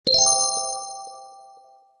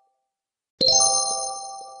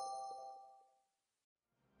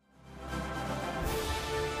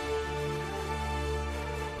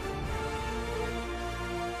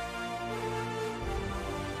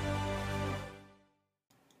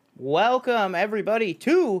Welcome everybody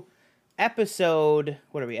to episode,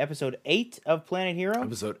 what are we, episode 8 of Planet Hero?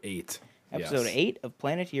 Episode 8. Episode yes. 8 of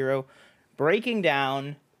Planet Hero, breaking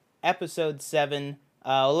down episode 7.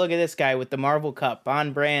 Look at this guy with the Marvel Cup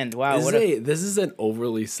on brand. Wow, This is an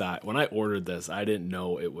overly size. When I ordered this, I didn't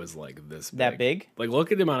know it was like this big. That big? Like,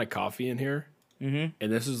 look at the amount of coffee in here. Mm-hmm.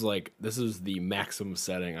 And this is the maximum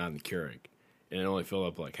setting on the Keurig, and it only filled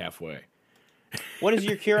up like halfway. What is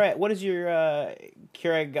your Keurig? What is your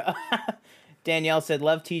Keurig? Danielle said,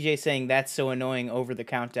 "Love TJ saying that's so annoying over the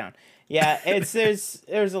countdown." Yeah, there's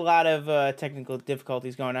a lot of technical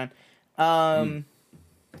difficulties going on.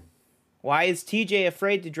 Why is TJ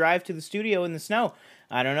afraid to drive to the studio in the snow?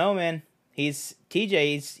 I don't know, man. He's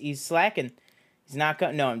slacking. He's not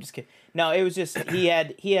going. No, I'm just kidding. No, it was just he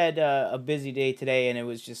had a busy day today, and it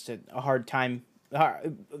was just a hard time,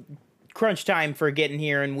 crunch time for getting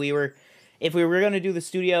here. And if we were going to do the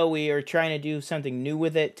studio, we are trying to do something new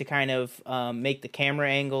with it to kind of make the camera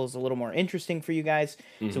angles a little more interesting for you guys.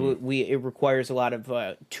 Mm-hmm. So it requires a lot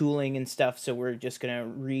of tooling and stuff. So we're just going to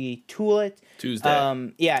retool it.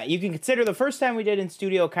 Tuesday. Yeah, you can consider the first time we did in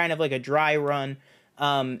studio kind of like a dry run.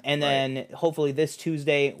 And then hopefully this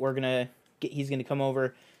Tuesday he's going to come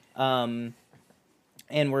over. And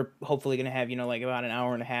we're hopefully going to have, like about an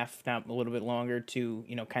hour and a half, not a little bit longer to,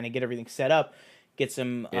 kind of get everything set up. Get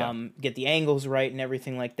get the angles right and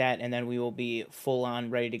everything like that, and then we will be full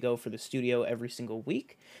on ready to go for the studio every single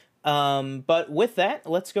week. But with that,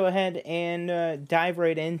 let's go ahead and dive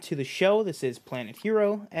right into the show. This is Planet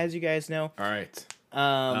Hero, as you guys know. All right.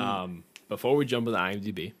 Before we jump into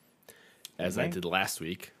IMDb, as I did last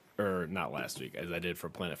week, or not last week, as I did for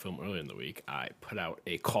Planet Film earlier in the week, I put out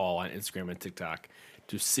a call on Instagram and TikTok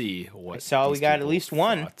to see what I saw. We got at least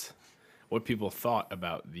one. What people thought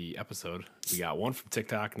about the episode. We got one from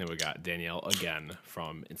TikTok, and then we got Danielle again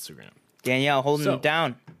from Instagram. Danielle holding it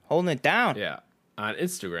down. Yeah. On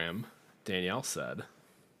Instagram, Danielle said,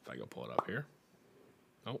 if I go pull it up here.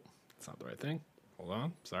 Oh, that's not the right thing. Hold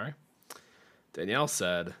on. Sorry. Danielle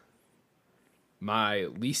said, my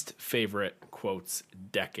least favorite, quotes,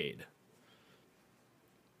 decade.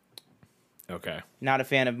 Okay. Not a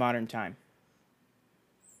fan of modern time.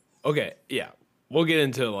 Okay, yeah. We'll get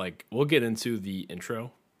into the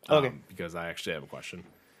intro. Okay. Because I actually have a question.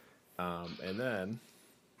 And then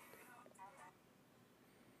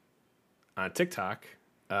on TikTok,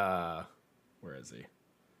 where is he?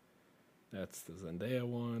 That's the Zendaya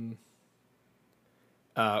one.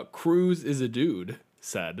 Cruz is a dude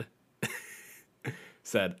said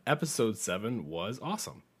episode 7 was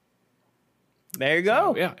awesome. There you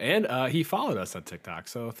go. So, yeah, and he followed us on TikTok,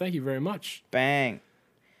 so thank you very much. Bang.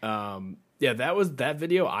 Yeah, that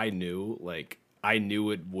video. I knew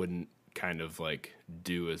it wouldn't kind of like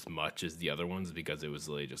do as much as the other ones because it was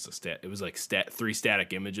really just it was like 3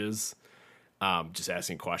 static images, just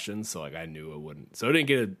asking questions. So like I knew it wouldn't. So it didn't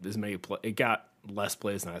get as many. It got less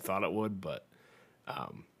plays than I thought it would, but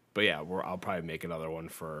yeah, I'll probably make another one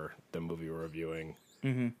for the movie we're reviewing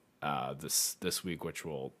this week, which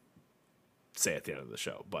we'll say at the end of the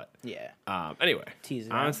show. But yeah. Anyway, on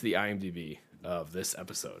to out. the IMDb of this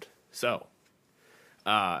episode. So,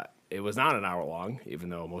 it was not an hour long, even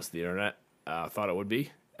though most of the internet thought it would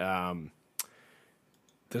be.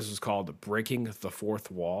 This was called Breaking the Fourth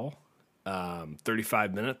Wall.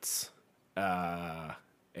 35 minutes.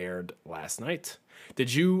 Aired last night.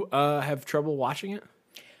 Did you have trouble watching it?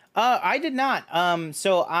 I did not.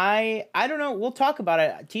 So I don't know. We'll talk about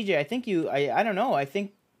it, TJ. I think I don't know. I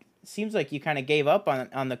think it seems like you kind of gave up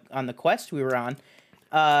on the quest we were on.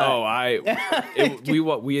 We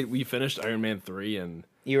finished Iron Man 3 and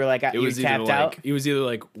you were like, you tapped out. It was either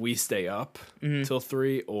like we stay up till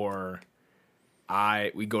 3 or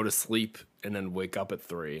we go to sleep and then wake up at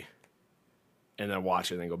 3 and then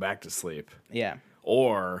watch it and then go back to sleep. Yeah.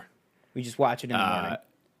 Or we just watch it in the morning.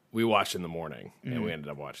 We watched in the morning and we ended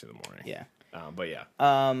up watching in the morning. Yeah. But yeah.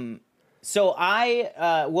 So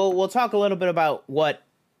we'll talk a little bit about what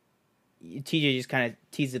TJ just kind of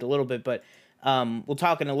teased it a little bit, but we'll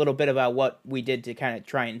talk in a little bit about what we did to kind of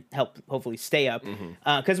try and help hopefully stay up.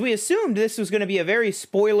 Because we assumed this was going to be a very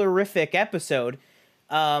spoilerific episode.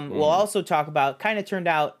 We'll also talk about, kind of turned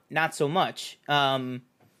out not so much.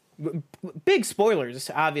 Big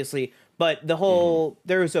spoilers, obviously, but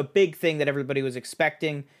there was a big thing that everybody was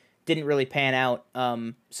expecting. Didn't really pan out.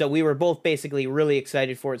 So we were both basically really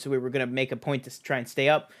excited for it, so we were going to make a point to try and stay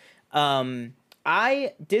up.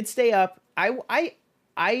 I did stay up. I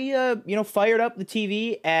fired up the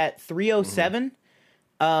TV at 3:07.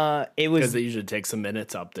 It was because they usually take some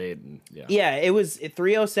minutes to update. And, yeah, it was at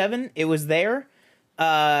 3:07. It was there.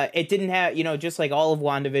 It didn't have, just like all of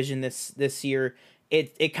WandaVision this year,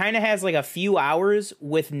 it kind of has like a few hours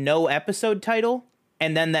with no episode title,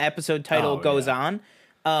 and then the episode title goes on.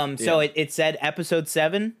 So it said episode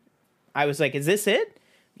 7. I was like, is this it?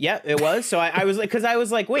 Yeah, it was. So I was like, because I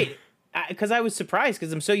was like, wait, because I was surprised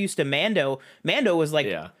because I'm so used to Mando. Mando was like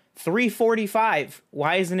 3:45.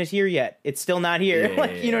 Why isn't it here yet? It's still not here.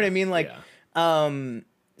 You know what I mean? Like,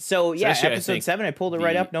 so yeah, episode 7, I pulled it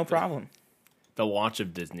right up, no problem. The launch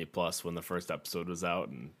of Disney Plus when the first episode was out,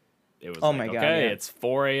 and it was my God, okay, it's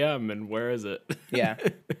 4 a.m. and where is it? Yeah.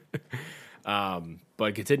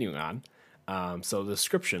 But continuing on. So the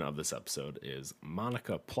description of this episode is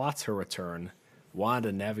Monica plots her return,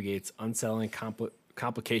 Wanda navigates unsettling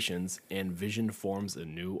complications, and Vision forms a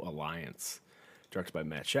new alliance. Directed by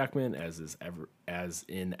Matt Shakman, as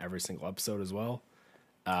in every single episode as well.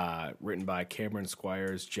 Written by Cameron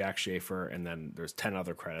Squires, Jack Schaefer, and then there's 10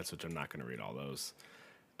 other credits, which I'm not going to read all those.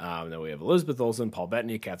 Then we have Elizabeth Olsen, Paul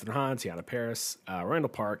Bettany, Catherine Hahn, Tiana Paris, Randall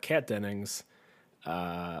Park, Kat Dennings,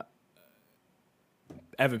 Evan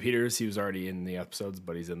Peters. He was already in the episodes,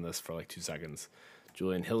 but he's in this for like 2 seconds.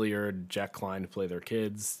 Julian Hilliard, Jack Klein to play their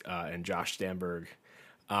kids, and Josh Stamberg.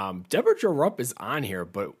 Deborah Jo Rupp is on here,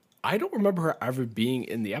 but I don't remember her ever being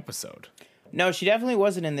in the episode. No, she definitely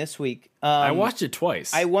wasn't in this week. I watched it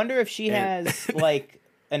twice. I wonder if she has like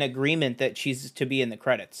an agreement that she's to be in the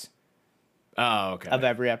credits. Oh, okay. Of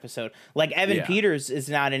every episode. Like Evan Peters is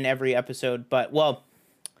not in every episode, but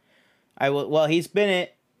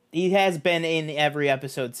he has been in every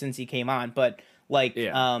episode since he came on, but like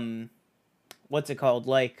what's it called?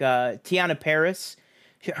 Like Tiana Paris,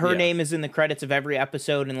 her name is in the credits of every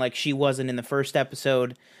episode, and like she wasn't in the first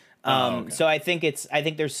episode. So I think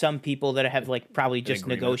there's some people that have like probably just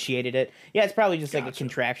negotiated it. Yeah, it's probably just like a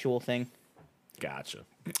contractual thing. Gotcha.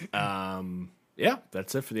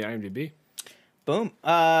 That's it for the IMDb. Boom.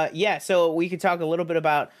 So we could talk a little bit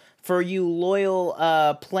about, for you loyal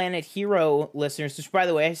Planet Hero listeners, which by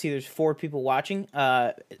the way, I see there's 4 people watching.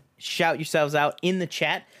 Shout yourselves out in the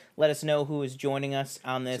chat. Let us know who is joining us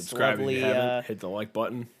on this Subscribe lovely... if you haven't. Hit the like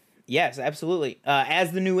button. Yes, absolutely.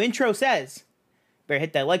 As the new intro says, better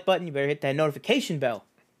hit that like button, you better hit that notification bell.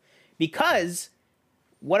 Because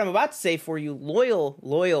what I'm about to say for you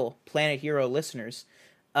loyal Planet Hero listeners,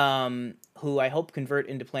 who I hope convert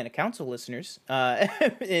into Planet Council listeners,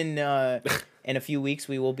 in a few weeks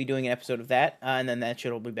we will be doing an episode of that, and then that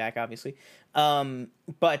shit will be back, obviously.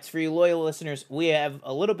 But for you loyal listeners, we have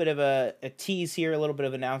a little bit of a tease here, a little bit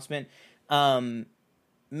of announcement.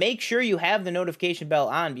 Make sure you have the notification bell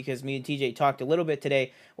on, because me and TJ talked a little bit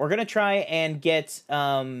today. We're going to try and get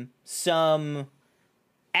some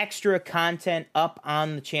extra content up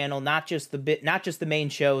on the channel, not just the main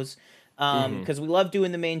shows, because we love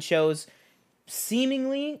doing the main shows.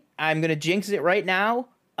 Seemingly, I'm going to jinx it right now.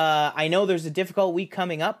 I know there's a difficult week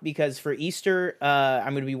coming up because for Easter,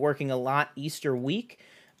 I'm going to be working a lot Easter week.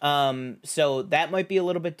 So that might be a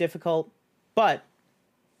little bit difficult, but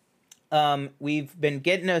we've been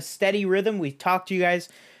getting a steady rhythm. We talked to you guys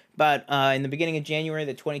about in the beginning of January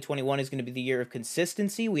that 2021 is going to be the year of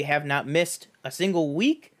consistency. We have not missed a single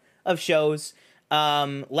week of shows.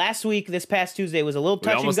 Last week, this past Tuesday, was a little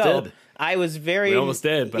touch and go. Did. I was very... We almost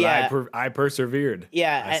did, but I persevered.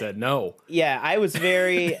 Yeah. I said no. Yeah, I was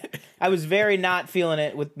very not feeling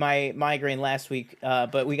it with my migraine last week,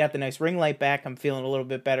 but we got the nice ring light back. I'm feeling a little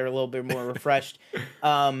bit better, a little bit more refreshed.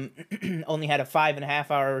 Only had a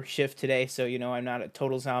 5.5 hour shift today, so, I'm not a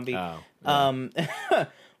total zombie. Oh, yeah.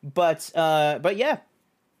 But yeah.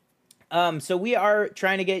 So we are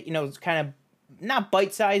trying to get, kind of not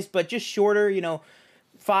bite-sized, but just shorter,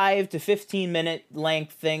 5 to 15 minute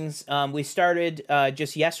length things. We started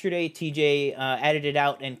just yesterday. TJ edited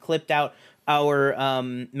out and clipped out our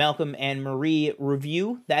Malcolm and Marie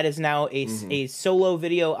review. That is now a solo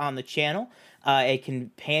video on the channel, a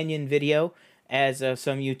companion video, as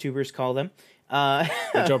some YouTubers call them.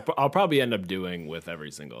 Which I'll probably end up doing with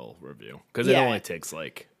every single review, because it only takes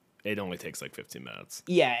like 15 minutes.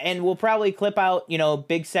 Yeah, and we'll probably clip out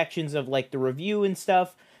big sections of like the review and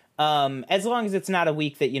stuff. As long as it's not a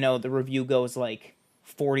week that, the review goes like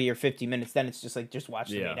 40 or 50 minutes, then it's just watch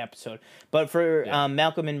the main episode. But for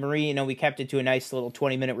Malcolm and Marie, we kept it to a nice little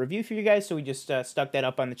 20-minute review for you guys, so we just stuck that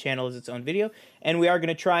up on the channel as its own video. And we are going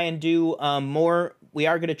to try and do more. We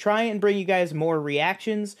are going to try and bring you guys more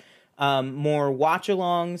reactions, more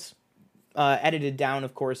watch-alongs, edited down,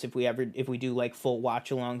 of course, if we do like full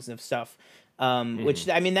watch-alongs of stuff. Which,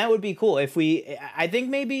 I mean, that would be cool if I think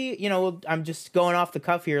maybe, I'm just going off the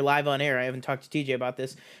cuff here live on air. I haven't talked to TJ about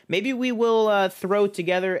this. Maybe we will throw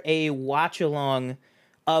together a watch along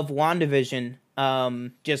of WandaVision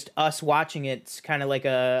just us watching it's kind of like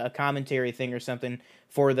a commentary thing or something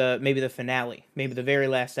for maybe the finale, maybe the very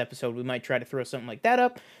last episode. We might try to throw something like that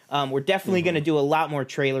up. We're definitely going to do a lot more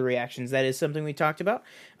trailer reactions. That is something we talked about.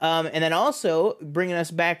 And then also bringing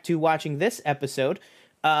us back to watching this episode,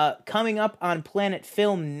 coming up on Planet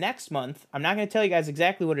Film next month. I'm not going to tell you guys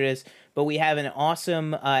exactly what it is, but we have an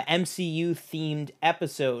awesome MCU themed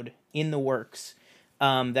episode in the works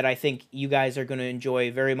that I think you guys are going to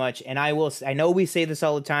enjoy very much. And I know we say this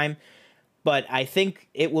all the time, but I think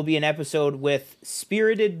it will be an episode with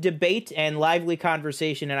spirited debate and lively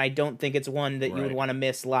conversation, and I don't think it's one that you would want to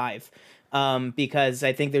miss live, because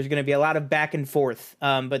I think there's going to be a lot of back and forth,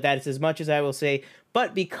 but that's as much as I will say.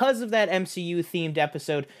 But because of that MCU-themed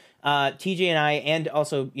episode, TJ and I, and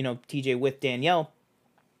also, TJ with Danielle,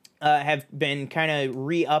 have been kind of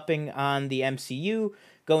re-upping on the MCU,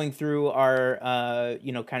 going through our,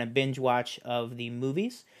 kind of binge watch of the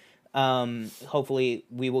movies. Hopefully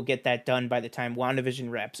we will get that done by the time WandaVision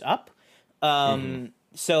wraps up.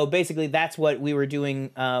 So basically that's what we were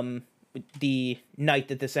doing the night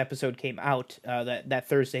that this episode came out, that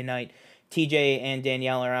Thursday night. TJ and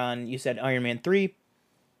Danielle are on, you said Iron Man 3.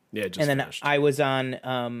 Yeah, just and then finished. I was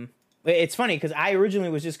on, it's funny because I originally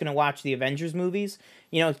was just going to watch the Avengers movies,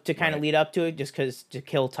 to kind of lead up to it, just to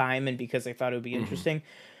kill time and because I thought it would be interesting.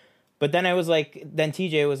 But then then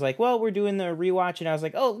TJ was like, well, we're doing the rewatch. And I was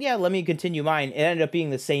like, oh, yeah, let me continue mine. It ended up being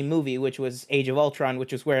the same movie, which was Age of Ultron,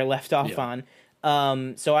 which was where I left off on.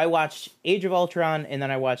 So I watched Age of Ultron, and then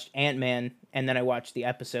I watched Ant-Man, and then I watched the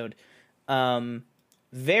episode.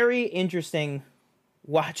 Very interesting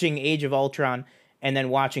watching Age of Ultron and then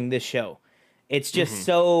watching this show. It's just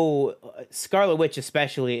so... Scarlet Witch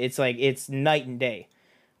especially, it's night and day.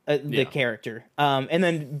 The character, and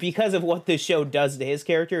then because of what this show does to his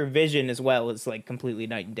character, Vision as well is like completely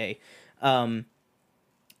night and day.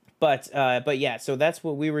 But yeah, so that's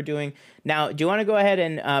what we were doing. Now, do you want to go ahead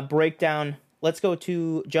and break down? Let's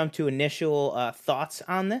jump to initial thoughts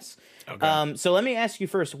on this. Okay. So let me ask you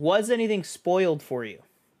first: was anything spoiled for you?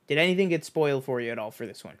 Did anything get spoiled for you at all for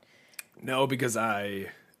this one? No, because I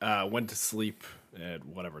went to sleep at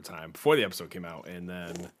whatever time before the episode came out, and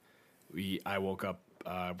then I woke up.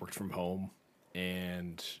 Worked from home,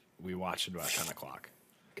 and we watched it about 10 o'clock.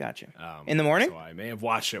 Gotcha. In the morning? So I may have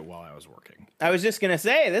watched it while I was working. I was just going to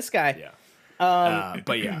say, this guy. Yeah.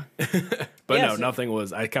 But yeah. Nothing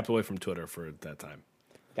was... I kept away from Twitter for that time.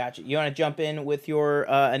 Gotcha. You want to jump in with your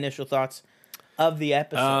initial thoughts of the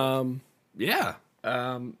episode? Yeah.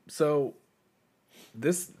 So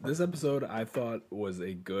this episode I thought was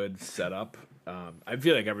a good setup. I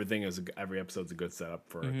feel like every episode's a good setup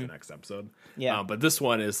for the next episode. Yeah. But this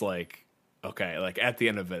one is like, okay, like at the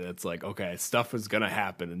end of it, it's like, okay, stuff is going to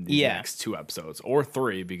happen in the next 2 episodes or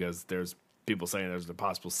 3, because there's people saying there's a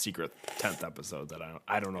possible secret 10th episode that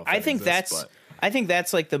I don't know if I think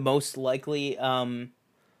that's like the most likely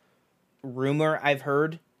rumor I've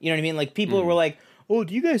heard. You know what I mean? Like people were like, oh,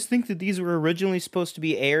 do you guys think that these were originally supposed to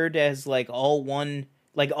be aired as like all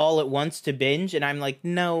at once to binge? And I'm like,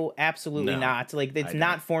 no, absolutely not. Like it's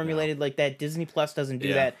not formulated like that. Disney Plus doesn't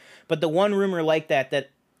do that. But the one rumor like that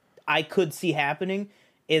I could see happening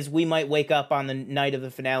is we might wake up on the night of the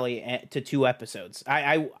finale to 2 episodes.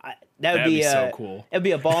 That'd be so cool. It'd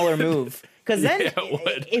be a baller move. Because then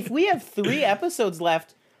if we have 3 episodes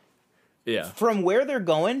left, from where they're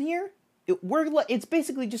going here, it's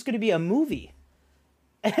basically just going to be a movie.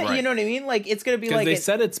 Right. You know what I mean? Like it's gonna be like they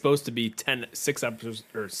said it's supposed to be 6 episodes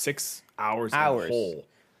or 6 hours whole.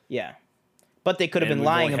 Yeah, but they could have been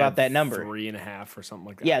lying about that number. 3.5 or something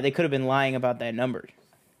like that. Yeah, they could have been lying about that number.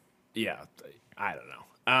 Yeah, I don't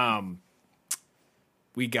know.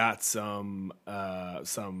 We got some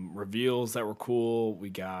reveals that were cool.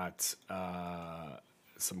 We got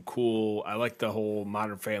some cool. I like the whole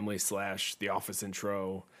Modern Family / The Office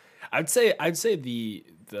intro. I'd say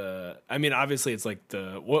the I mean, obviously it's like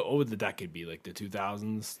what would the decade be, like the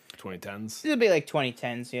 2000s, 2010s? It'd be like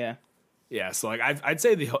 2010s, yeah. Yeah, so like I'd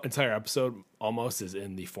say the entire episode almost is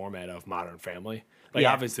in the format of Modern Family. Like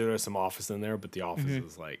obviously there's some Office in there, but the Office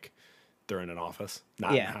is like they're in an office,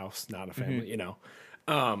 not in a house, not a family, you know.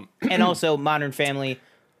 And also Modern Family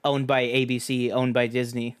owned by ABC, owned by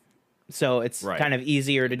Disney. So it's kind of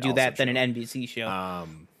easier to do that than an NBC show.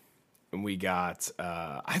 And we got,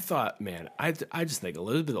 I thought, man, I just think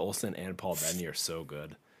Elizabeth Olsen and Paul Bettany are so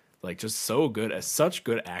good. Like, just so good, as such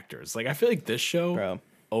good actors. Like, I feel like this show,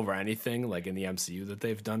 over anything, like, in the MCU that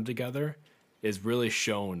they've done together, is really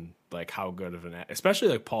shown, like, how good of an actor, especially,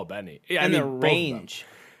 like, Paul Bettany. Yeah, and the range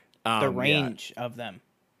of them.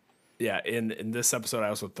 Yeah, in this episode, I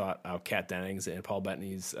also thought Kat Dennings and Paul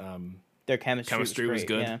Bettany's their chemistry was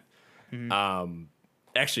good. Yeah.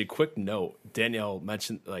 Actually, quick note: Danielle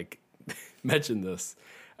mentioned mentioned this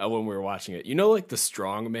when we were watching it. You know, like the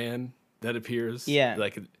strong man that appears. Yeah.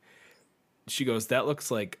 Like she goes, that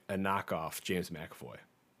looks like a knockoff James McAvoy.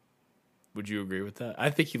 Would you agree with that? I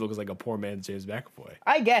think he looks like a poor man's James McAvoy.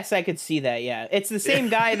 I guess I could see that, yeah. It's the same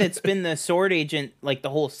guy that's been the sword agent, like, the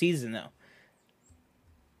whole season, though.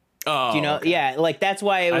 Oh, do you know? okay. Yeah, like, that's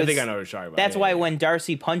why it was... I think I know what you're talking about. That's why when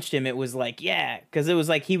Darcy punched him, it was like, yeah, because it was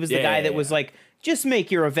like he was the guy that was like, just make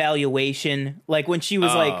your evaluation. Like, when she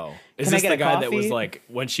was like, is can this I get the a guy coffee? that was like,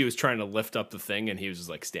 when she was trying to lift up the thing and he was just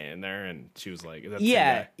like standing there and she was like, is that the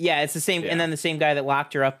Yeah, same guy? yeah, it's the same. Yeah. And then the same guy that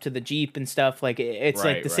locked her up to the Jeep and stuff. Like, it's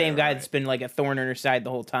like the same guy that's been like a thorn in her side the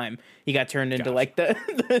whole time. He got turned into like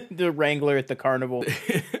the Wrangler at the carnival.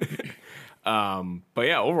 But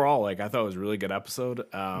yeah, overall, like I thought it was a really good episode.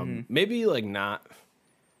 Maybe like not.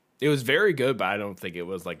 It was very good, but I don't think it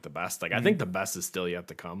was like the best. Like I think the best is still yet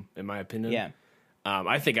to come, in my opinion. Yeah.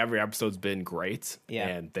 I think every episode's been great. Yeah.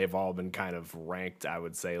 And they've all been kind of ranked, I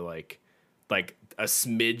would say, like a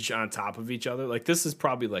smidge on top of each other. Like this is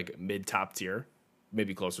probably like mid top tier,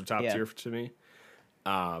 maybe closer top tier to me.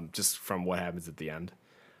 Just from what happens at the end.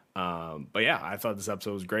 But yeah, I thought this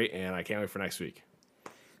episode was great and I can't wait for next week.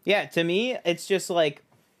 Yeah, to me, it's just like,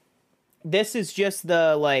 this is just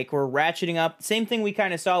the, like, we're ratcheting up. Same thing we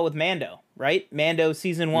kind of saw with Mando, right? Mando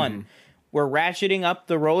season 1. We're ratcheting up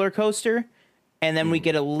the roller coaster, and then we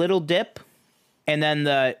get a little dip, and then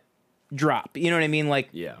the drop. You know what I mean? Like,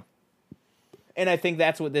 yeah. And I think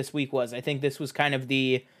that's what this week was. I think this was kind of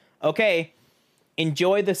the, okay,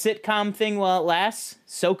 enjoy the sitcom thing while it lasts.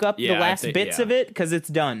 Soak up the last bits of it, because it's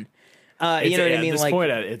done. You know what I mean? At this like, point,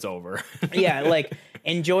 it's over. yeah, like,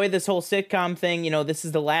 enjoy this whole sitcom thing. You know, this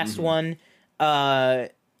is the last one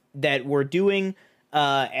that we're doing,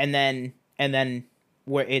 and then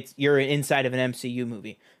where you're inside of an MCU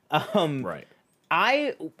movie. Right.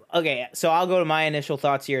 So I'll go to my initial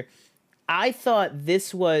thoughts here. I thought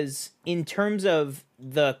this was, in terms of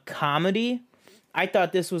the comedy, I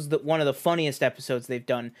thought this was one of the funniest episodes they've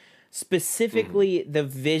done. Specifically, the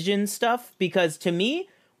Vision stuff, because to me,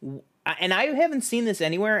 and I haven't seen this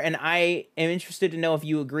anywhere, and I am interested to know if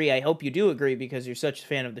you agree. I hope you do agree, because you're such a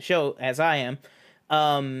fan of the show, as I am.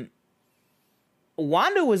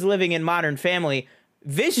 Wanda was living in Modern Family.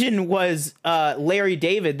 Vision was Larry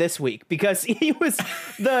David this week, because he was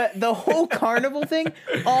the whole carnival thing.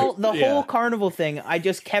 Whole carnival thing, I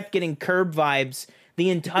just kept getting Curb vibes the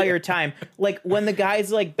entire time. Like when the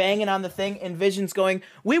guy's like banging on the thing and Vision's going,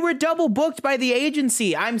 "We were double booked by the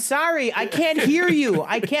agency. I'm sorry. I can't hear you.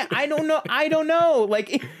 I don't know.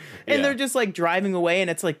 Like, and they're just like driving away, and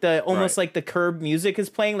it's like almost like the Curb music is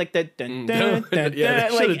playing, like the dun dun dun. Yeah,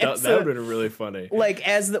 dun. Like, that would have been really funny. Like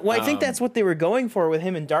I think that's what they were going for with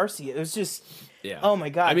him and Darcy. It was just, oh my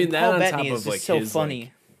god. I mean, that Paul on Bettany top is of just like so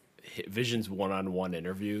funny. Vision's one-on-one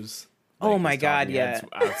interviews. Oh my god, yeah.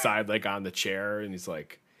 Outside, like on the chair, and he's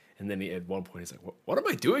like, and then at one point he's like, "What am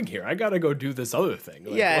I doing here? I gotta go do this other thing."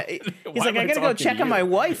 Like, yeah, he's like, "I gotta go check on my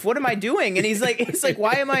wife. What am I doing?" And he's like,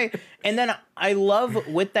 "Why am I?" And then I love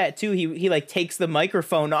with that too. He like takes the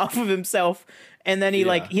microphone off of himself, and then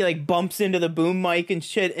he bumps into the boom mic and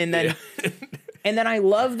shit, and then. And then I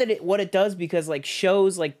love that what it does, because like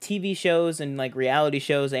shows, like TV shows and like reality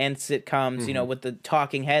shows and sitcoms, you know, with the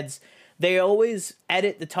talking heads, they always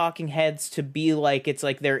edit the talking heads to be like, it's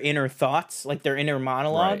like their inner thoughts, like their inner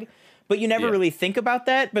monologue. Right. But you never really think about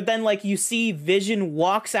that. But then like you see Vision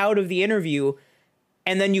walks out of the interview,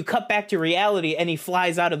 and then you cut back to reality and he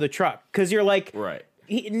flies out of the truck. Because you're like, right.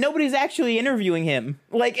 Nobody's actually interviewing him.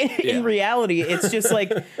 Like in reality, it's just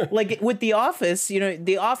like with The Office, you know,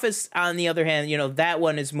 The Office on the other hand, you know, that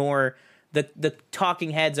one is more the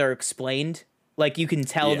talking heads are explained. Like you can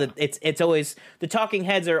tell that it's always, the talking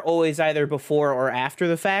heads are always either before or after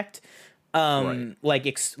the fact.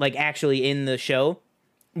 Like actually in the show.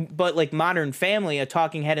 But like Modern Family, a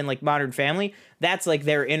talking head in like Modern Family, that's like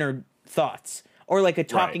their inner thoughts. Or like a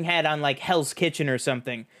talking head on like Hell's Kitchen or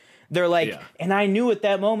something. They're like, and I knew at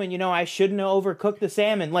that moment, you know, I shouldn't have overcooked the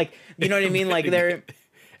salmon. Like, you know what I mean? Like they're...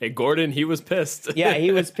 Hey, Gordon, he was pissed. Yeah,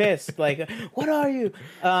 he was pissed. Like, what are you?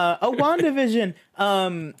 WandaVision.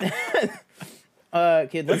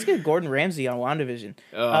 Kid, let's get Gordon Ramsay on WandaVision.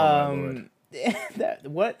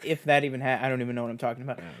 What if that even I don't even know what I'm talking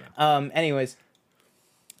about. Anyways,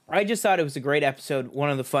 I just thought it was a great episode. One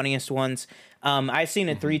of the funniest ones. I've seen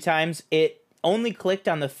it 3 times. It only clicked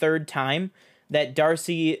on the 3rd time that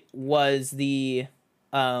Darcy was the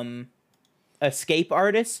escape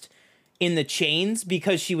artist in the chains,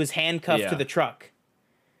 because she was handcuffed to the truck.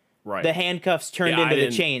 Right. The handcuffs turned into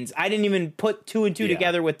the chains. I didn't even put two and two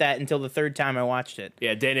together with that until the third time I watched it.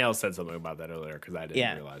 Yeah, Danielle said something about that earlier because I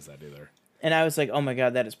didn't realize that either. And I was like, oh my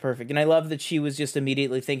God, that is perfect. And I love that she was just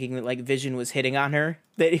immediately thinking that like Vision was hitting on her.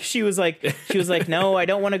 That she was like, no, I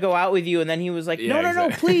don't want to go out with you. And then he was like, no,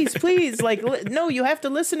 please. Like, no, you have to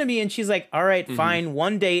listen to me. And she's like, all right, fine,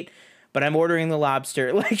 one date, but I'm ordering the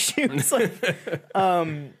lobster. Like she was like,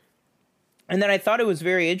 and then I thought it was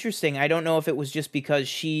very interesting. I don't know if it was just because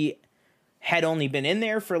she had only been in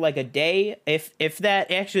there for like a day. If that,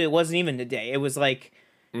 actually it wasn't even a day. It was like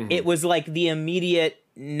the immediate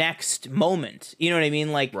next moment. You know what I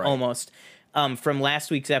mean? Like almost from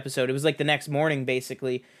last week's episode. It was like the next morning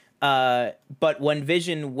basically. But when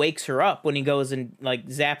Vision wakes her up, when he goes and like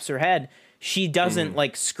zaps her head, she doesn't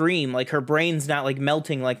like scream. Like her brain's not like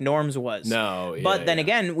melting like Norm's was. No. Yeah, but then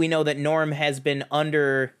again, we know that Norm has been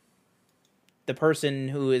under the person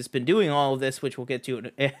who has been doing all of this, which we'll get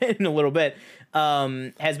to in a little bit,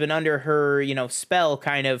 has been under her, spell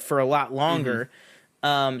kind of for a lot longer.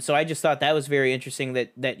 So I just thought that was very interesting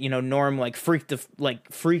that Norm like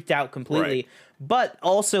freaked out completely. Right. But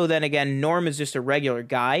also then again, Norm is just a regular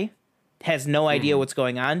guy, has no idea what's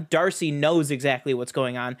going on. Darcy knows exactly what's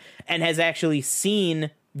going on and has actually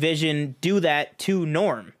seen Vision do that to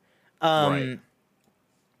Norm.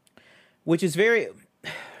 Which is very...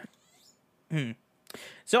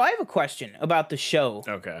 So I have a question about the show.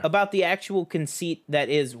 Okay. About the actual conceit that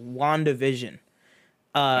is WandaVision.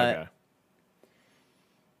 Okay.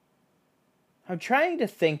 I'm trying to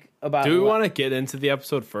think about... Do we want to get into the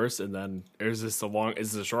episode first, and then is this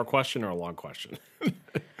a short question or a long question?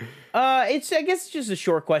 I guess it's just a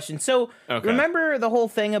short question. So remember the whole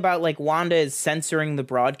thing about like Wanda is censoring the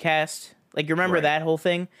broadcast? Like you remember that whole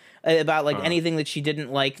thing about like anything that she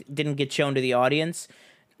didn't like didn't get shown to the audience?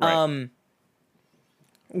 Right.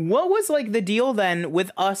 What was like the deal then with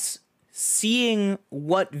us seeing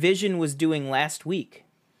what Vision was doing last week?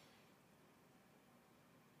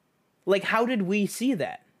 Like, how did we see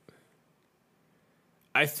that?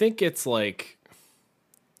 I think it's like...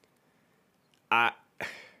 I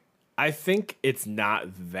think it's not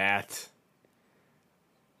that...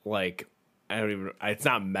 Like, it's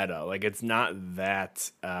not meta. Like, it's not that...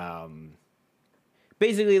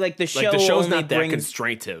 Basically, like, the show's not that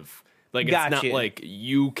constraintive. Like, it's not like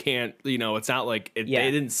you can't... it's not like... They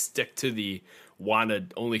didn't stick to the Wanda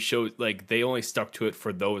only show... Like, they only stuck to it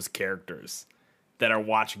for those characters that are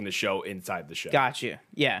watching the show inside the show. Gotcha.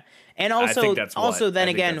 Yeah. And also then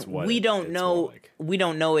again, we don't know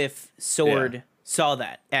if Sword saw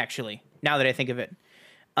that actually, now that I think of it.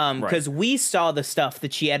 Cuz we saw the stuff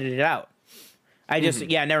that she edited out.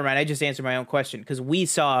 Never mind. I just answered my own question cuz we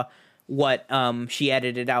saw what she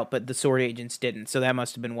edited out, but the Sword agents didn't. So that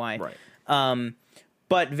must have been why. Right.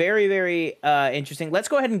 But very, very interesting. Let's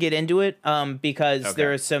go ahead and get into it because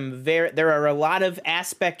there are a lot of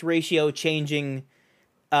aspect ratio changing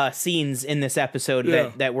scenes in this episode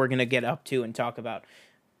that we're going to get up to and talk about.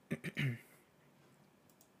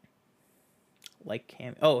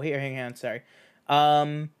 Here, hang on, sorry.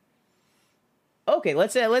 Okay,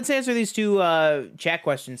 let's answer these two chat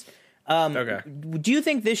questions. Do you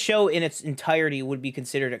think this show in its entirety would be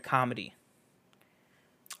considered a comedy?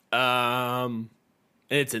 In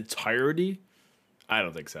its entirety? I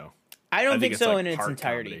don't think so. I don't think so in its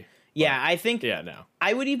entirety. Comedy. Yeah, I think... Yeah, no.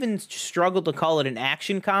 I would even struggle to call it an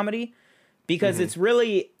action comedy because it's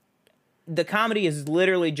really... The comedy is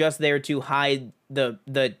literally just there to hide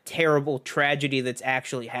the terrible tragedy that's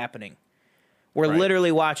actually happening. We're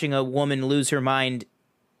literally watching a woman lose her mind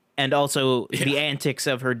and also the antics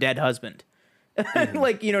of her dead husband.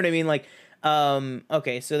 Like, you know what I mean? Like, so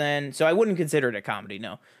I wouldn't consider it a comedy,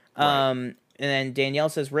 no. And then Danielle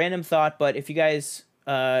says, random thought, but if you guys...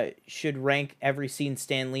 should rank every scene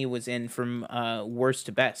Stan Lee was in from worst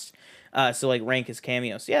to best. So like rank his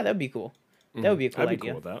cameos. Yeah, that would be cool. That would be a cool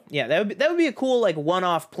idea. Cool with that. Yeah, that would be a cool like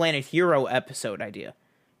one-off Planet Hero episode idea.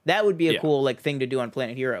 That would be a cool like thing to do on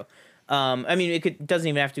Planet Hero. I mean, it doesn't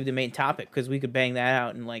even have to be the main topic because we could bang that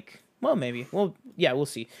out and like, well, maybe. Well, yeah, we'll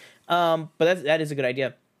see. But that is a good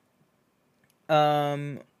idea.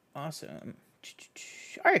 Awesome.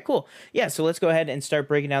 All right, cool. Yeah, so let's go ahead and start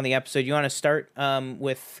breaking down the episode. You want to start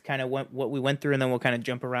with kind of what we went through, and then we'll kind of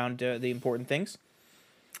jump around the important things?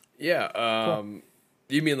 Yeah. Cool.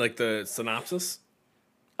 You mean like the synopsis?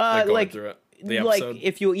 Like through it, the episode? Like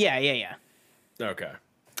if you... Yeah. Okay.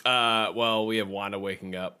 Well, we have Wanda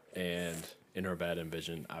waking up and in her bed, and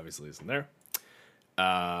Vision obviously isn't there.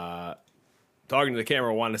 Talking to the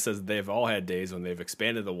camera, Wanda says they've all had days when they've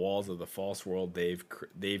expanded the walls of the false world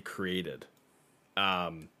they've created.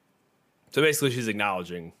 So basically, she's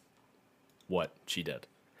acknowledging what she did.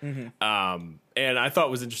 And I thought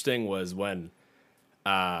was interesting was when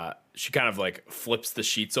she kind of like flips the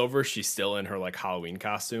sheets over. She's still in her like Halloween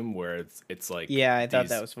costume, where it's like I thought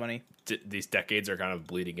that was funny. These decades are kind of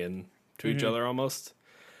bleeding in to each other almost,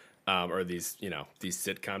 or these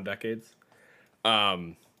sitcom decades.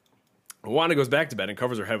 Wanda goes back to bed and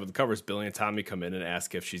covers her head with the covers. Billy and Tommy come in and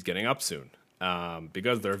ask if she's getting up soon,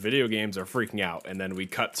 because their video games are freaking out. And then we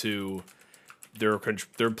cut to they're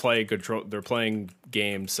playing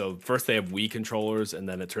games. So first they have Wii controllers, and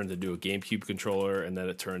then it turns into a GameCube controller, and then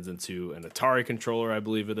it turns into an Atari controller, I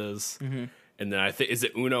believe it is. And then I think, is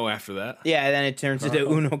it Uno after that? Yeah, and then it turns into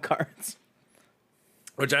Uno cards.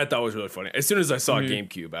 Which I thought was really funny. As soon as I saw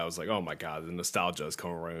GameCube, I was like, oh my God, the nostalgia is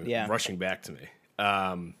coming rushing back to me.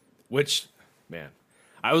 Which, man,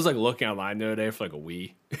 I was like looking online the other day for like a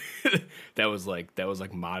Wii that was like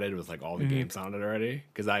modded with like all the games on it already,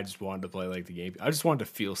 because I just wanted to play like the game. I just wanted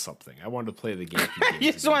to feel something. I wanted to play the GameCube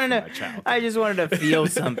games. I just wanted to feel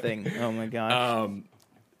something. Oh my gosh.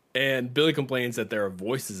 And Billy complains that there are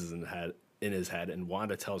voices in his head, and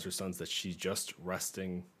Wanda tells her sons that she's just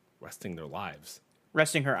resting their lives.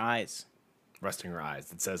 Resting her eyes. Resting her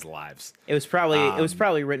eyes. It says lives. It was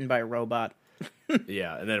probably written by a robot.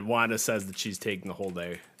 Yeah, and then Wanda says that she's taking the whole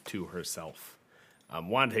day to herself.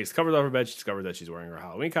 Wanda takes covers off her bed. She discovers that she's wearing her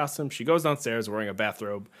Halloween costume. She goes downstairs wearing a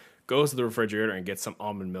bathrobe, goes to the refrigerator and gets some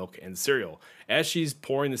almond milk and cereal. As she's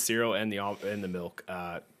pouring the cereal and the milk,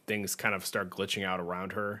 things kind of start glitching out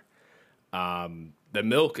around her. The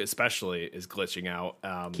milk especially is glitching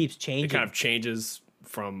out. Keeps changing. It kind of changes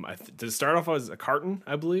from, does it start off as a carton,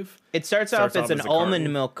 I believe? It starts off as an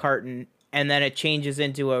almond milk carton, and then it changes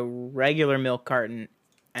into a regular milk carton,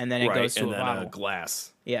 and then it goes to a bottle. A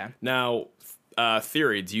glass. Yeah. Now,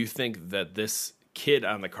 theory, do you think that this kid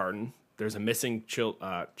on the carton, there's a missing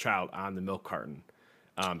child on the milk carton?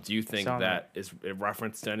 Do you think that is a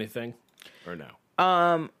reference to anything or no?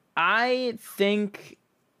 I think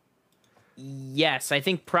yes. I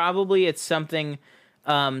think probably it's something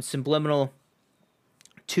subliminal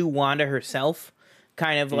to Wanda herself.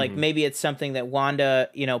 Kind of like maybe it's something that Wanda,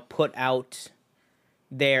 put out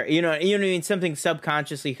there. You know what I mean? Something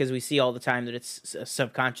subconsciously, because we see all the time that it's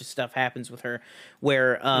subconscious stuff happens with her,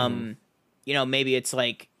 where maybe it's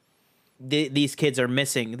like these kids are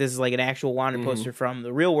missing. This is like an actual Wanda poster from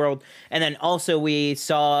the real world. And then also we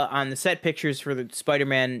saw on the set pictures for the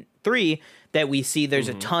Spider-Man 3 that we see there's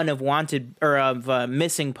a ton of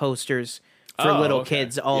missing posters for little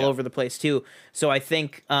kids all over the place too. So I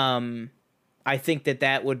think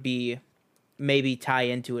that would be maybe tie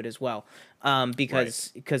into it as well,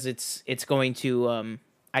 because it's going to.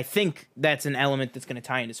 I think that's an element that's going to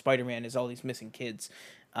tie into Spider-Man, is all these missing kids.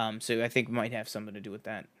 So I think it might have something to do with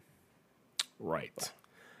that. Right.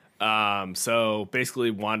 So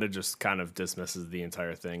basically, Wanda just kind of dismisses the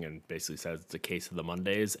entire thing and basically says it's a case of the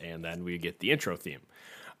Mondays, and then we get the intro theme.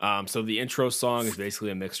 So the intro song is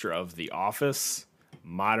basically a mixture of The Office,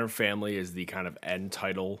 Modern Family is the kind of end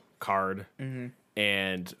title card,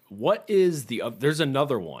 and what is there's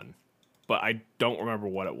another one, but I don't remember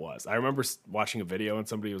what it was. I remember watching a video and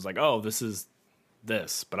somebody was like, "Oh, this is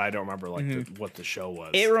this," but I don't remember what the show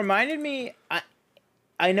was. It reminded me.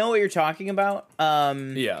 I know what you're talking about.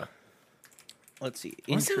 Yeah. Let's see.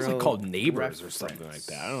 It was like called Neighbors or something like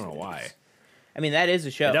that. I don't know why. I mean, that is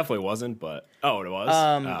a show. It definitely wasn't, but it was.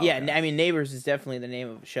 Yeah. Okay. I mean, Neighbors is definitely the name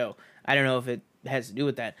of a show. I don't know if it has to do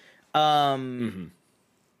with that.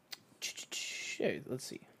 Let's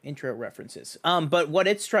see. Intro references. But what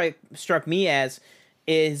it struck me as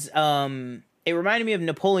is it reminded me of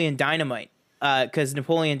Napoleon Dynamite. Because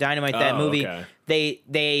Napoleon Dynamite, that movie,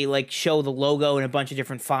 they like show the logo in a bunch of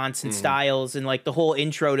different fonts and styles, and like the whole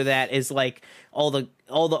intro to that is like all the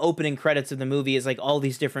opening credits of the movie is like all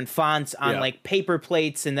these different fonts on like paper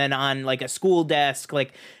plates and then on like a school desk,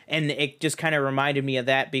 like, and it just kind of reminded me of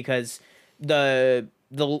that, because the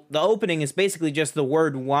opening is basically just the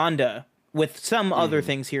word Wanda with some other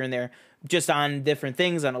things here and there, just on different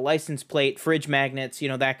things on a license plate, fridge magnets,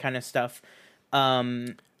 that kind of stuff.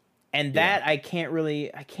 And that I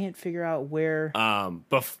can't figure out where.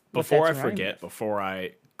 Before I forget, before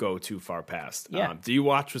I go too far past, do you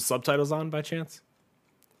watch with subtitles on by chance?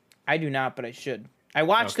 I do not, but I should. I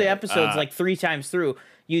watched the episodes like 3 times through.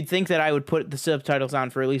 You'd think that I would put the subtitles on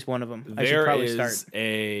for at least one of them. I should probably start. There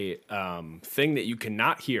is a thing that you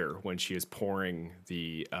cannot hear when she is pouring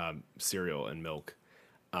the cereal and milk.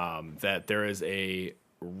 That there is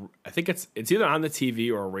I think it's either on the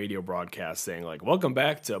TV or a radio broadcast saying like, "Welcome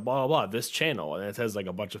back to blah blah blah this channel," and it has like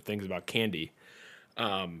a bunch of things about candy.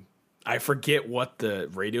 I forget what the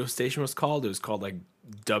radio station was called. It was called like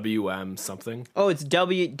WM something. Oh, it's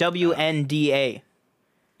WNDA.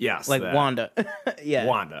 Yes, like that. Wanda. Yeah,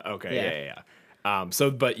 Wanda. Okay, yeah. So,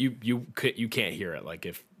 but you can't hear it. Like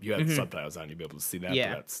if you had subtitles on, you'd be able to see that.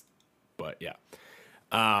 Yeah. But yeah.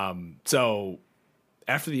 So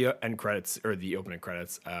after the end credits or the opening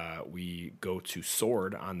credits, we go to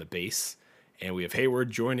Sword on the base, and we have Hayward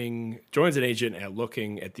joins an agent at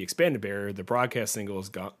looking at the expanded barrier. The broadcast signal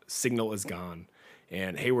is gone,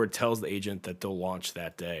 and Hayward tells the agent that they'll launch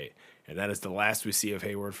that day. And that is the last we see of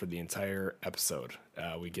Hayward for the entire episode.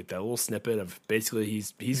 We get that little snippet of basically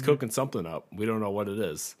he's cooking something up. We don't know what it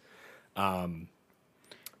is,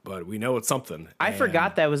 but we know it's something. I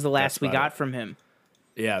forgot that was the last we got from him.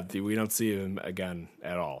 Yeah, we don't see him again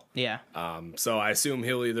at all. Yeah. So I assume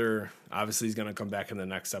obviously he's going to come back in the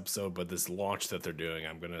next episode, but this launch that they're doing,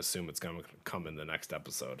 I'm going to assume it's going to come in the next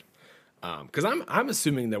episode. Because I'm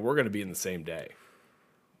assuming that we're going to be in the same day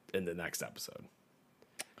in the next episode.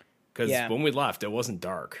 Because when we left, it wasn't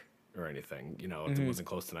dark or anything. You know, it wasn't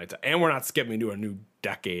close to nighttime. And we're not skipping to a new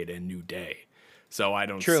decade and new day. So I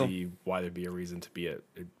don't see why there'd be a reason to be a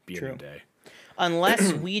new day.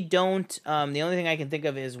 Unless we don't, the only thing I can think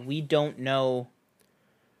of is we don't know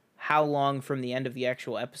how long from the end of the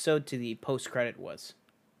actual episode to the post-credit was.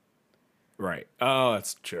 Right. Oh,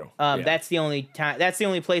 that's true. That's the only time. That's the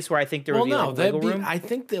only place where I think there would be like wiggle room. I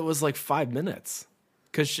think that was like 5 minutes.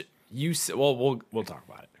 Because we'll talk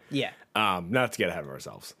about it. Yeah. Not to get ahead of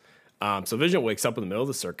ourselves. So Vision wakes up in the middle of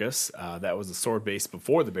the circus. That was the Sword base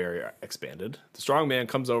before the barrier expanded. The strong man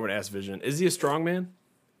comes over and asks Vision, is he a strong man?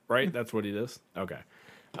 Right? That's what he does? Okay.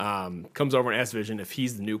 Comes over and asks Vision if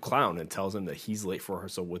he's the new clown and tells him that he's late for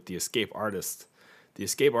rehearsal with the escape artist. The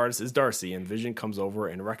escape artist is Darcy, and Vision comes over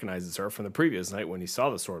and recognizes her from the previous night when he saw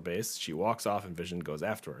the Sword base. She walks off and Vision goes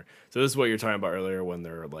after her. So this is what you're talking about earlier when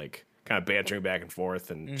they're like kind of bantering back and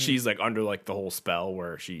forth, and she's like under like the whole spell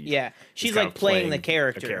where she's like playing the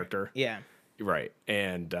character. A character. Yeah. Right.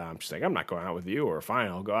 And she's like, I'm not going out with you, or fine,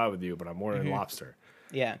 I'll go out with you, but I'm ordering lobster.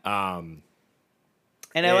 Yeah.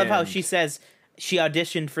 And I love how she says she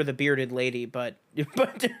auditioned for the bearded lady, but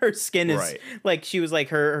her skin is like, she was like,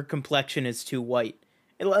 her complexion is too white.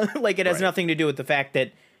 Like it has nothing to do with the fact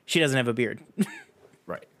that she doesn't have a beard.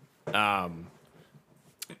 Right.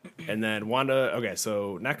 And then Wanda, okay,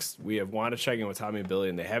 so next we have Wanda checking with Tommy and Billy,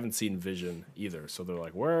 and they haven't seen Vision either. So they're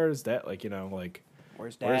like, where's Dad? Like, you know, like,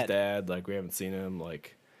 where's Dad? Where's Dad? Like, we haven't seen him.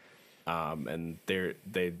 Like, and they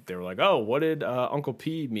were like, oh, what did Uncle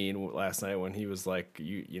P mean last night when he was like,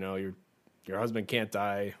 you know, your husband can't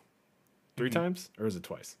die 3 times? Or is it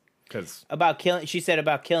twice? Because she said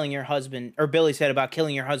about killing your husband, or Billy said about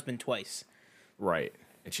killing your husband twice. Right.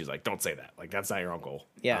 And she's like, don't say that. Like, that's not your uncle.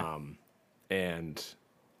 Yeah.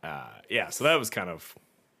 So that was kind of,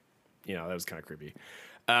 creepy.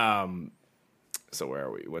 So where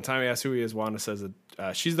are we? When Tommy asks who he is, Wanda says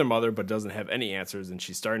that she's their mother, but doesn't have any answers, and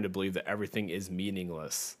she's starting to believe that everything is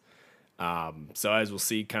meaningless. So as we'll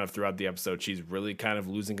see kind of throughout the episode, she's really kind of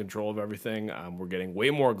losing control of everything. We're getting way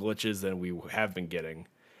more glitches than we have been getting.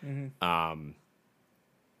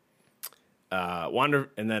 Wanda,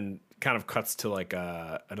 and then kind of cuts to like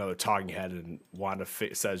another talking head, and Wanda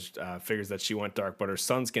figures that she went dark, but her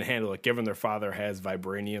sons can handle it given their father has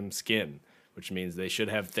vibranium skin, which means they should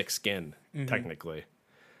have thick skin technically.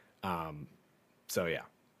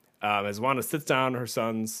 As Wanda sits down, her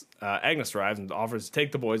sons, Agnes arrives and offers to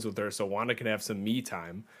take the boys with her so Wanda can have some me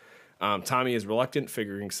time. Tommy is reluctant,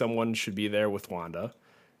 figuring someone should be there with Wanda.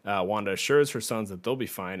 Wanda assures her sons that they'll be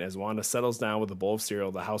fine. As Wanda settles down with a bowl of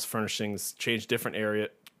cereal, the house furnishings change different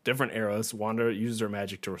eras. Wanda uses her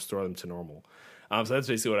magic to restore them to normal. So that's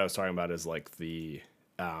basically what I was talking about, is like the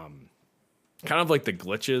kind of like the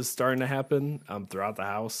glitches starting to happen throughout the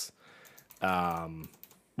house.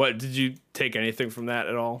 But did you take anything from that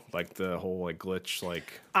at all? Like the whole like glitch,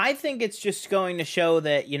 like I think it's just going to show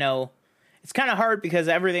that, you know, it's kind of hard because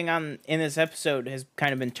everything in this episode has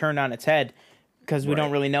kind of been turned on its head because we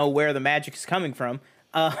don't really know where the magic is coming from.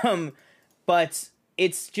 But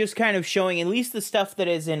it's just kind of showing at least the stuff that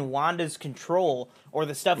is in Wanda's control, or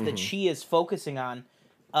the stuff that she is focusing on.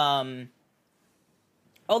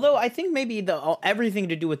 Although I think maybe everything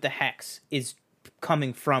to do with the hex is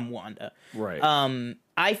coming from Wanda. Right.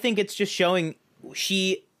 I think it's just showing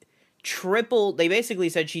they basically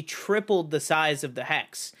said she tripled the size of the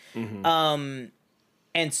hex. And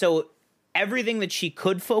so everything that she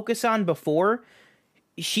could focus on before,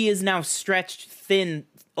 she is now stretched thin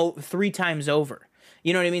 3 times over.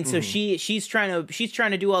 You know what I mean? So she's trying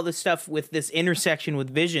to do all this stuff with this intersection with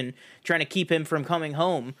Vision, trying to keep him from coming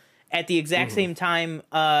home. At the exact same time,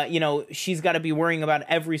 she's got to be worrying about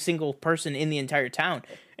every single person in the entire town.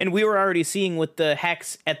 And we were already seeing with the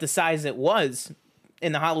hex at the size it was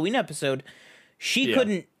in the Halloween episode,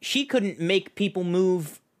 She couldn't make people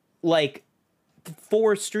move like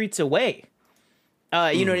 4 streets away.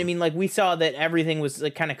 You know what I mean? Like we saw that everything was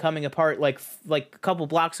like kind of coming apart like a couple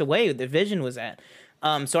blocks away the Vision was at.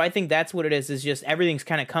 So I think that's what it is just everything's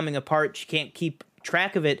kind of coming apart. She can't keep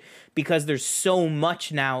track of it because there's so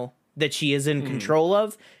much now that she is in control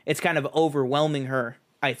of. It's kind of overwhelming her,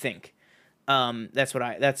 I think. That's what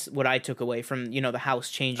I took away from, the house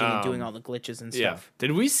changing and doing all the glitches and stuff.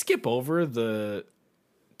 Did we skip over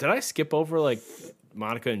did I skip over like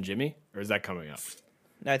Monica and Jimmy, or is that coming up?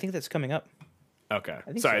 No, I think that's coming up. Okay.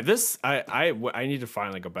 Sorry. So. I need to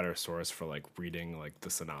find like a better source for like reading like the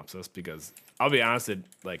synopsis, because I'll be honest,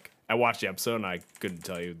 I watched the episode and I couldn't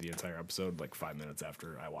tell you the entire episode like 5 minutes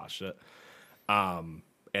after I watched it.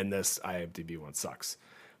 And this IMDb one sucks.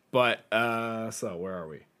 But so where are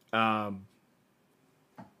we? So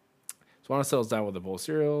Wanda settles down with a bowl of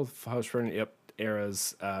cereal. House friend,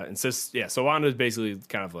 eras. Insists, So Wanda's basically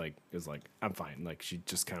kind of like is like, I'm fine. Like she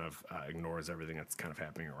just kind of ignores everything that's kind of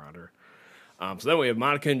happening around her. So then we have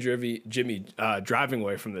Monica and Jimmy driving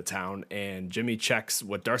away from the town, and Jimmy checks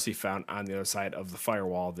what Darcy found on the other side of the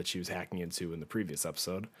firewall that she was hacking into in the previous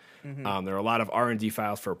episode. There are a lot of R&D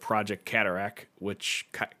files for Project Cataract, which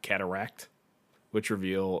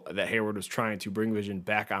reveal that Hayward was trying to bring Vision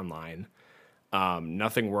back online.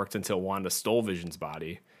 Nothing worked until Wanda stole Vision's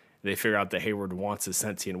body. They figure out that Hayward wants his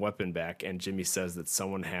sentient weapon back, and Jimmy says that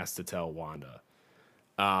someone has to tell Wanda.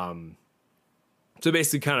 So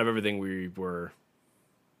basically kind of everything we were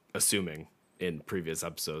assuming in previous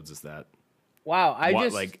episodes is that. Wow,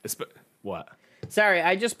 what? Sorry,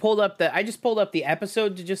 I just pulled up the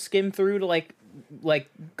episode to just skim through to like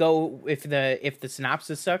go if the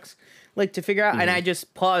synopsis sucks, like to figure out, and I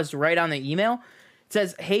just paused right on the email. It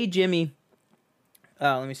says, "Hey Jimmy."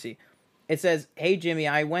 Let me see. It says, "Hey Jimmy,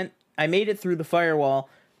 I made it through the firewall.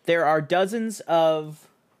 There are dozens of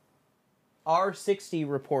R60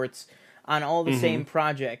 reports on all the same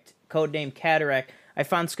project, codenamed Cataract. I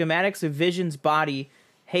found schematics of Vision's body.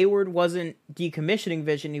 Hayward wasn't decommissioning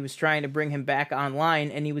Vision. He was trying to bring him back online,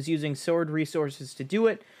 and he was using sword resources to do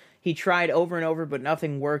it. He tried over and over, but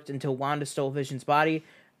nothing worked until Wanda stole Vision's body.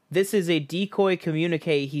 This is a decoy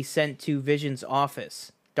communique he sent to Vision's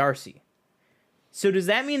office, Darcy." So does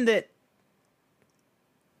that mean that...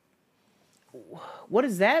 What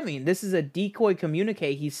does that mean? This is a decoy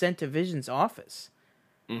communique he sent to Vision's office.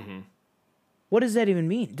 What does that even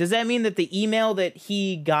mean? Does that mean that the email that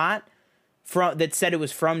he got that said it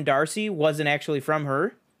was from Darcy wasn't actually from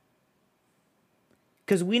her?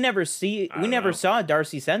 Because we never saw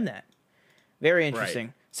Darcy send that. Very interesting.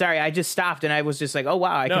 Right. Sorry, I just stopped and I was just like, oh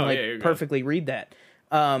wow, I can perfectly read that.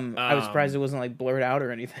 I was surprised it wasn't like blurred out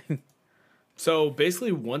or anything. So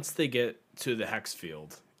basically, once they get to the hex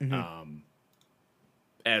field,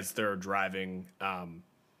 as they're driving,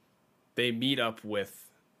 they meet up with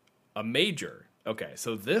a major. Okay,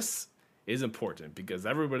 so this is important because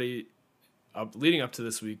everybody leading up to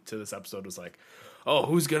this episode was like, oh,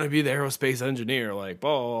 who's going to be the aerospace engineer? Like,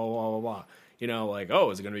 blah, blah, blah, blah, blah. Like,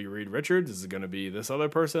 oh, is it going to be Reed Richards? Is it going to be this other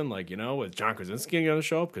person? Like, is John Krasinski going to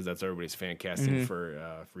show up? Because that's everybody's fan casting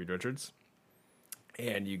for Reed Richards.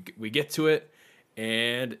 And we get to it,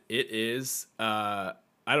 and it is, I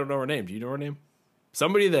don't know her name. Do you know her name?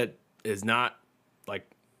 Somebody that is not like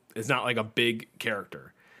a big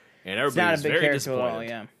character. And everybody's very disappointed. At all,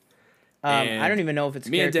 yeah. I don't even know if it's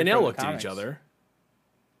me and Danielle looked at each other,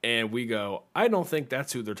 and we go, I don't think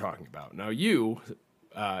that's who they're talking about. Now you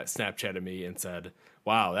Snapchatted me and said,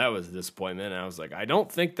 wow, that was a disappointment. And I was like, I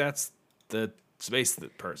don't think that's the space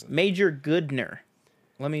person. Major Goodner.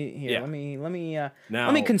 Let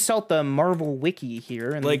me consult the Marvel wiki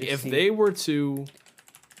here. And like if they were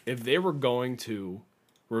going to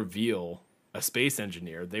reveal a space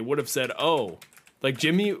engineer, they would have said, oh, like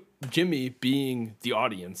Jimmy being the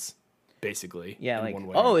audience, basically. Yeah, like,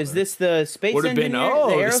 oh, is this the space engineer? Would have been,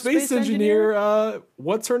 oh, the space engineer,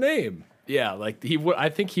 what's her name? Yeah, like I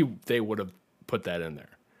think they would have put that in there.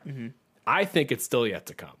 I think it's still yet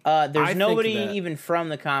to come. There's nobody even from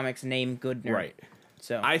the comics named Goodner. Right.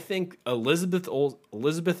 So I think Elizabeth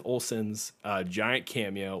Olsen's giant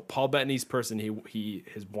cameo, Paul Bettany's person he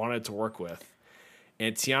has wanted to work with,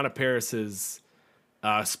 and Tiana Paris's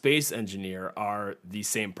space engineer are the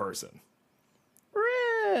same person.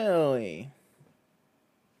 Really?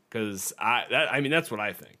 Because that's what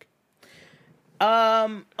I think.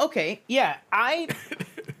 Okay. Yeah. I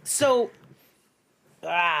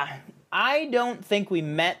don't think we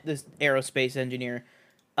met this aerospace engineer.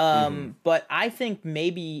 But I think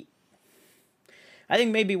maybe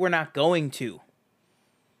we're not going to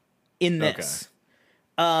in this.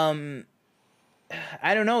 Okay.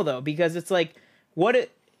 I don't know though, because it's like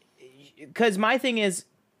Because my thing is,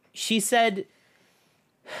 she said,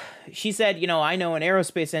 you know, I know an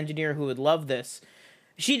aerospace engineer who would love this.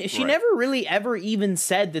 She Right. never really ever even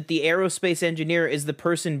said that the aerospace engineer is the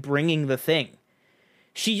person bringing the thing.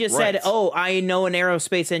 She just Right. said, "Oh, I know an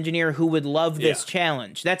aerospace engineer who would love this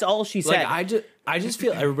challenge." That's all she said. Like I just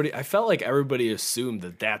feel I felt like everybody assumed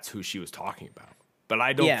that that's who she was talking about. But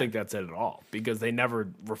I don't think that's it at all because they never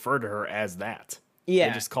refer to her as that. Yeah.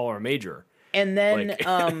 They just call her a major. And then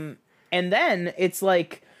Like- and then it's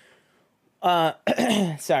like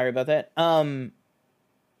sorry about that.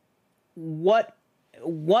 What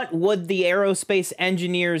would the aerospace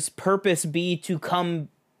engineer's purpose be to come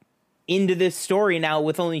into this story now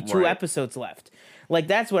with only 2 Right. episodes left? Like,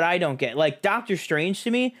 that's what I don't get. Like, Doctor Strange to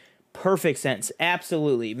me, perfect sense.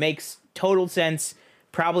 Absolutely. Makes total sense.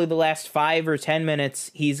 Probably the last 5 or 10 minutes,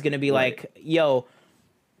 he's going to be Right. like, yo,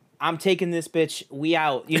 I'm taking this bitch. We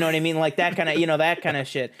out. You know what I mean? Like, that kind of, that kind of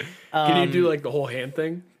shit. Can you do like the whole hand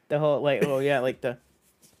thing? The whole, like, oh, yeah, like the...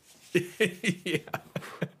 Yeah.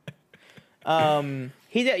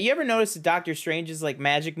 You ever notice that Doctor Strange's like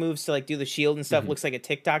magic moves to like do the shield and stuff looks like a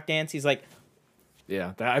TikTok dance? He's like,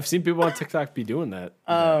 Yeah. I've seen people on TikTok be doing that.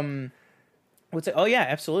 what's it? Oh yeah,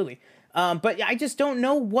 absolutely. But I just don't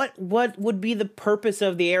know what would be the purpose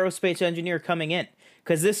of the aerospace engineer coming in,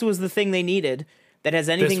 because this was the thing they needed that has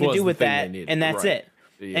anything to was do the with thing that, they needed, and that's right. it.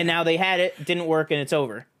 Yeah. And now they had it, didn't work, and it's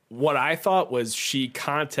over. What I thought was she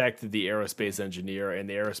contacted the aerospace engineer and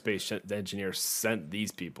the aerospace engineer sent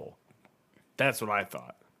these people. That's what I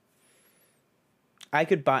thought. I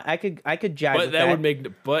could jive But with that that. would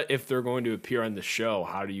make. But if they're going to appear on the show,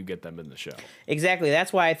 how do you get them in the show? Exactly.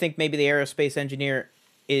 That's why I think maybe the aerospace engineer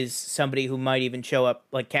is somebody who might even show up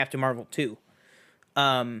like Captain Marvel 2.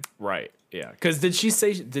 Right. Yeah. Because did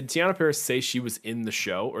Tiana Paris say she was in the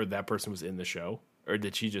show, or that person was in the show, or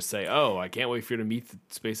did she just say, "Oh, I can't wait for you to meet the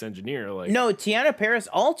space engineer"? Like, No, Tiana Paris.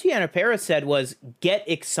 All Tiana Paris said was "get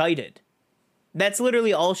excited." That's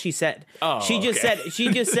literally all she said. Oh, she just okay. said. She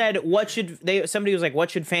just said, "What should they?" Somebody was like, "What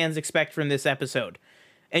should fans expect from this episode?"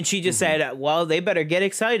 And she just said, "Well, they better get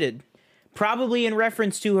excited." Probably in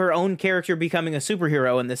reference to her own character becoming a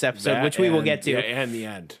superhero in this episode, that which we will and- get to. Yeah, and the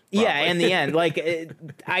end. Yeah, probably. in the end, like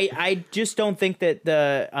I just don't think that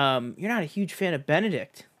the you're not a huge fan of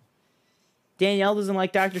Benedict. Danielle doesn't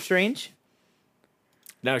like Doctor Strange.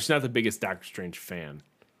 No, she's not the biggest Doctor Strange fan.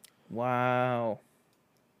 Wow.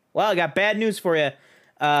 Well, I got bad news for you.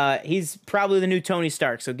 He's probably the new Tony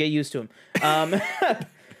Stark, so get used to him.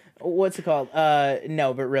 What's it called?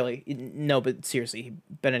 No, but seriously,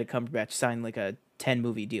 Benedict Cumberbatch signed like a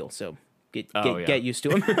 10-movie deal, so get used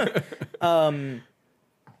to him.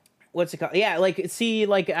 What's it called? Yeah, like see,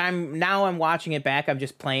 like I'm watching it back. I'm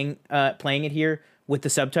just playing it here with the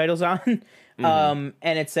subtitles on. And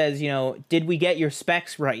it says, did we get your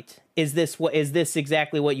specs right? Is this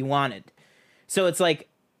exactly what you wanted? So it's like,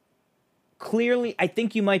 clearly, I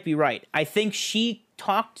think you might be right. I think she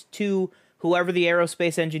talked to whoever the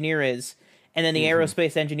aerospace engineer is, and then the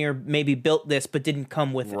aerospace engineer maybe built this but didn't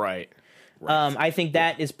come with it. Right. I think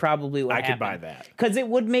that is probably what happened. could buy that. Because it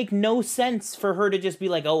would make no sense for her to just be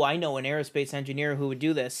like, oh, I know an aerospace engineer who would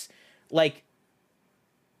do this. Like,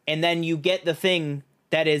 and then you get the thing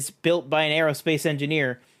that is built by an aerospace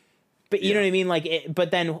engineer. But you know what I mean? Like, but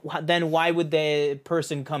then why would the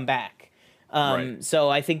person come back? Right. So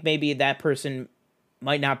I think maybe that person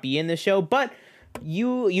might not be in the show, but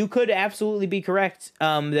you could absolutely be correct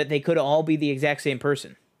that they could all be the exact same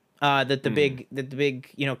person. That the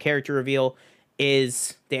big character reveal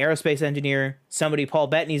is the aerospace engineer, somebody Paul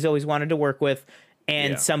Bettany's always wanted to work with,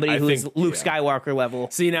 and somebody who is Luke Skywalker level.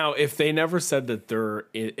 See, now if they never said that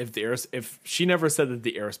if she never said that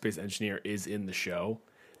the aerospace engineer is in the show,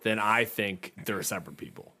 then I think they're separate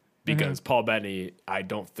people. Because Paul Bettany, I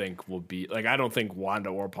don't think will be I don't think Wanda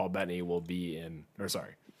or Paul Bettany will be in,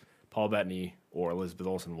 Paul Bettany or Elizabeth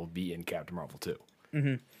Olsen will be in Captain Marvel 2.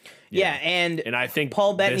 Mm-hmm. Yeah, and I think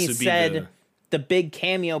Paul Bettany this would be said the big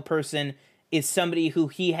cameo person is somebody who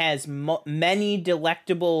he has many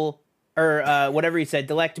delectable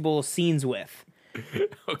scenes with.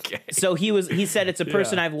 Okay. So he said it's a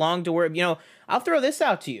person I've longed to work. I'll throw this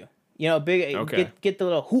out to you. Get the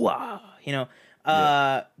little hooah.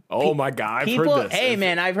 Oh my God, I've people, heard this. Hey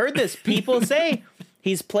man, I've heard this. People say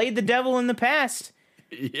he's played the devil in the past.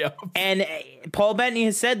 Yep. And Paul Bettany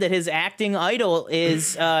has said that his acting idol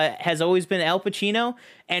is has always been Al Pacino,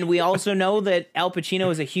 and we also know that Al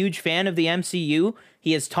Pacino is a huge fan of the MCU.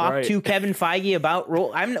 He has talked to Kevin Feige about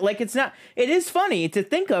role. I'm like, it's not. It is funny to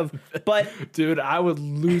think of, but dude, I would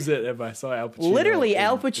lose it if I saw Al Pacino. Literally,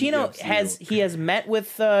 Al Pacino has met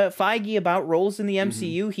with Feige about roles in the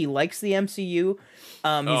MCU. Mm-hmm. He likes the MCU.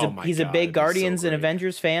 He's a big Guardians and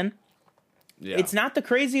Avengers fan. Yeah. It's not the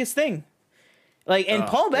craziest thing. Like, and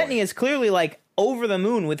Paul Bettany is clearly like over the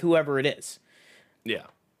moon with whoever it is. Yeah.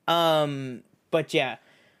 But yeah,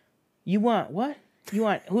 you want what? You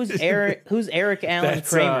want who's Eric? Who's Eric Allen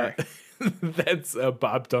Kramer? That's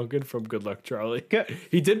Bob Duncan from Good Luck Charlie.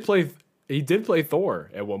 He did play Thor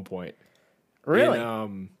at one point. Really?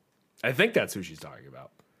 I think that's who she's talking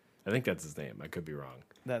about. I think that's his name. I could be wrong.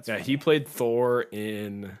 That's yeah. Funny. He played Thor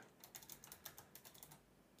in.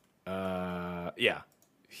 Yeah.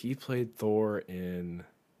 He played Thor in,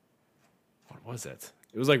 what was it?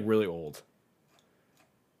 It was like really old.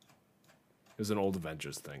 It was an old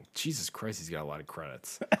Avengers thing. Jesus Christ, he's got a lot of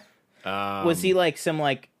credits. Was he like some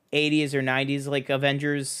like 80s or 90s like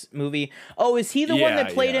Avengers movie? Oh, is he the one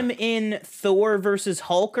that played him in Thor versus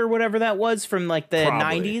Hulk or whatever that was from like the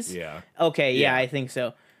 90s? Yeah. Okay, yeah, I think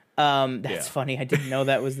so. That's funny. I didn't know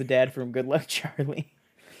that was the dad from Good Luck Charlie.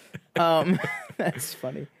 That's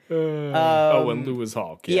funny. When Lou was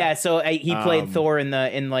Hulk. Yeah, so he played Thor in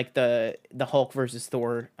the Hulk versus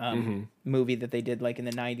Thor movie that they did like in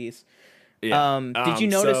the 90s. Yeah. Did you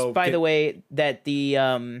notice by the way that the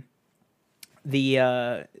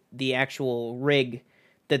actual rig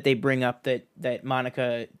that they bring up that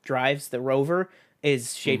Monica drives, the rover,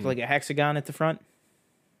 is shaped like a hexagon at the front?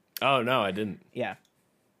 Oh no, I didn't. Yeah.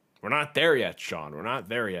 We're not there yet, Sean. We're not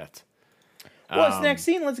there yet. What's the next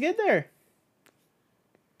scene? Let's get there.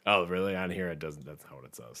 Oh, really? On here, it doesn't. That's not what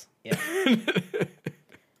it says. Yeah.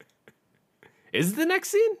 Is it the next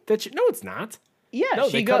scene? No, it's not. Yeah. No,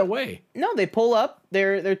 they cut away. No, they pull up.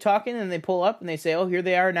 They're talking, and they pull up, and they say, "Oh, here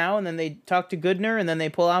they are now." And then they talk to Goodner, and then they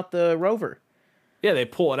pull out the rover. Yeah, they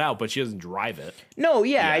pull it out, but she doesn't drive it. No,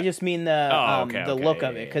 yeah. I just mean the look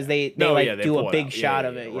of it because they do a big shot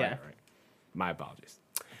of it. Yeah. Right. My apologies.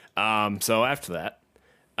 So after that,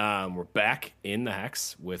 we're back in the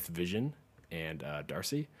Hex with Vision and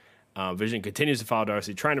Darcy. Vision continues to follow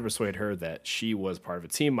Darcy, trying to persuade her that she was part of a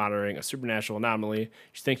team monitoring a supernatural anomaly.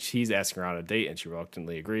 She thinks he's asking her out on a date, and she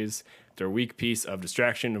reluctantly agrees. Their weak piece of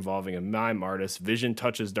distraction involving a mime artist, Vision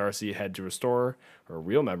touches Darcy's head to restore her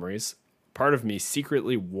real memories. Part of me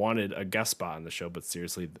secretly wanted a guest spot on the show, but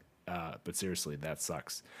seriously, that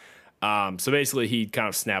sucks. So basically, he kind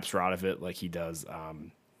of snaps her out of it, like he does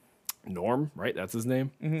Norm, right? That's his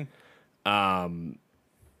name. Mm-hmm.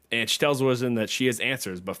 And she tells Vision that she has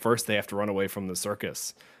answers, but first they have to run away from the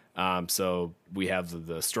circus. So we have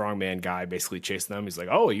the strongman guy basically chasing them. He's like,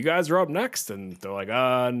 "Oh, you guys are up next," and they're like,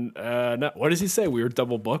 no. What does he say? We were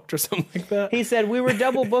double booked or something like that. He said we were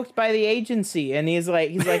double booked by the agency, and he's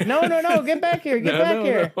like, no, get back here, get back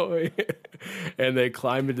here. No. And they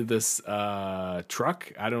climb into this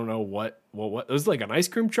truck. I don't know what it was, like an ice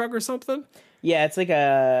cream truck or something. Yeah, it's like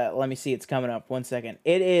let me see, it's coming up. 1 second.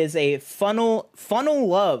 It is a funnel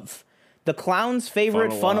love, the clown's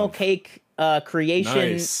favorite funnel cake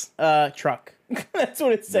creation truck. That's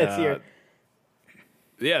what it says here.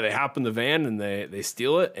 Yeah, they hop in the van and they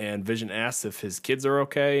steal it, and Vision asks if his kids are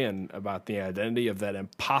okay and about the identity of that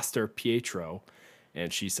imposter Pietro,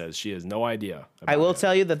 and she says she has no idea. I will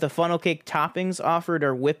tell you that the funnel cake toppings offered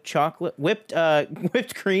are whipped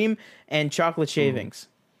cream and chocolate shavings.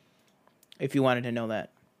 If you wanted to know that.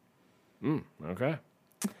 Okay.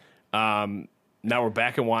 Now we're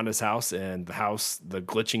back in Wanda's house, and the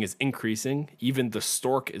glitching is increasing. Even the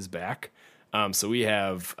stork is back. So we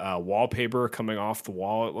have wallpaper coming off the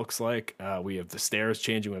wall, it looks like. We have the stairs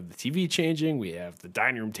changing. We have the TV changing. We have the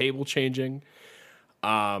dining room table changing.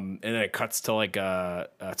 And then it cuts to like a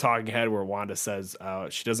talking head where Wanda says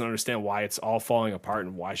she doesn't understand why it's all falling apart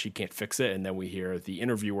and why she can't fix it. And then we hear the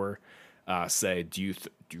interviewer say, do you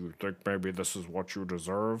think maybe this is what you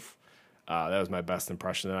deserve? That was my best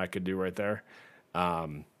impression that I could do right there.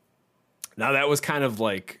 Now that was kind of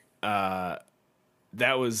like that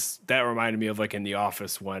reminded me of like in The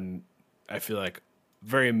Office when I feel like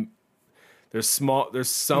there's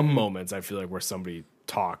some moments I feel like where somebody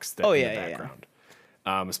talks in the background.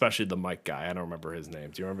 Especially the mic guy. I don't remember his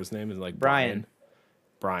name. Do you remember his name? Is like Brian.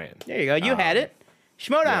 There you go. You had it.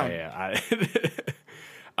 Schmodown. Yeah.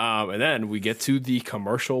 And then we get to the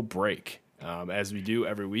commercial break. As we do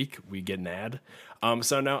every week, we get an ad.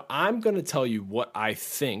 So now I'm going to tell you what I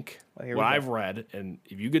think, what I've read, and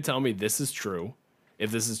if you could tell me this is true,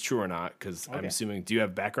 if this is true or not, because I'm Okay. assuming, do you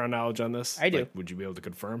have background knowledge on this? I do. Like, would you be able to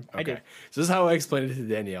confirm? Okay. I do. So this is how I explained it to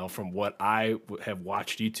Danielle from what I have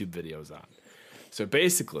watched YouTube videos on. So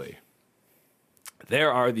basically,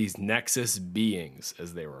 there are these Nexus beings,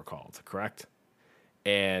 as they were called, correct?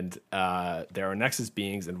 And there are Nexus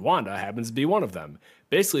beings, and Wanda happens to be one of them.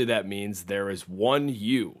 Basically, that means there is one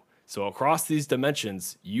you. So across these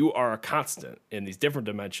dimensions, you are a constant. In these different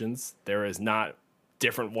dimensions, there is not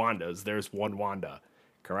different Wandas. There's one Wanda,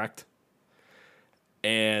 correct?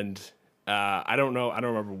 And I don't know. I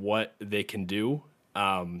don't remember what they can do.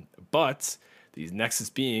 But these Nexus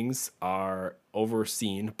beings are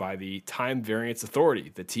overseen by the Time Variance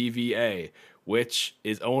Authority, the TVA, which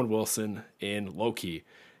is Owen Wilson in Loki.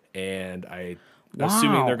 And I'm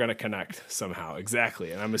assuming they're going to connect somehow.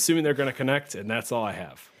 Exactly. And I'm assuming they're going to connect, and that's all I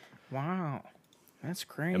have. Wow. That's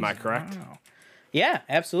crazy. Am I correct? Wow. Yeah,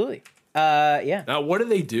 absolutely. Yeah. Now, what do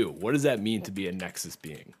they do? What does that mean to be a Nexus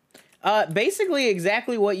being? Basically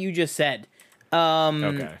exactly what you just said.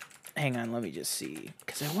 Okay. Hang on, let me just see.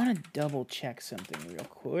 Because I want to double check something real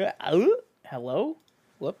quick. Hello?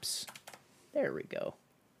 Whoops. There we go.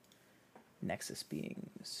 Nexus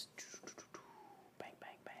beings. Bang,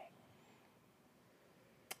 bang, bang.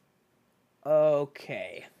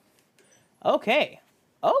 Okay.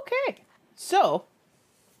 So,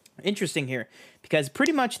 interesting here. Because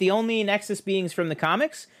pretty much the only Nexus beings from the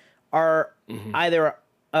comics are either...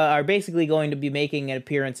 are basically going to be making an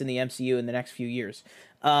appearance in the MCU in the next few years.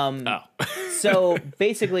 So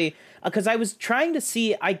basically, because I was trying to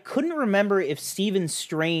see, I couldn't remember if Stephen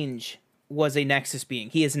Strange was a Nexus being.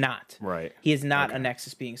 He is not. Right. He is not a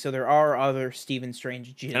Nexus being. So there are other Stephen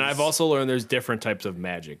Strange genes. And I've also learned there's different types of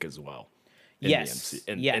magic as well. Yes.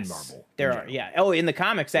 In Marvel. There are. Yeah. Oh, in the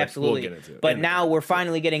comics, absolutely. We'll get into it. But now we're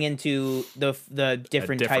finally getting into the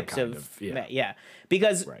different types of yeah.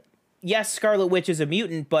 Because yes, Scarlet Witch is a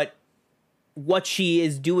mutant, but what she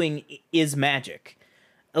is doing is magic.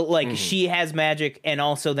 Like, she has magic, and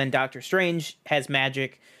also then Doctor Strange has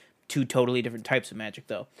magic. Two totally different types of magic,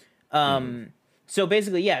 though. So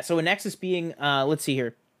basically, yeah. So a Nexus being, let's see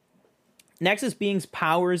here. Nexus beings'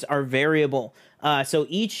 powers are variable. So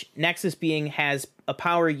each Nexus being has a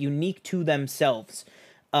power unique to themselves.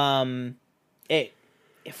 For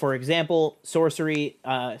example, sorcery,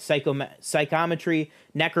 psychometry,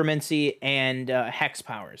 necromancy, and hex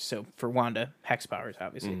powers. So for Wanda, hex powers,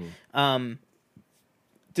 obviously.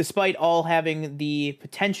 Despite all having the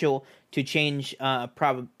potential to change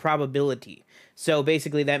probability. So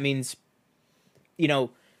basically that means,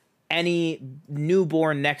 any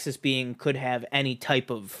newborn Nexus being could have any type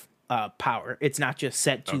of power. It's not just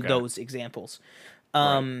set to those examples.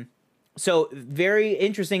 So very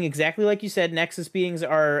interesting. Exactly like you said, Nexus beings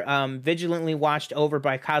are vigilantly watched over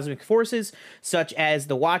by cosmic forces, such as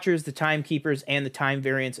the Watchers, the Timekeepers, and the Time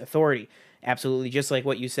Variance Authority. Absolutely, just like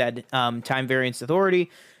what you said, Time Variance Authority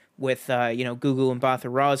with, Gugu and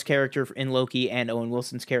Mbatha Raw's character in Loki and Owen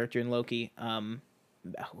Wilson's character in Loki.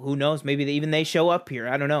 Who knows? Maybe even they show up here.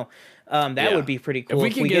 I don't know. That would be pretty cool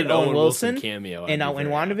if we get an Owen Wilson cameo in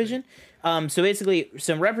WandaVision. So basically,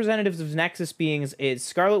 some representatives of Nexus beings is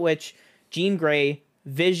Scarlet Witch, Jean Grey,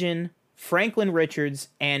 Vision, Franklin Richards,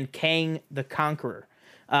 and Kang the Conqueror.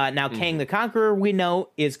 Now, Kang the Conqueror, we know,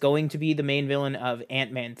 is going to be the main villain of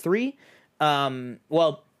Ant-Man 3.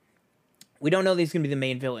 Well, we don't know that he's going to be the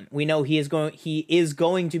main villain. We know he is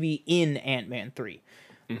going to be in Ant-Man 3.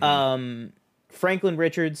 Franklin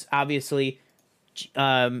Richards, obviously,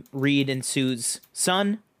 Reed and Sue's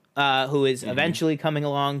son, who is eventually coming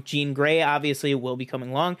along. Jean Grey, obviously, will be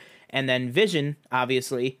coming along. And then Vision,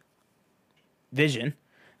 obviously. Vision.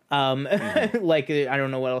 Like, I don't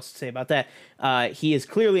know what else to say about that. He is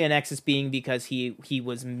clearly a Nexus being because he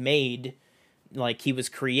was made, like, he was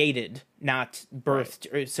created, not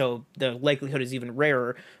birthed. Right. So the likelihood is even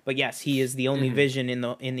rarer. But yes, he is the only Vision in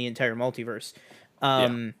the entire multiverse.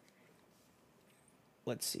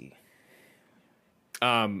 Let's see.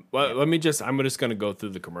 Well, let me I'm just going to go through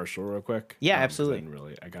the commercial real quick. Yeah,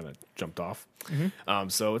 absolutely. I kind of jumped off.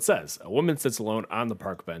 So it says, a woman sits alone on the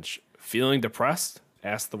park bench, feeling depressed,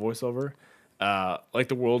 asks the voiceover. Like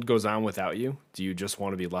the world goes on without you. Do you just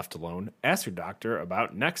want to be left alone? Ask your doctor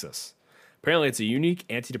about Nexus. Apparently, it's a unique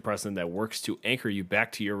antidepressant that works to anchor you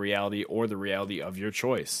back to your reality or the reality of your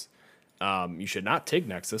choice. You should not take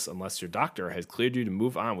Nexus unless your doctor has cleared you to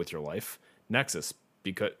move on with your life. Nexus,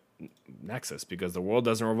 because the world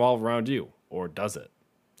doesn't revolve around you, or does it?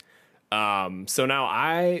 So now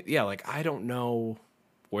I don't know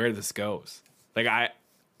where this goes.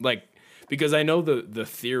 Because I know the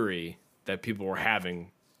theory that people were having,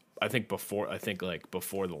 before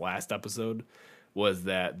the last episode, was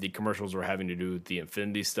that the commercials were having to do with the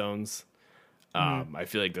Infinity Stones. I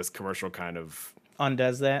feel like this commercial kind of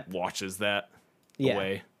undoes that, watches that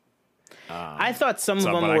away. I thought some of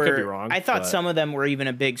them but were. I could be wrong, I thought but- some of them were even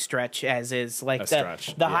a big stretch, as is like A the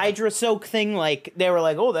stretch, the yeah. Hydra Soak thing. Like they were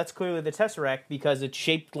like, oh, that's clearly the Tesseract because it's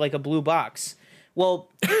shaped like a blue box. Well,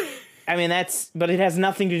 I mean but it has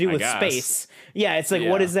nothing to do with guess. space. Yeah, it's like, Yeah.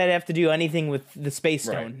 what does that have to do anything with the Space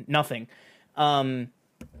Stone? Right. Nothing.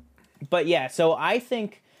 But yeah, so I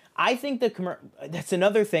think that's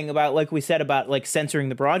another thing about, like we said, about like censoring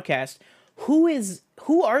the broadcast.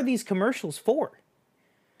 Who are these commercials for?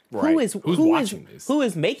 Right. Who's watching these? Who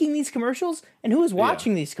is making these commercials and who is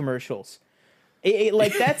watching these commercials?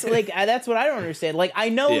 Like that's like that's what I don't understand. Like I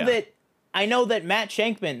know that Matt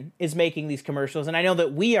Shankman is making these commercials and I know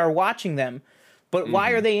that we are watching them, but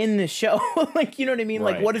why are they in this show? Like, you know what I mean?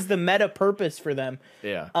 Like, Right. what is the meta purpose for them?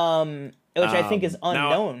 Yeah. Which I think is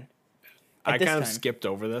unknown. I this kind of time. skipped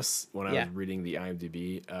over this when I Yeah. was reading the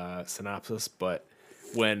IMDb synopsis, but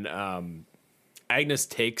when Agnes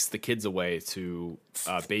takes the kids away to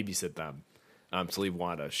babysit them to leave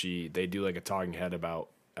Wanda, they do like a talking head about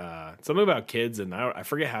something about kids, and I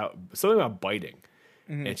forget something about biting,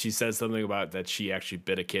 and she says something about that she actually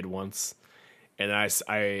bit a kid once, and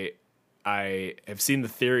I have seen the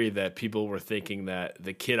theory that people were thinking that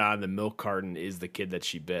the kid on the milk carton is the kid that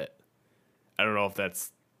she bit. I don't know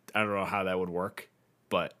how that would work,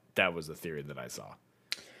 but that was the theory that I saw.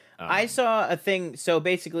 I saw a thing. So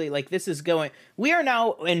basically, like we are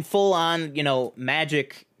now in full on,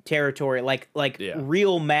 magic territory, like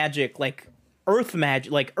real magic, like Earth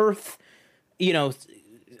magic, like Earth, what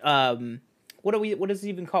is it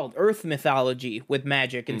even called? Earth mythology with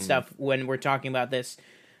magic and stuff when we're talking about this.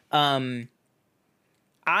 I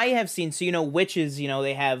have seen, so, witches,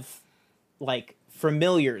 they have like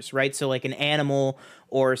familiars, right? So like an animal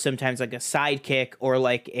or sometimes like a sidekick or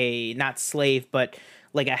like a, not slave, but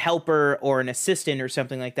like a helper or an assistant or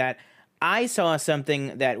something like that. I saw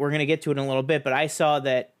something that we're going to get to it in a little bit, but I saw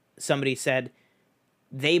that somebody said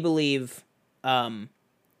they believe, actually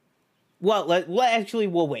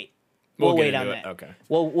we'll wait. We'll wait on that. Okay.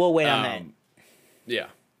 We'll wait on that.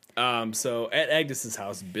 Yeah. So at Agnes's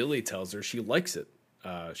house, Billy tells her she likes it.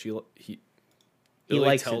 Billy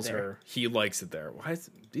likes it tells there. her he likes it there. Why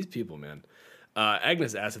is these people, man?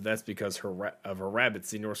 Agnes asks if that's because her rabbit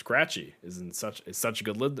Senor Scratchy is such a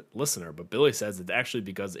good listener, but Billy says it's actually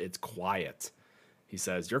because it's quiet. He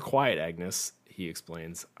says, "You're quiet, Agnes." He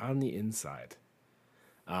explains, "On the inside."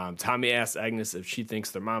 Tommy asks Agnes if she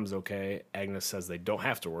thinks their mom's okay. Agnes says they don't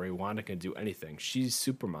have to worry. Wanda can do anything. She's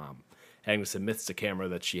super mom. Agnes admits to camera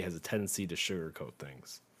that she has a tendency to sugarcoat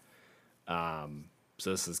things.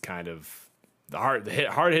 So this is kind of the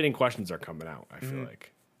hard-hitting questions are coming out, I feel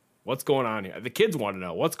like. What's going on here? The kids want to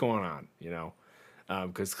know what's going on,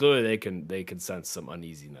 because clearly they can sense some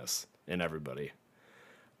uneasiness in everybody.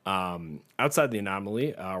 Outside the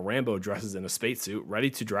anomaly, Rambo dresses in a spacesuit, ready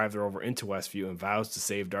to drive the rover into Westview and vows to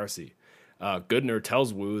save Darcy. Goodner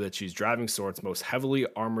tells Wu that she's driving SWORD's most heavily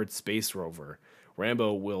armored space rover.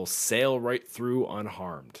 Rambo will sail right through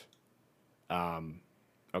unharmed.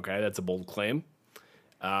 Okay, that's a bold claim.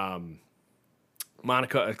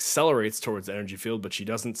 Monica accelerates towards the energy field, but she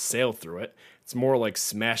doesn't sail through it. It's more like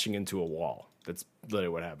smashing into a wall. That's literally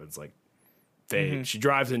what happens. Like she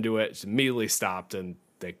drives into it, she's immediately stopped, and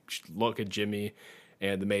they look at Jimmy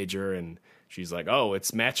and the Major, and she's like, "Oh,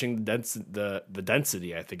 it's matching the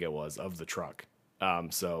density, I think it was, of the truck."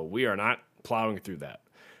 So we are not plowing through that.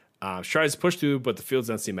 She tries to push through, but the field's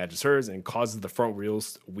density matches hers and causes the front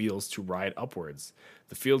wheels to ride upwards.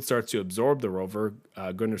 The field starts to absorb the rover.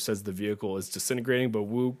 Gunnar says the vehicle is disintegrating, but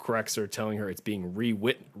Wu corrects her, telling her it's being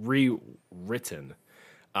rewritten.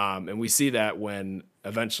 And we see that when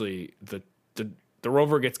eventually the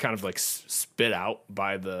rover gets kind of like spit out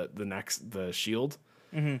by the shield.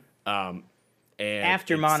 And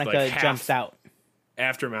After it's Monica like jumps out.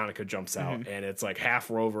 After Monica jumps out, and it's like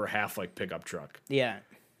half rover, half like pickup truck. Yeah.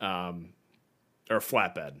 Or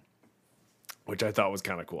flatbed, which I thought was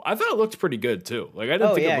kind of cool. I thought it looked pretty good too. Like I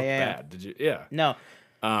didn't think it looked bad. Did you? Yeah. No.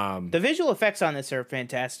 The visual effects on this are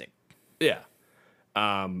fantastic. Yeah.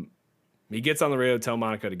 He gets on the radio to tell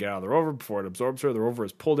Monica to get out of the rover before it absorbs her. The rover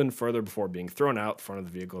is pulled in further before being thrown out. The front of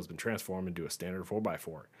the vehicle has been transformed into a standard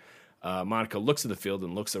 4x4. Monica looks at the field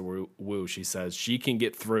and looks at Wu. She says she can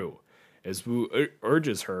get through. As Wu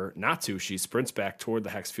urges her not to, she sprints back toward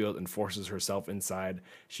the hex field and forces herself inside.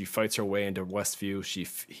 She fights her way into Westview. She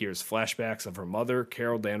hears flashbacks of her mother,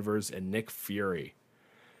 Carol Danvers, and Nick Fury.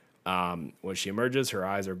 When she emerges, her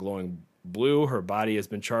eyes are glowing blue. Her body has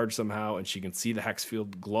been charged somehow, and she can see the hex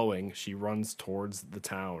field glowing. She runs towards the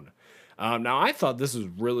town. Now I thought this was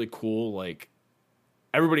really cool. Like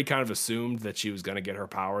everybody kind of assumed that she was going to get her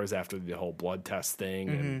powers after the whole blood test thing,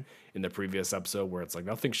 and in the previous episode where it's like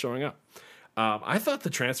nothing's showing up. I thought the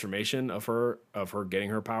transformation of her getting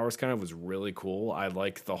her powers kind of was really cool. I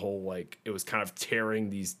liked the whole, like, it was kind of tearing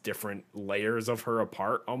these different layers of her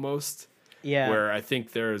apart almost. Yeah. Where I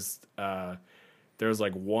think there's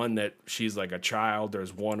like one that she's like a child.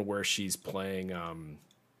 There's one where she's playing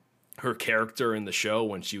her character in the show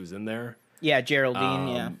when she was in there. Yeah,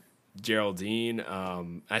 Geraldine. Geraldine.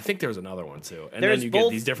 I think there's another one too, and There's then you both,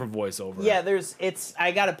 get these different voiceovers. Yeah,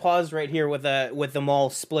 I got to pause right here with them all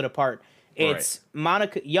split apart. It's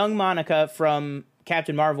Monica, young Monica from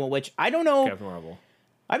Captain Marvel, which I don't know. Captain Marvel.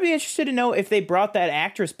 I'd be interested to know if they brought that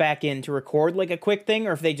actress back in to record like a quick thing,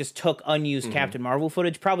 or if they just took unused Captain Marvel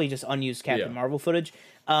footage. Probably just unused Captain Marvel footage.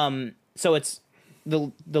 So it's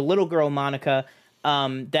the little girl Monica,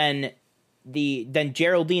 then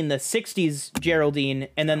Geraldine, the 60s Geraldine,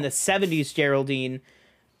 and then the 70s Geraldine.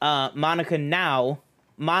 Monica now,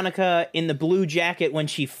 Monica in the blue jacket when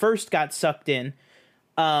she first got sucked in,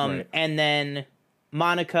 and then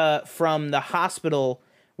Monica from the hospital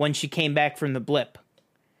when she came back from the blip.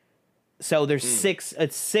 So there's six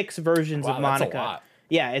versions of Monica. That's a lot.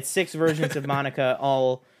 Yeah, it's 6 versions of Monica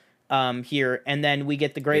all here, and then we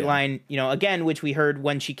get the great line, again, which we heard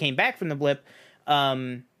when she came back from the blip.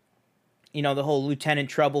 The whole Lieutenant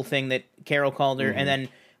Trouble thing that Carol called her, and then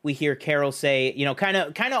we hear Carol say, kind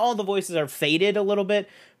of all the voices are faded a little bit,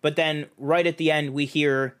 but then right at the end we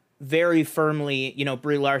hear very firmly,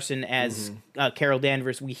 Brie Larson as Carol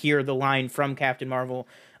Danvers. We hear the line from Captain Marvel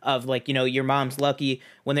of like, your mom's lucky.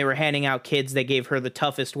 When they were handing out kids, they gave her the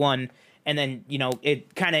toughest one, and then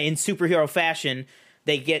it kind of in superhero fashion,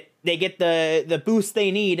 they get the boost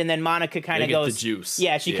they need, and then Monica kind of goes the juice.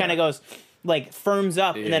 Yeah, she kind of goes, like, firms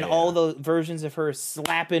up, and then all the versions of her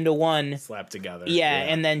slap into one. Slap together. Yeah,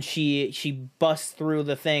 and then she busts through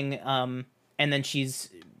the thing, and then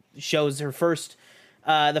shows her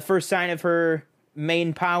the first sign of her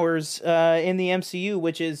main powers in the MCU,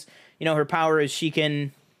 which is, her power is she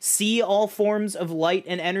can see all forms of light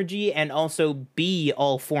and energy, and also be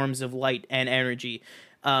all forms of light and energy.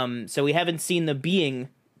 So we haven't seen the being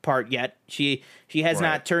part yet. She has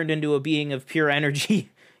not turned into a being of pure energy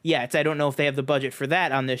yet. I don't know if they have the budget for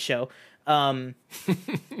that on this show.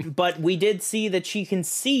 But we did see that she can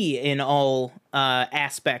see in all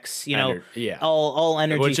aspects, all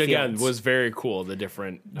energy which again fields. was very cool. The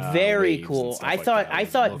different very cool. I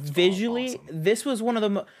thought visually awesome. This was one of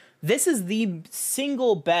the this is the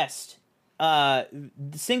single best,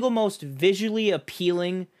 single most visually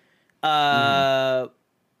appealing. What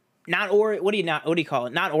do you call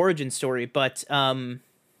it? Not origin story, but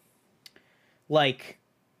like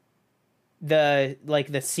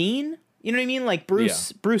the scene, you know what I mean? Like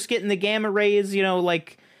Bruce getting the gamma rays,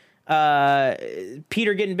 like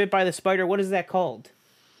Peter getting bit by the spider. What is that called?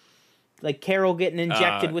 Like Carol getting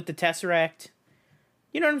injected with the Tesseract.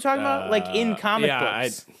 You know what I'm talking about? Like in comic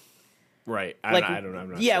books. Right. Like, I don't know.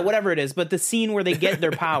 I'm not yeah, sure. whatever it is. But the scene where they get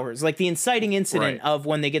their powers, like the inciting incident of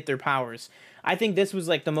when they get their powers. I think this was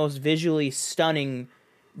like the most visually stunning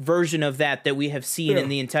version of that we have seen in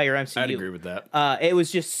the entire MCU. I'd agree with that. It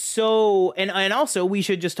was just so, and also we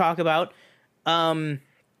should just talk about the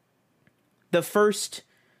first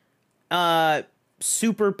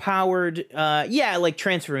super powered like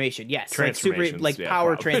transformation. Yes, like super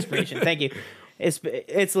power transformation. Thank you.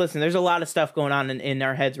 It's listen, there's a lot of stuff going on in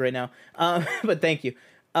our heads right now. But thank you.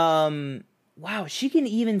 Wow, she can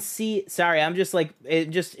even see. Sorry, I'm just like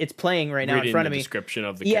it's playing right now in front of me. Description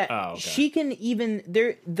of the okay. She can even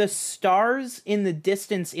the stars in the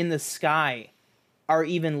distance in the sky are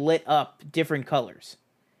even lit up different colors.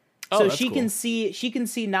 So she can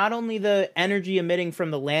see not only the energy emitting from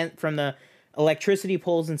the electricity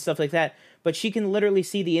poles and stuff like that, but she can literally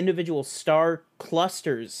see the individual star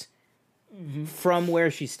clusters from where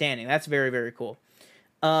she's standing. That's very, very cool.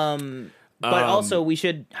 But also we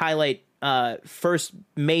should highlight first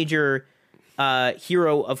major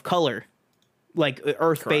hero of color, like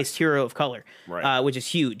Earth-based hero of color, which is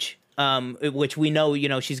huge. Which we know,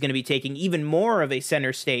 she's going to be taking even more of a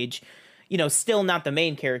center stage. Still not the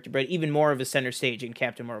main character, but even more of a center stage in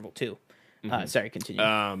Captain Marvel 2. Sorry, continue.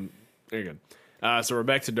 Very good. So we're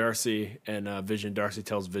back to Darcy and Vision. Darcy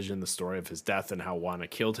tells Vision the story of his death and how Wanda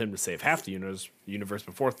killed him to save half the universe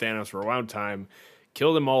before Thanos rewound time,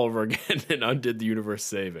 killed him all over again, and undid the universe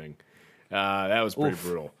saving. That was pretty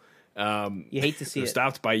brutal. You hate to see it.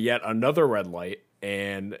 Stopped by yet another red light,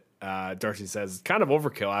 and Darcy says, kind of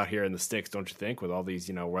overkill out here in the sticks, don't you think, with all these,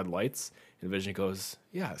 red lights? And Vision goes,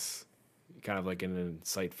 yes. Kind of like an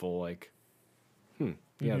insightful,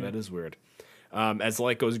 Yeah, that is weird. As the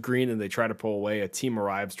light goes green and they try to pull away, a team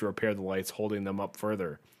arrives to repair the lights, holding them up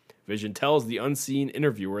further. Vision tells the unseen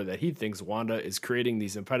interviewer that he thinks Wanda is creating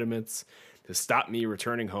these impediments to stop me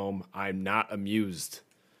returning home. I'm not amused.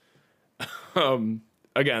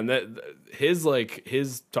 Again,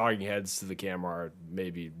 his talking heads to the camera are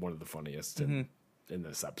maybe one of the funniest in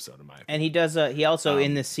this episode, in my opinion. And he also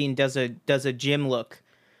in this scene does a Jim look.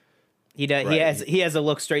 He has a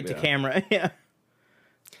look straight to camera. Yeah.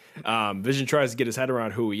 Vision tries to get his head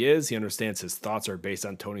around who he is. He understands his thoughts are based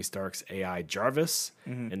on Tony Stark's AI Jarvis,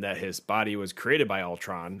 and that his body was created by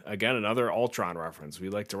Ultron. Again, another Ultron reference. We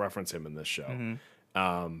like to reference him in this show.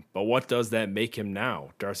 But what does that make him now?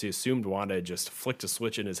 Darcy assumed Wanda had just flicked a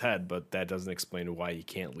switch in his head, but that doesn't explain why he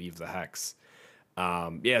can't leave the hex.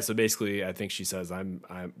 So basically, I think she says, I'm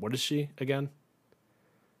what is she again?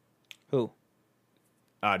 Who?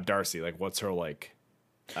 Darcy. Like, what's her, like...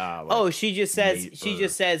 she just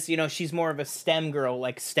says, you know, she's more of a STEM girl,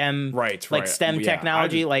 like STEM, right. STEM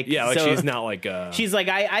technology, she's not like she's like,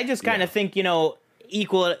 I just kind of think, you know,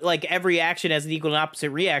 equal, like every action has an equal and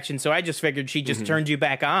opposite reaction, so I just figured she just turned you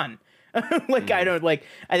back on. I don't like.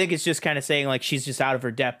 I think it's just kind of saying like she's just out of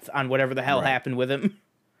her depth on whatever the hell happened with him.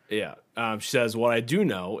 Yeah. She says, what I do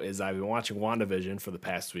know is I've been watching WandaVision for the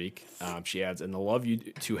past week. She adds, and the love you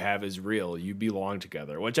two have is real. You belong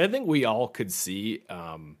together, which I think we all could see.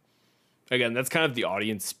 Again, that's kind of the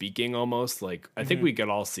audience speaking almost. Like, I think we could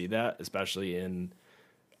all see that, especially in,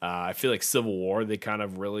 I feel like Civil War, they kind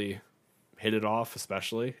of really hit it off,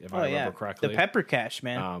 especially, if I remember correctly. The pepper cache,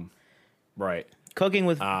 man. Right. Cooking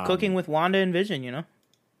with Wanda and Vision, you know?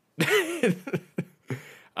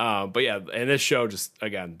 But yeah, and this show just,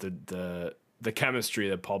 again, the chemistry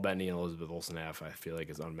that Paul Bettany and Elizabeth Olsen have, I feel like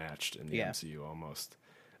is unmatched in the MCU almost.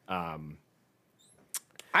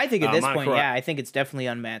 I think at this point, I think it's definitely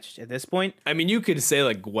unmatched at this point. I mean, you could say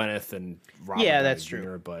like Gwyneth and Robert Downey that's Jr.,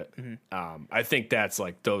 true. But I think that's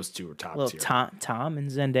like those two are top tier. Tom and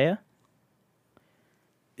Zendaya.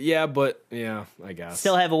 Yeah, but I guess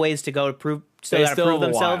still have a ways to go to prove. They still prove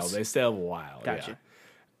themselves. They still have a while. Gotcha.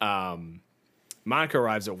 Yeah. Monica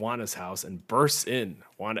arrives at Wanda's house and bursts in.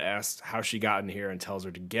 Wanda asks how she got in here and tells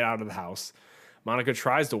her to get out of the house. Monica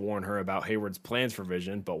tries to warn her about Hayward's plans for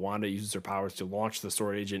Vision, but Wanda uses her powers to launch the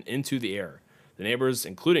sword agent into the air. The neighbors,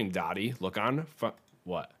 including Dottie, look on.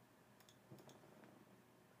 What?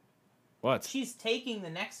 What? She's taking the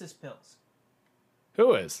Nexus pills.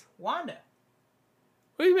 Who is? Wanda.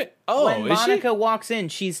 What do you mean? Oh, when Monica walks in,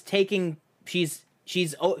 she has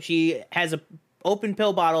a open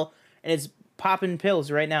pill bottle and it's popping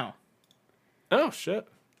pills right now. Oh shit!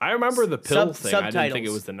 I remember the pill thing. Subtitles, I didn't think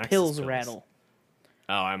it was the Nexus pills rattle.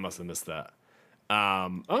 Oh, I must have missed that.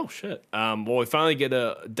 Oh shit. Well, we finally get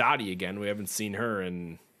a Dottie again. We haven't seen her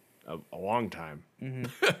in a long time.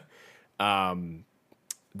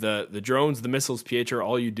 The drones, the missiles, Pietro,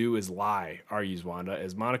 all you do is lie, argues Wanda.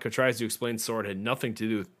 As Monica tries to explain Sword had nothing to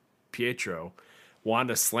do with Pietro,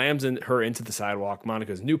 Wanda slams her into the sidewalk.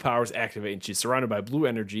 Monica's new powers activate, and she's surrounded by blue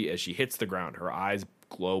energy as she hits the ground. Her eyes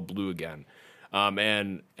glow blue again.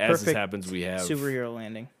 And as this happens, we have... superhero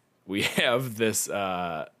landing. We have this...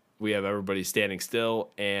 we have everybody standing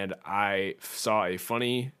still, and I saw a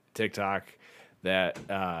funny TikTok that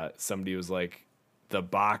somebody was like, the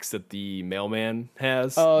box that the mailman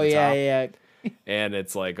has. Oh, yeah. And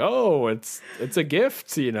it's like, oh, it's a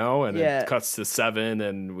gift, and it cuts to 7,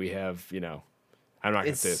 and we have, I'm not going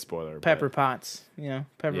to say a spoiler. Pepper Potts,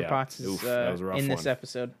 Pepper Potts is that was a rough in this one.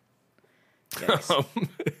 episode.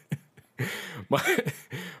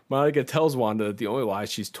 Monica tells Wanda that the only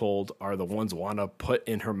lies she's told are the ones Wanda put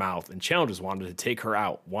in her mouth and challenges Wanda to take her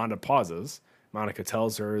out. Wanda pauses. Monica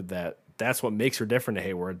tells her that that's what makes her different to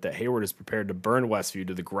Hayward, that Hayward is prepared to burn Westview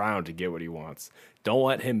to the ground to get what he wants. Don't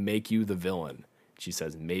let him make you the villain. She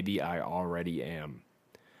says, maybe I already am.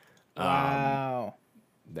 Wow.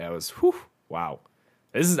 That was, wow.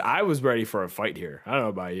 I was ready for a fight here. I don't know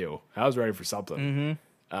about you. I was ready for something.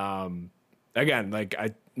 Again, like,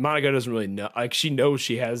 Monica doesn't really know. Like, she knows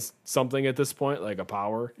she has something at this point, like a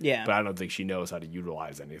power. Yeah. But I don't think she knows how to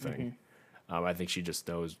utilize anything. I think she just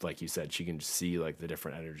knows, like you said, she can just see like the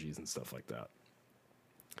different energies and stuff like that.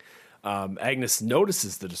 Agnes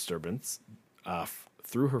notices the disturbance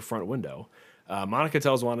through her front window. Monica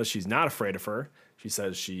tells Wanda she's not afraid of her. She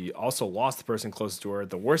says she also lost the person closest to her.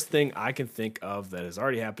 The worst thing I can think of that has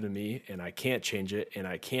already happened to me, and I can't change it, and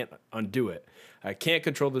I can't undo it. I can't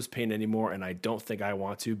control this pain anymore, and I don't think I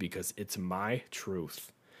want to because it's my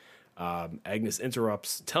truth. Agnes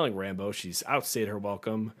interrupts, telling Rambo she's outstayed her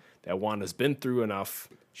welcome, that Wanda's been through enough.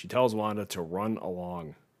 She tells Wanda to run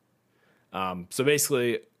along. So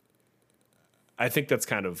basically, I think that's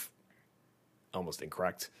kind of almost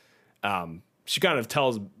incorrect. She kind of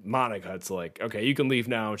tells Monica, it's like, okay, you can leave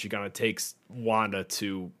now. And she kind of takes Wanda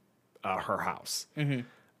to her house. Mm-hmm.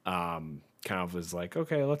 Kind of was like,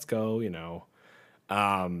 okay, let's go, you know.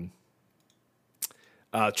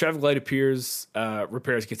 Traffic light appears,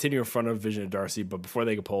 repairs continue in front of Vision and Darcy, but before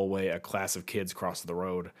they can pull away, a class of kids cross the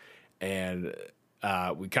road. And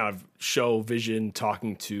we kind of show Vision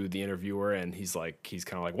talking to the interviewer, and he's kind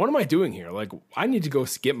of like, what am I doing here? Like, I need to go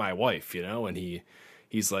get my wife, you know? And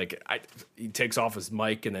he's like, he takes off his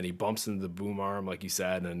mic, and then he bumps into the boom arm, like you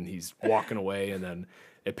said, and he's walking away, and then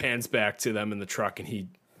it pans back to them in the truck, and he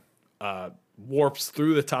warps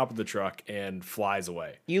through the top of the truck and flies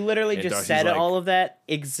away. You literally and just Darcy's said like, all of that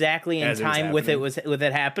exactly in time with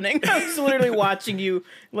it happening. I was literally watching you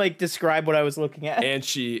like describe what I was looking at.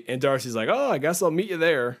 And Darcy's like, oh, I guess I'll meet you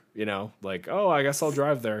there. You know, like, oh, I guess I'll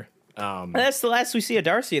drive there. And that's the last we see of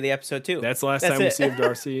Darcy in the episode too. That's the last time we see of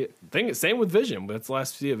Darcy. Same with Vision, but it's the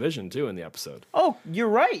last we see of Vision too in the episode. Oh, you're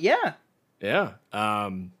right. Yeah. Yeah.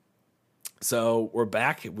 So we're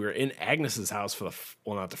back. We're in Agnes's house for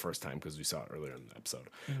not the first time because we saw it earlier in the episode.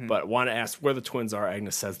 Mm-hmm. But Wanda asks where the twins are.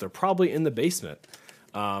 Agnes says they're probably in the basement.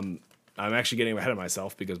 I'm actually getting ahead of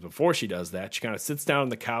myself because before she does that, she kind of sits down on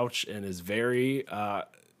the couch and is very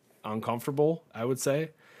uncomfortable, I would say.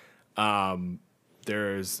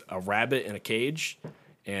 There's a rabbit in a cage,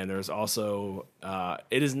 and there's also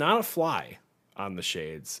it is not a fly on the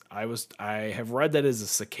shades. I have read that is a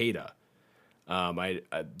cicada.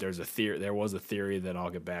 There was a theory that I'll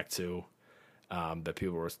get back to that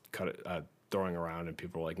people were throwing around, and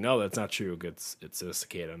people were like, "No, that's not true. It's a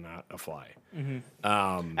cicada, not a fly."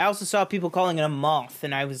 Mm-hmm. I also saw people calling it a moth,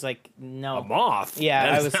 and I was like, "No, a moth."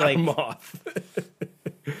 Yeah, I was like, a moth.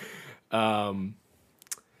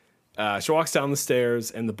 She walks down the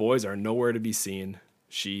stairs, and the boys are nowhere to be seen.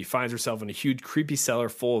 She finds herself in a huge, creepy cellar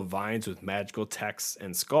full of vines with magical texts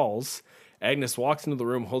and skulls. Agnes walks into the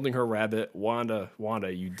room holding her rabbit. Wanda,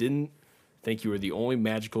 you didn't think you were the only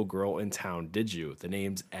magical girl in town, did you? The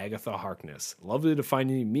name's Agatha Harkness. Lovely to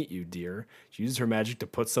finally meet you, dear. She uses her magic to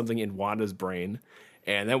put something in Wanda's brain.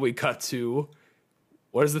 And then we cut to,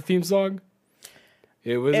 what is the theme song?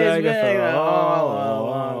 It was Agatha all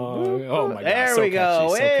along. Oh my God. There we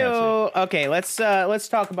go. So okay, let's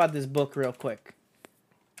talk about this book real quick.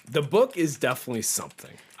 The book is definitely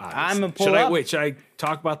something. I'm gonna pull up. Should I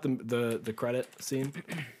talk about the credit scene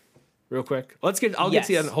real quick? I'll get to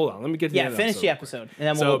the end. Hold on, let me get to the end. Finish the episode,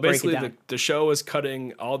 and then we'll break it down. The show is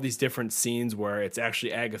cutting all these different scenes where it's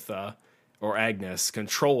actually Agatha or Agnes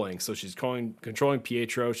controlling. So she's controlling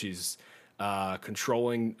Pietro. She's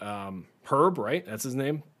controlling Herb, right? That's his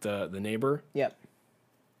name, the neighbor. Yep.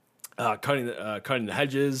 Cutting the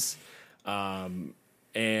hedges.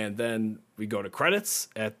 And then we go to credits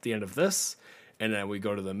at the end of this, and then we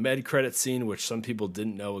go to the mid-credit scene, which some people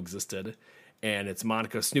didn't know existed, and it's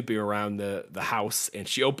Monica snooping around the house, and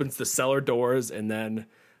she opens the cellar doors, and then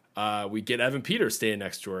we get Evan Peters standing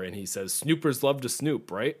next to her, and he says, "Snoopers love to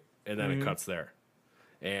snoop," right? And then it cuts there,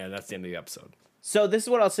 and that's the end of the episode. So this is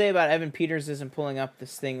what I'll say about Evan Peters isn't pulling up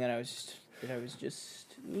this thing that I was just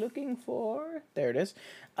looking for. There it is.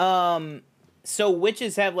 So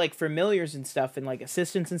witches have like familiars and stuff and like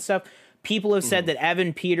assistants and stuff. People have said that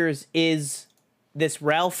Evan Peters is this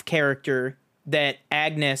Ralph character that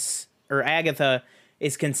Agnes or Agatha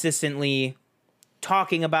is consistently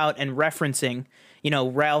talking about and referencing. You know,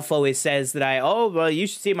 Ralph always says that you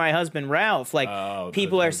should see my husband Ralph. Like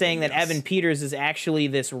people are saying that Evan Peters is actually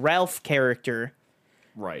this Ralph character.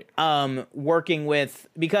 Right. Working with,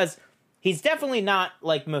 because he's definitely not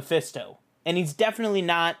like Mephisto, and he's definitely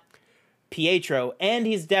not Pietro, and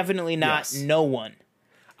he's definitely not no one.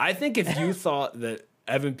 I think if you thought that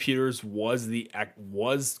Evan Peters was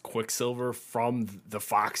Quicksilver from the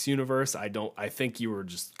Fox universe, I think you were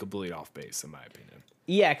just completely off base, in my opinion.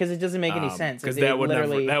 Yeah, because it doesn't make any sense. Because that would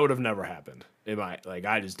have never happened.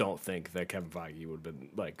 I just don't think that Kevin Feige would have been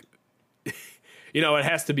like, it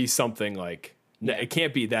has to be something like it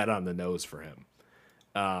can't be that on the nose for him.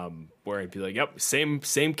 Where it'd be like, yep, same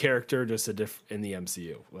character, just in the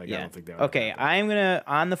MCU. I don't think that would happen. I'm gonna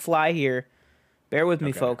on the fly here. Bear with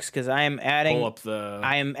me, folks, because I am adding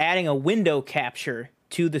adding a window capture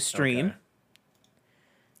to the stream.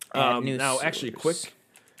 Okay. Now, actually, quick,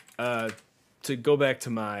 to go back to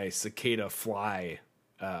my cicada fly,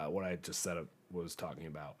 what I just was talking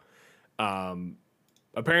about.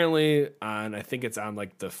 Apparently, I think it's on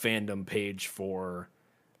like the fandom page for,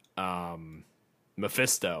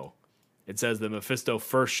 Mephisto. It says that Mephisto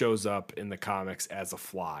first shows up in the comics as a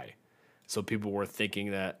fly. So people were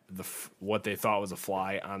thinking that what they thought was a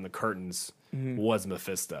fly on the curtains was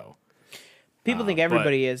Mephisto. People think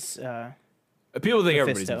everybody is. People think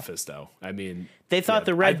everybody's Mephisto. Mephisto. I mean, They thought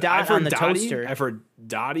the red dot heard on the Dottie. toaster. I've heard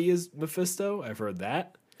Dottie is Mephisto. I've heard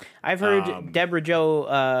that. I've heard Deborah Jo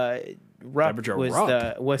Rupp Deborah Jo was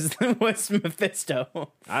Rupp. was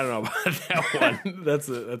Mephisto. I don't know about that one. That's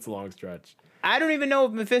a long stretch. I don't even know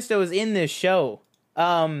if Mephisto is in this show.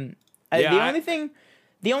 The only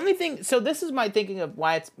thing. So this is my thinking of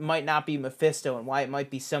why it might not be Mephisto and why it might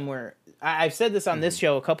be somewhere. I've said this on this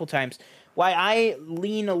show a couple times. Why I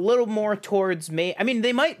lean a little more towards I mean,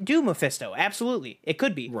 they might do Mephisto. Absolutely, it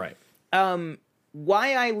could be. Right.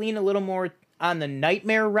 Why I lean a little more on the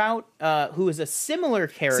Nightmare route, who is a similar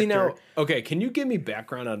character. See now, okay, can you give me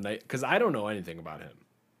background on Night? Because I don't know anything about him.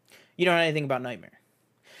 You don't know anything about Nightmare.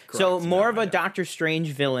 Correct. So more of a I don't. Doctor Strange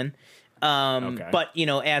villain. Okay. But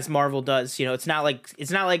as Marvel does, it's not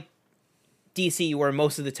like DC where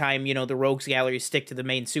most of the time, the rogues galleries stick to the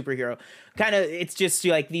main superhero. Kind of, it's just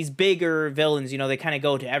like these bigger villains, they kind of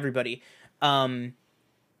go to everybody. So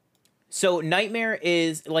Nightmare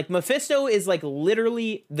is like Mephisto is like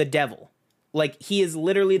literally the devil. Like he is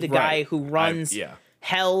literally the guy who runs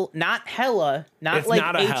hell, not Hela, not it's like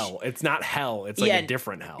not a hell. It's not hell. It's like a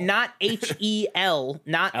different hell. Not Hel,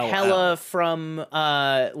 not LL. Hela from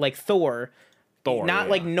like Thor. Not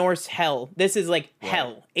like Norse hell. This is like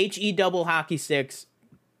hell. HE double hockey sticks.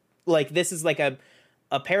 Like this is like a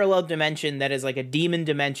parallel dimension that is like a demon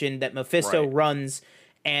dimension that Mephisto runs,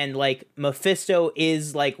 and like Mephisto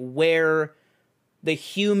is like where the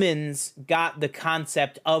humans got the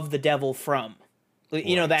concept of the devil from.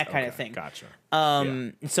 That kind of thing. Gotcha.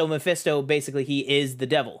 So Mephisto basically he is the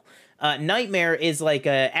devil. Nightmare is like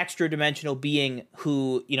a extra dimensional being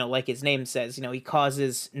who, like his name says, he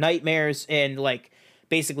causes nightmares and like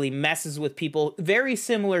basically messes with people. Very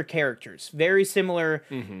similar characters, very similar,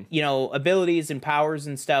 abilities and powers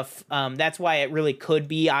and stuff. That's why it really could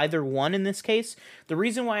be either one in this case. The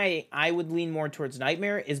reason why I would lean more towards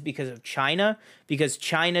Nightmare is because of China, because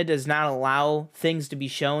China does not allow things to be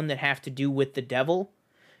shown that have to do with the devil.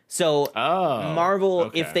 So Marvel,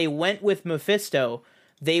 if they went with Mephisto,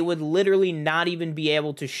 they would literally not even be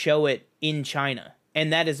able to show it in China.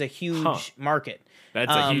 And that is a huge market.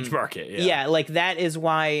 That's a huge market, yeah. Yeah, like that is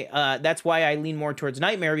why, that's why I lean more towards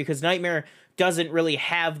Nightmare, because Nightmare doesn't really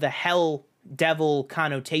have the hell devil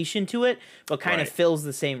connotation to it, but kind of fills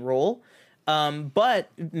the same role. But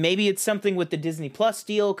maybe it's something with the Disney Plus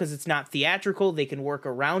deal, because it's not theatrical. They can work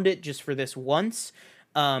around it just for this once.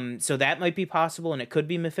 So that might be possible, and it could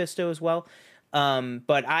be Mephisto as well.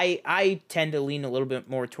 But I tend to lean a little bit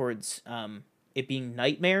more towards it being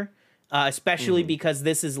Nightmare, especially because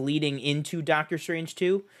this is leading into Doctor Strange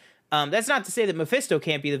 2. That's not to say that Mephisto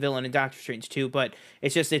can't be the villain in Doctor Strange 2, but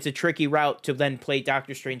it's a tricky route to then play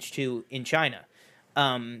Doctor Strange 2 in China.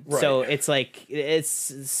 So it's like it's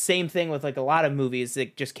the same thing with like a lot of movies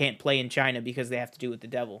that just can't play in China because they have to do with the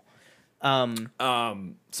devil. So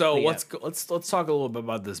let's talk a little bit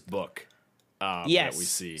about this book. Yes. That we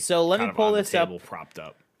see. So let me pull this up. Propped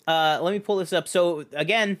up. Let me pull this up. So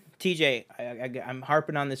again, TJ, I'm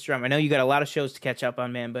harping on this drum. I know you got a lot of shows to catch up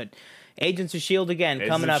on, man. But Agents of S.H.I.E.L.D. again,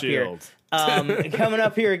 coming up here. Coming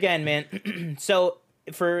up here again, man. So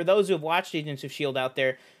for those who have watched Agents of S.H.I.E.L.D. out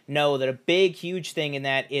there, know that a big, huge thing in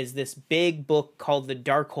that is this big book called The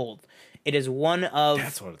Darkhold. It is one of.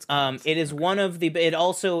 That's what it's called. It is one of the. It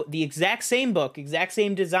also the exact same book, exact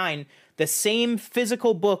same design, the same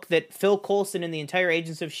physical book that Phil Coulson and the entire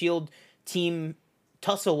Agents of S.H.I.E.L.D. team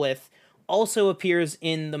tussle with, also appears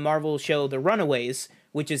in the Marvel show The Runaways,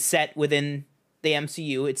 which is set within the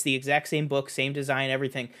MCU. It's the exact same book, same design,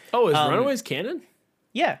 everything. Oh, is Runaways canon?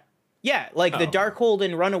 Yeah. Like the Darkhold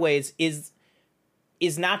in Runaways is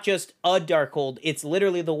not just a Darkhold, it's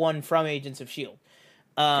literally the one from Agents of S.H.I.E.L.D.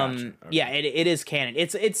 Gotcha. Okay. Yeah, it is canon.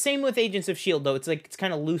 It's same with Agents of S.H.I.E.L.D. though. It's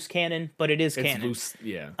kind of loose canon, but it is canon. Loose,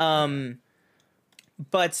 yeah.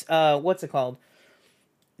 But what's it called?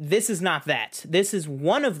 This is not that. This is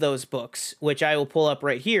one of those books, which I will pull up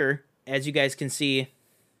right here, as you guys can see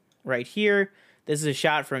right here. This is a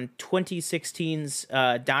shot from 2016's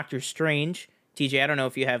Doctor Strange. TJ, I don't know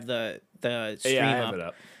if you have the stream I have up. it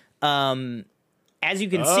up. As you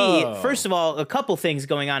can see, first of all, a couple things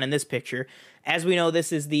going on in this picture. As we know,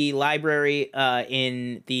 this is the library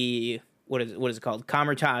in the what is it called?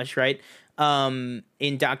 Camertage, right?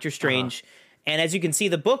 In Doctor Strange. And as you can see,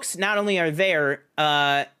 the books not only are there,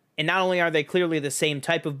 and not only are they clearly the same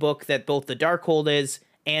type of book that both the Darkhold is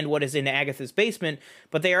and what is in Agatha's basement,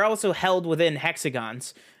 but they are also held within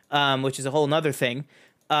hexagons, which is a whole nother thing.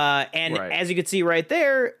 As you can see right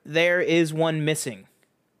there, there is one missing.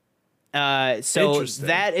 So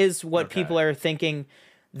that is what people are thinking,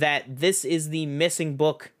 that this is the missing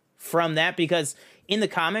book from that, because in the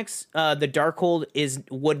comics, the Darkhold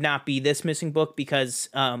would not be this missing book, because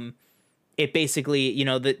it basically, you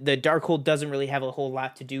know, the Darkhold doesn't really have a whole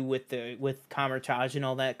lot to do with Kamertage and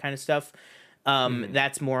all that kind of stuff.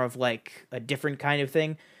 That's more of like a different kind of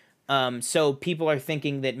thing. So people are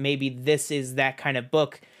thinking that maybe this is that kind of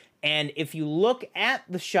book. And if you look at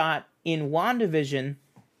the shot in WandaVision,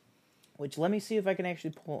 which let me see if I can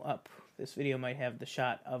actually pull up. This video might have the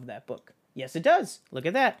shot of that book. Yes, it does. Look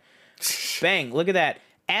at that. Bang. Look at that.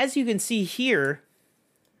 As you can see here,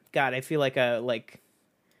 God, I feel like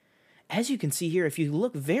as you can see here, if you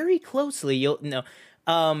look very closely, you'll know,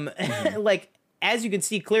 like, as you can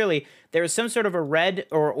see clearly, there is some sort of a red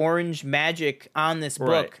or orange magic on this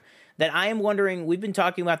book that I am wondering, we've been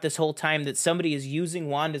talking about this whole time, that somebody is using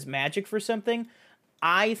Wanda's magic for something.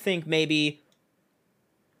 I think maybe,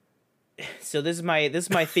 so this is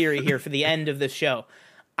my theory here for the end of the show.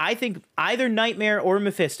 I think either Nightmare or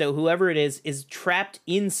Mephisto, whoever it is trapped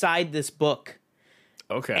inside this book.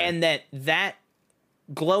 Okay. And that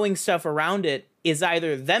glowing stuff around it is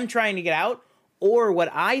either them trying to get out, or what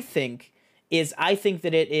I think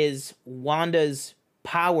that it is Wanda's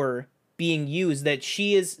power being used,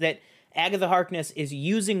 that Agatha Harkness is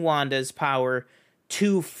using Wanda's power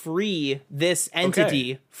to free this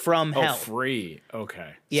entity from hell. Free.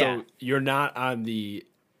 Okay. Yeah. So you're not on the...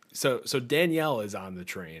 So Danielle is on the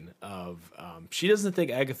train of... she doesn't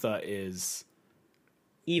think Agatha is...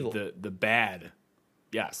 evil. The bad.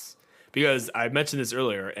 Yes. Because I mentioned this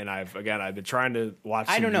earlier, and I've been trying to watch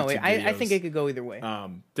some I don't know. YouTube I think it could go either way.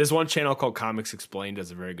 There's one channel called Comics Explained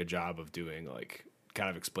does a very good job of doing, like, kind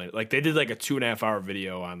of explain it. Like, they did, like, a 2.5-hour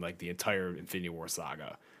video on, like, the entire Infinity War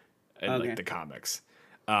saga and, like, the comics.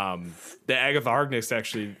 The Agatha Harkness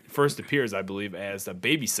actually first appears, I believe, as a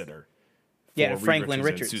babysitter. Yeah, Franklin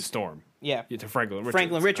Richards. Sue Storm. Yeah. To Franklin Richards.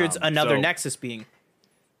 Franklin Richards, another Nexus being.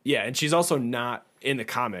 Yeah, and she's also not, in the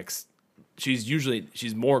comics,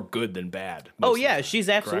 she's more good than bad. Oh yeah, she's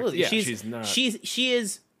absolutely. Yeah, she's not. She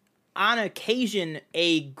is on occasion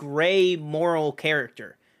a gray moral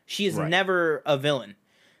character. She is never a villain.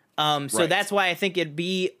 So that's why I think it'd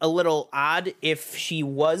be a little odd if she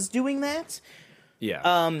was doing that.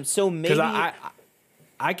 Yeah. So maybe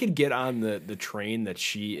I could get on the train that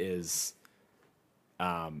she is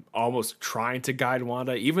almost trying to guide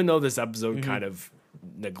Wanda, even though this episode kind of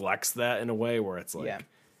neglects that in a way where it's like,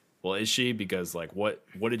 well, is she? Because like, what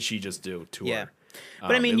did she just do to her?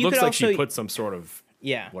 But I mean, it you looks could like also she put some sort of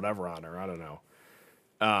whatever on her. I don't know.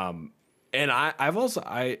 And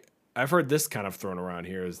I've heard this kind of thrown around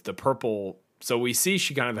here is the purple. So we see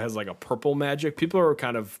she kind of has like a purple magic. People are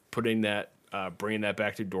kind of putting that, bringing that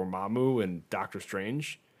back to Dormammu and Doctor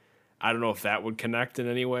Strange. I don't know if that would connect in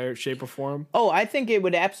any way, shape, or form. Oh, I think it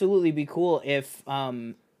would absolutely be cool if,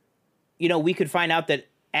 we could find out that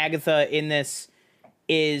Agatha in this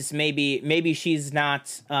is maybe she's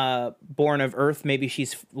not born of Earth. Maybe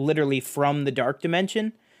she's literally from the dark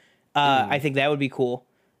dimension. I think that would be cool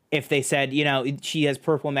if they said, she has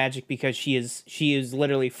purple magic because she is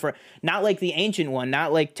literally not like the ancient one,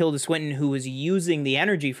 not like Tilda Swinton, who was using the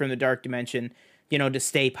energy from the dark dimension, to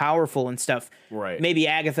stay powerful and stuff. Right. Maybe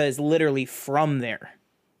Agatha is literally from there.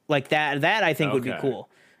 Like that I think would be cool.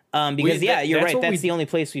 Because you're right. That's the only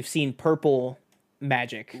place we've seen purple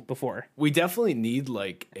magic before. We definitely need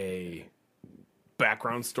like a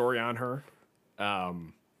background story on her.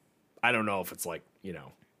 I don't know if it's like,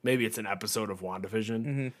 maybe it's an episode of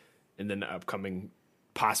WandaVision and then the upcoming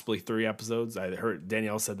possibly 3 episodes. I heard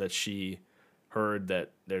Danielle said that she heard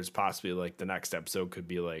that there's possibly like the next episode could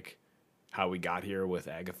be like how we got here with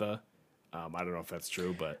Agatha. I don't know if that's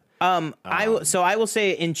true, but I will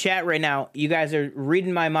say in chat right now, you guys are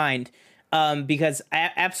reading my mind. Because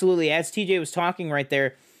absolutely, as TJ was talking right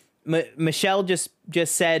there, Michelle just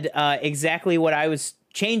said exactly what I was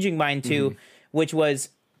changing mine to, which was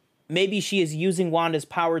maybe she is using Wanda's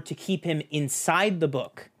power to keep him inside the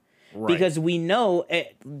book. Right. Because we know,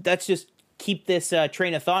 let's just keep this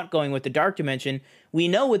train of thought going with the dark dimension. We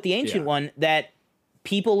know with the ancient one that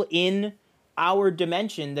people in our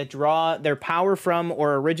dimension that draw their power from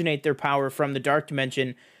or originate their power from the dark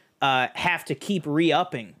dimension have to keep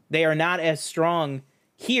re-upping. They are not as strong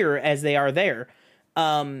here as they are there.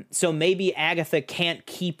 So maybe Agatha can't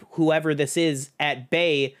keep whoever this is at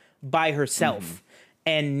bay by herself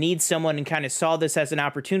and needs someone, and kind of saw this as an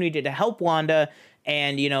opportunity to help Wanda.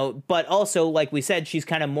 And, but also, like we said, she's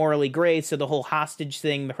kind of morally gray. So the whole hostage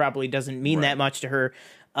thing probably doesn't mean that much to her.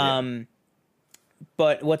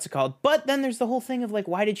 But what's it called? But then there's the whole thing of like,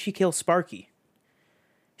 why did she kill Sparky?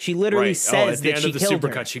 She literally says that she killed her. At the end of the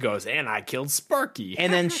supercut, she goes, and I killed Sparky.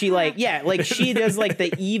 And then she she does like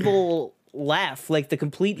the evil laugh, like the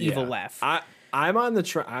complete evil laugh. I'm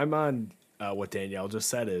on what Danielle just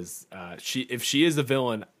said is if she is the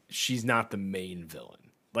villain, she's not the main villain.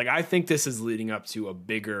 Like, I think this is leading up to a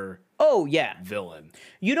bigger villain.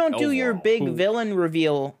 You don't do your big villain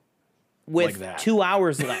reveal with like 2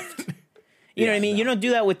 hours left. You know what I mean? No. You don't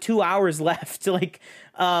do that with 2 hours left. Like,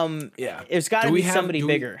 there's got to be somebody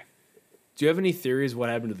bigger. Do you have any theories what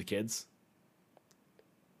happened to the kids?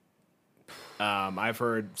 I've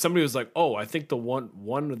heard somebody was like, "Oh, I think the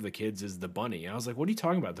one of the kids is the bunny." I was like, "What are you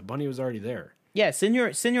talking about? The bunny was already there." Yeah,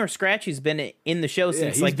 Senor Scratchy's been in the show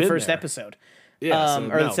since like the first episode,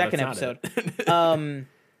 the second episode.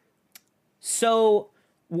 So,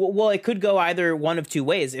 well, it could go either one of two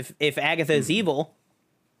ways. If Agatha is evil,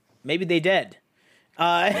 maybe they dead.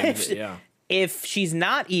 If she's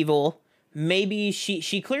not evil, maybe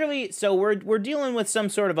she clearly. So we're dealing with some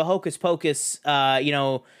sort of a hocus pocus,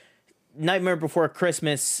 Nightmare Before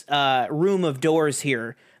Christmas room of doors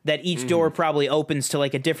here that each door probably opens to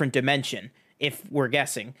like a different dimension, if we're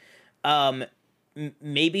guessing.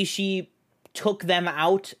 Maybe she took them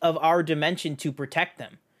out of our dimension to protect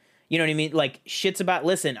them. You know what I mean? Like, shit's about,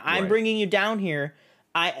 listen, I'm bringing you down here.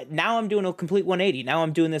 Now I'm doing a complete 180. Now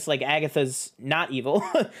I'm doing this like Agatha's not evil.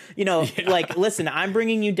 Like, listen, I'm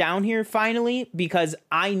bringing you down here finally because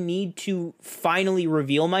I need to finally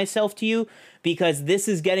reveal myself to you because this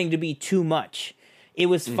is getting to be too much. It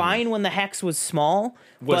was fine when the hex was small,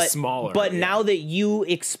 but now that you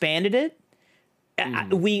expanded it,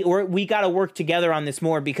 we got to work together on this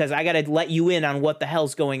more because I got to let you in on what the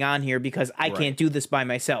hell's going on here because I can't do this by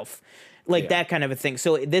myself. Like that kind of a thing.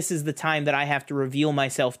 So this is the time that I have to reveal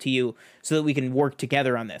myself to you so that we can work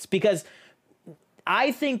together on this. Because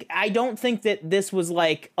I don't think that this was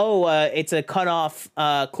like, it's a cutoff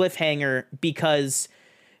cliffhanger because,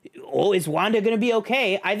 is Wanda going to be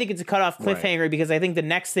okay? I think it's a cutoff cliffhanger because I think the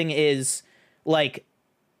next thing is like,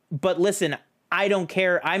 but listen, I don't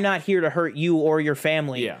care. I'm not here to hurt you or your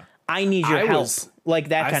family. Yeah. I need your help. Like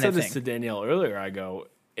that kind of thing. I said this to Danielle earlier. I go,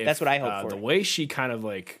 that's what I hope for. The way she kind of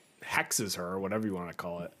like hexes her, or whatever you want to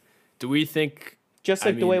call it. Do we think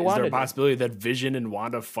the way Wanda is there a possibility that Vision and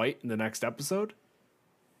Wanda fight in the next episode?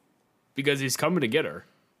 Because he's coming to get her.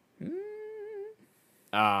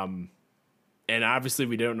 And obviously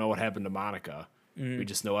we don't know what happened to Monica. We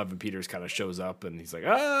just know Evan Peters kind of shows up and he's like,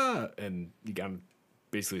 and he kind of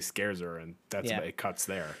basically scares her, and that's it cuts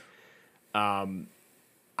there. I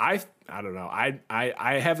don't know.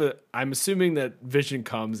 I'm assuming that Vision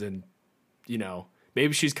comes and,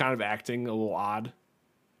 maybe she's kind of acting a little odd.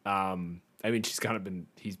 She's kind of been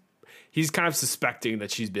he's kind of suspecting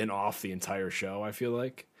that she's been off the entire show, I feel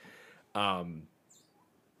like. But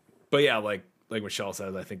yeah, like Michelle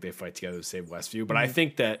says, I think they fight together to save Westview. But I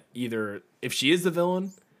think that either if she is the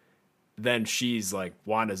villain, then she's like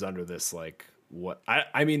Wanda's under this like what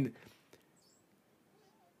I mean.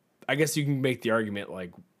 I guess you can make the argument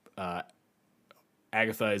like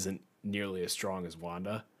Agatha isn't nearly as strong as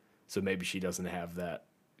Wanda. So maybe she doesn't have that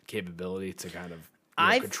capability to kind of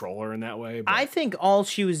control her in that way. But I think all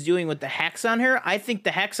she was doing with the hex on her,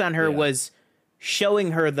 was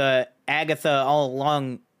showing her the Agatha all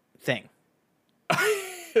along thing.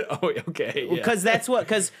 Oh, okay. Because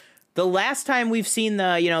because the last time we've seen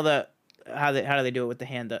the how do they do it with the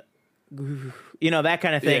hand, that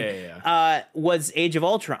kind of thing, was Age of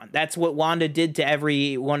Ultron. That's what Wanda did to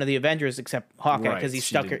every one of the Avengers except Hawkeye, because he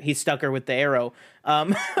stuck her with the arrow.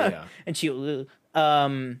 And she,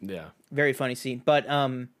 very funny scene. But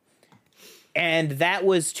and that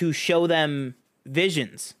was to show them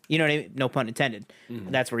visions. You know what I mean? No pun intended.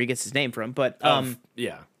 That's where he gets his name from. But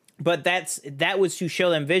But that was to show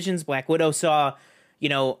them visions. Black Widow saw,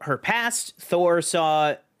 her past. Thor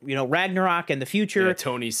saw, Ragnarok and the future. Yeah,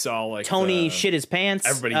 Tony saw Tony shit his pants.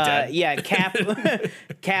 Everybody dead. Yeah, Cap,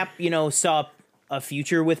 saw a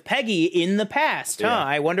future with Peggy in the past.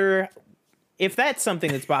 I wonder if that's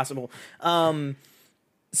something that's possible.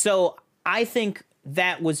 So I think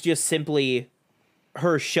that was just simply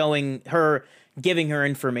her giving her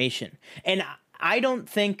information. And I don't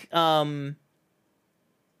think Wanda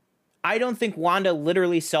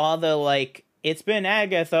literally saw the it's been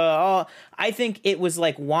Agatha. I think it was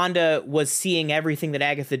like Wanda was seeing everything that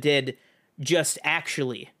Agatha did just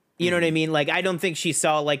actually. You know what I mean? I don't think she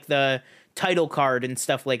saw the title card and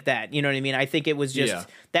stuff like that. You know what I mean? I think it was just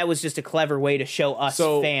that was just a clever way to show us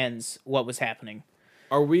fans what was happening.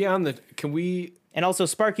 Are we on the can we And also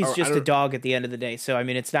Sparky's just a dog at the end of the day. So I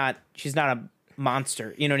mean she's not a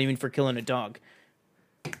monster. You know what I mean, for killing a dog.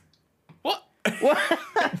 What?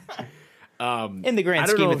 In the grand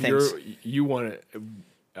scheme of things, you want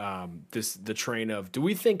to the train of. Do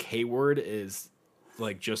we think Hayward is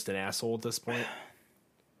like just an asshole at this point?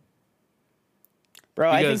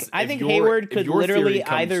 Bro, Because I if think your- Hayward if could your theory literally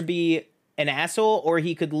comes- either be an asshole or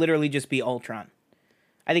he could literally just be Ultron.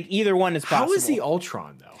 I think either one is possible. How is he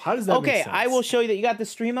Ultron though? How does that make Okay, sense? I will show you that. You got the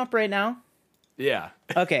stream up right now? Yeah.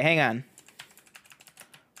 Okay, hang on.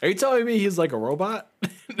 Are you telling me he's like a robot?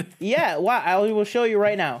 Yeah, wow, I will show you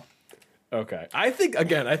right now. Okay. I think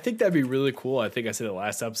that'd be really cool. I think I said it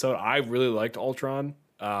last episode. I really liked Ultron.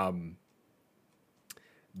 But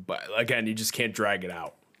again, you just can't drag it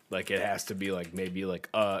out. Like it has to be like maybe like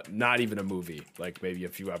not even a movie, like maybe a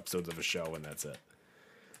few episodes of a show and that's it.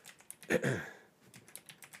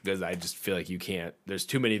 Because I just feel like you can't. There's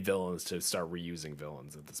too many villains to start reusing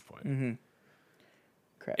villains at this point. Mm-hmm.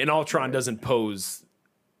 Crap. And Ultron doesn't pose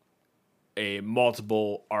a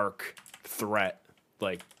multiple arc threat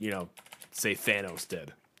like, say Thanos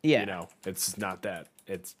did. Yeah. It's not that.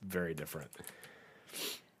 It's very different.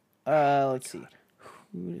 Let's see.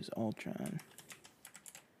 Who is Ultron?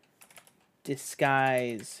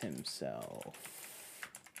 Disguise himself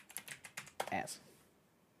as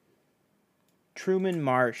Truman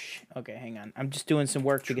Marsh. Okay, hang on. I'm just doing some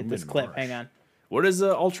work to get this clip. Marsh. Hang on. What does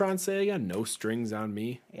Ultron say again? No strings on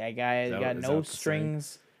me. Yeah, guys, Is that- got is no that the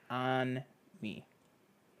strings on me.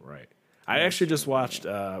 Right. I actually just watched.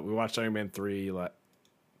 We watched Iron Man 3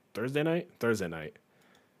 Thursday night.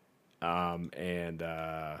 And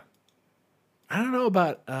I don't know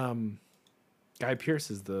about Guy Pearce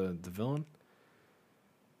is the villain.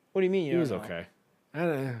 What do you mean? You He was don't know? okay. I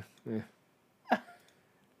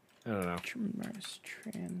don't know. Truman Marsh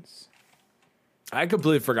trans. I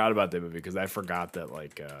completely forgot about that movie because I forgot that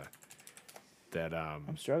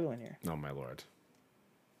I'm struggling here. oh my lord,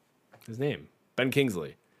 his name Ben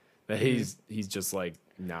Kingsley. That he's just like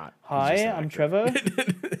not. he's Hi, just an I'm actor. Trevor.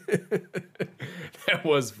 That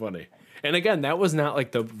was funny. And again, that was not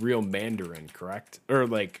like the real Mandarin, correct? Or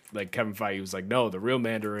like Kevin Feige was like, no, the real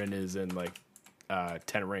Mandarin is in like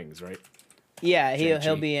 10 Rings, right? Yeah, he'll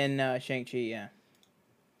Shang-Chi. be in Shang-Chi, yeah.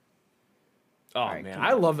 Oh right, man,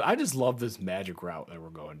 come on. I just love this magic route that we're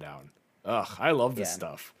going down. Ugh, I love this Yeah.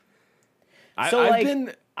 stuff. So I've like,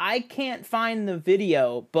 been I can't find the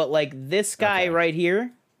video, but like this guy Okay. right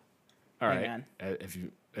here. all hang right. on. If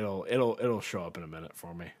you, it'll show up in a minute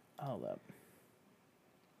for me. Hold up.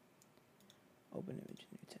 Open image,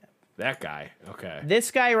 new tab. That guy. Okay.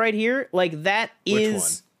 This guy right here, like that Which is. one?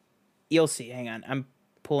 You'll see. Hang on, I'm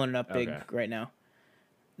pulling it up big Okay. right now.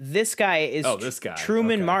 This guy is this guy.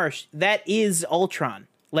 Truman Okay. Marsh. That is Ultron.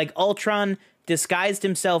 Like Ultron disguised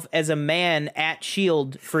himself as a man at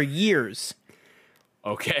Shield for years.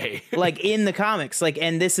 Okay. Like in the comics, like,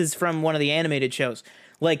 and this is from one of the animated shows.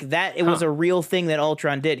 Like that, it was a real thing that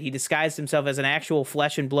Ultron did. He disguised himself as an actual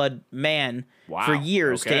flesh and blood man for Wow,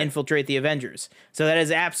 years to okay. infiltrate the Avengers. So that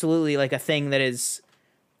is absolutely like a thing that is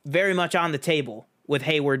very much on the table with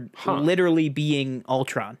Hayward literally being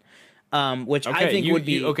Ultron, which I think would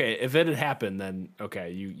be okay. If it had happened, then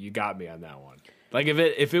okay, you got me on that one. Like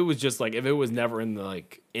if it was just like if it was never in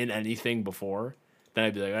anything before, then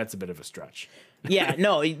I'd be like that's a bit of a stretch. Yeah,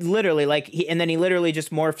 no, literally, like, and then he literally just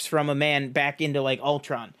morphs from a man back into like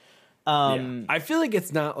Ultron. Yeah. I feel like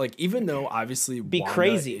it's not like even though obviously Be Wanda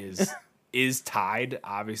crazy. is tied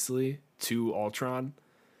obviously to Ultron.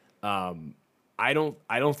 I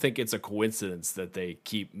don't think it's a coincidence that they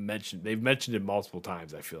keep they've mentioned it multiple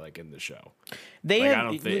times. I feel like in the show. They Like, I have,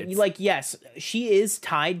 don't think it's- like, yes, she is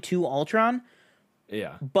tied to Ultron,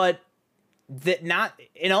 Yeah. but that not,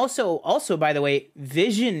 and also by the way,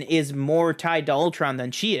 Vision is more tied to Ultron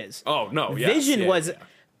than she is. Oh no. Yes, Vision yeah, was, yeah.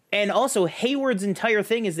 and also Hayward's entire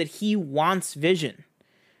thing is that he wants Vision.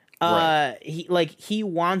 Right. He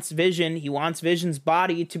wants Vision. He wants Vision's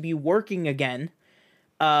body to be working again.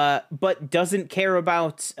 But doesn't care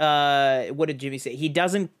about what did Jimmy say?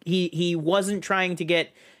 He wasn't trying to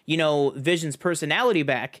get, Vision's personality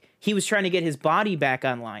back. He was trying to get his body back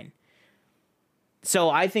online.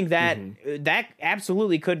 So I think that that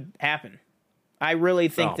absolutely could happen. I really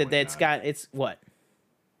think Oh that my it's God. it's what?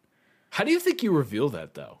 How do you think you reveal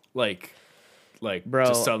that though? Like Bro,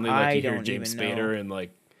 just suddenly I you hear don't James even Spader know. and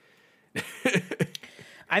like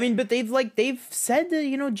I mean, but they've said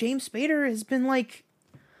that, James Spader has been like,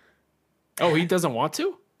 oh, he doesn't want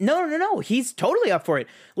to? no, he's totally up for it.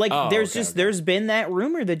 Like, Oh, there's okay, just okay. there's been that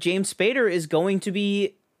rumor that James Spader is going to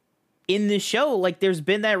be in this show. Like, there's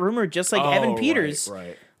been that rumor, just like Evan Oh, Peters.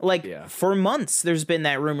 Right. Like, Yeah. for months, there's been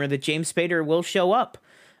that rumor that James Spader will show up.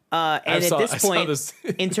 And I saw at this point, this.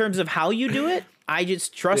 in terms of how you do it, I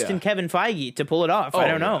just trust in Yeah. Kevin Feige to pull it off. I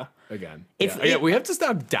don't know. Again. If yeah. it- We have to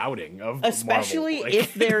stop doubting of Especially Marvel. Like-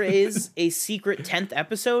 if there is a secret 10th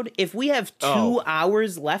episode. If we have 2 Oh.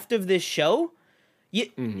 hours left of this show,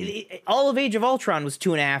 All of Age of Ultron was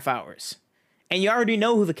 2.5 hours, and you already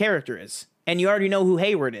know who the character is, and you already know who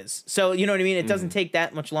Hayward is. So you know what I mean. It doesn't take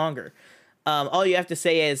that much longer. All you have to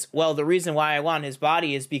say is, well, the reason why I want his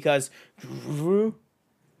body is because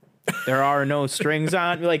there are no strings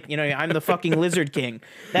on. Like, you know, I'm the fucking Lizard King.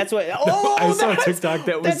 That's what. Oh, I saw a TikTok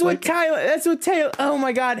that was that's like, what Tyler. That's what Taylor. Oh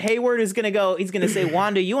my God, Hayward is gonna go. He's gonna say,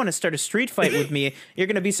 Wanda, you want to start a street fight with me? You're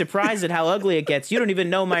gonna be surprised at how ugly it gets. You don't even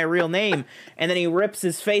know my real name. And then he rips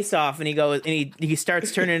his face off, and he goes, and he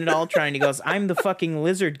starts turning into Ultron. And he goes, I'm the fucking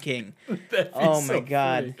Lizard King. Oh my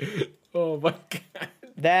God. Funny. Oh my God.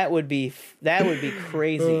 That would be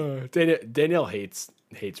crazy. Danielle hates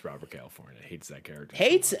Robert California. Hates that character.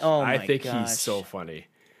 Hates? Oh my I think gosh. he's so funny.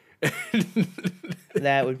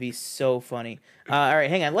 That would be so funny. All right,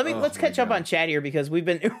 hang on. Let's catch up on chat here because we've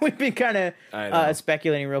been kind of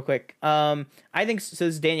speculating real quick. I think so.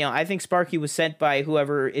 This is Danielle. I think Sparky was sent by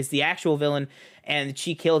whoever is the actual villain, and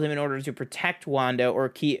she killed him in order to protect Wanda or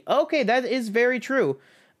Key. Okay, that is very true.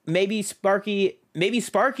 Maybe Sparky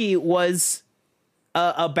was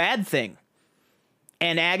a bad thing.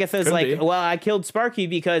 And Agatha's Could like, be. well, I killed Sparky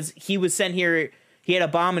because he was sent here. He had a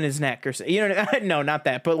bomb in his neck or something. You know, no, not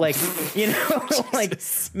that. But like, you know, like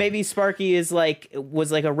maybe Sparky was like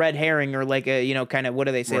a red herring or like a, you know, kind of, what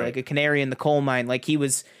do they say? Right. Like a canary in the coal mine. Like he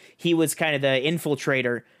was kind of the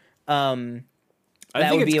infiltrator. I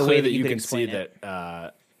think would be it's a clear way that that you could can see explain it.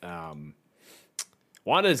 that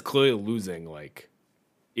Wanda is clearly losing, like,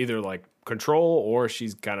 either like control or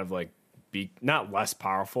she's kind of like not less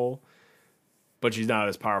powerful, but she's not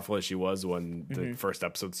as powerful as she was when the first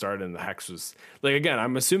episode started and the Hex was like, again,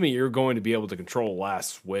 I'm assuming you're going to be able to control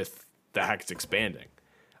less with the Hex expanding.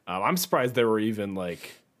 I'm surprised there were even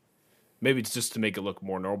like, maybe it's just to make it look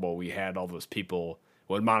more normal. We had all those people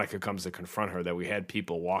when Monica comes to confront her, that we had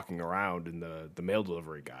people walking around in the mail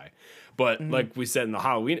delivery guy. But like we said in the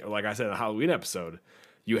Halloween, like I said in the Halloween episode,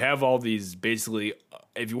 you have all these basically,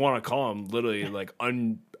 if you want to call them literally like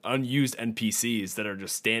unused NPCs that are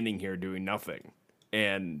just standing here doing nothing.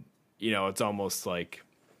 And, you know, it's almost like,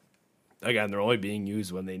 again, they're only being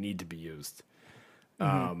used when they need to be used.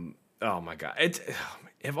 Oh my God.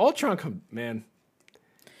 If Ultron comes, man,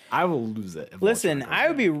 I will lose it. Listen, I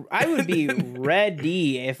would be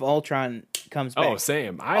ready if Ultron comes back. Oh,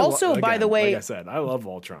 same. By the way, like I said, I love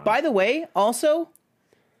Ultron. By the way, also,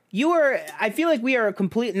 I feel like we are a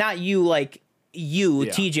complete, not you, like you,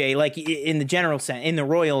 yeah. TJ, like in the general sense, in the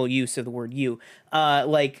royal use of the word you,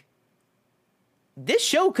 like this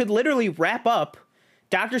show could literally wrap up.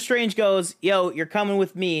 Doctor Strange goes, yo, you're coming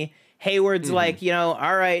with me. Hayward's like, you know,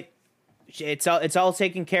 all right, it's all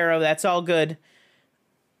taken care of. That's all good.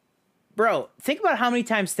 Bro, think about how many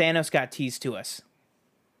times Thanos got teased to us.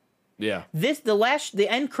 Yeah. The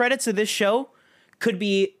end credits of this show could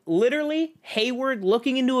be literally Hayward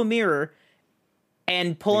looking into a mirror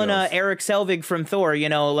and pulling a Eric Selvig from Thor, you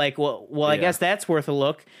know, like, well, I guess that's worth a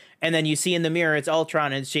look. And then you see in the mirror, it's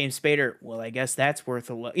Ultron and it's James Spader. Well, I guess that's worth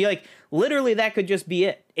a look. You're like, literally, that could just be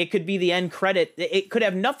it. It could be the end credit. It could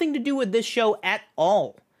have nothing to do with this show at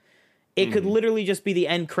all. It could literally just be the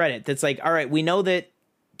end credit. That's like, all right, we know that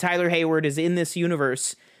Tyler Hayward is in this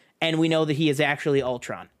universe, and we know that he is actually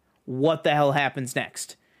Ultron. What the hell happens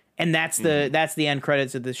next? And that's the end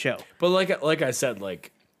credits of the show. But like I said,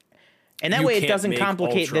 like, and that way it doesn't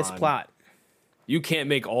complicate Ultron, this plot. You can't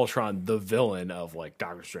make Ultron the villain of like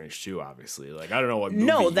Doctor Strange 2, obviously. Like, I don't know what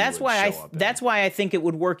movie that's why I think it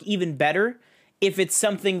would work even better if it's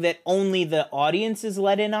something that only the audience is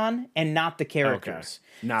let in on and not the characters.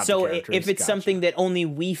 Okay. Not so the characters. If it's something that only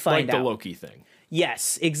we find out, like the Loki thing.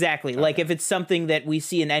 Yes, exactly. Okay. Like if it's something that we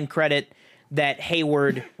see an end credit that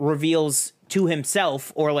Hayward reveals to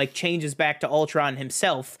himself or like changes back to Ultron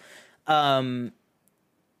himself,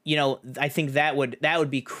 you know, I think that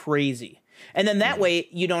would be crazy. And then that way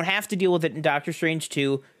you don't have to deal with it in Doctor Strange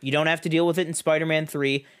 2. You don't have to deal with it in Spider-Man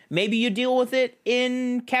 3. Maybe you deal with it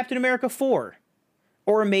in Captain America 4.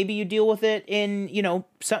 Or maybe you deal with it in, you know,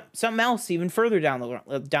 something else even further down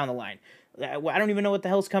the line. I don't even know what the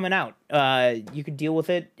hell's coming out. You could deal with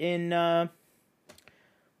it in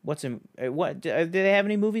what do they have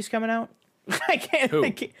any movies coming out? I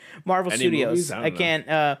can't. Marvel any Studios. Movies? I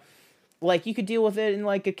can't. Like you could deal with it in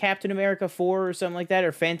like a Captain America 4 or something like that,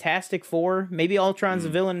 or Fantastic Four. Maybe Ultron's a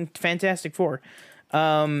villain in Fantastic Four.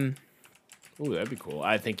 Ooh, that'd be cool.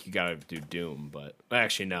 I think you gotta do Doom, but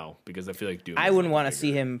actually no, because I feel like Doom. I wouldn't want to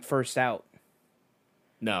see him first out.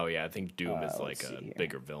 No, yeah, I think Doom is like a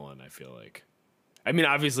bigger villain. I feel like. I mean,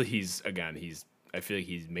 obviously I feel like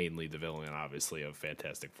he's mainly the villain, obviously, of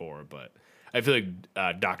Fantastic Four, but I feel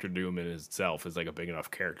like Doctor Doom in itself is like a big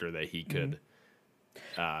enough character that he could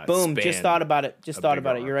Boom! Just span thought about it. Just a thought bigger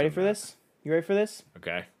about it. You arc ready than for that. this? You ready for this?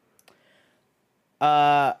 Okay.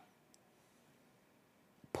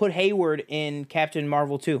 Put Hayward in Captain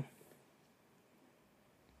Marvel 2.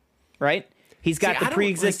 Right? He's got See, I the don't,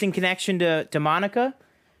 pre-existing connection to Monica.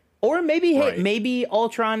 Or maybe Right. maybe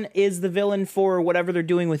Ultron is the villain for whatever they're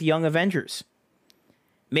doing with Young Avengers.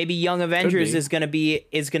 Maybe Young Avengers be.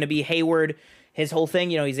 is gonna be Hayward. His whole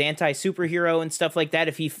thing, he's anti-superhero and stuff like that.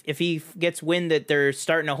 If he gets wind that they're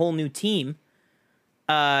starting a whole new team,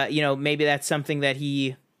 maybe that's something that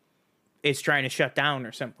he is trying to shut down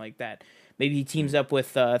or something like that. Maybe he teams up with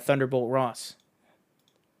Thunderbolt Ross.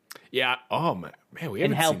 Yeah. Oh man, we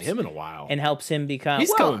haven't seen him in a while. And helps him become.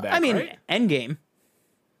 He's coming back, right? Endgame.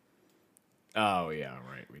 Oh yeah,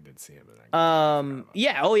 right. We did see him in that.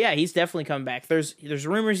 Yeah. Oh yeah. He's definitely coming back. There's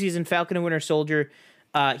rumors he's in Falcon and Winter Soldier.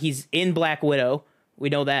 He's in Black Widow. We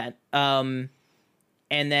know that. And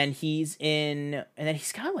then he's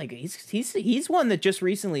got he's one that just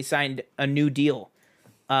recently signed a new deal.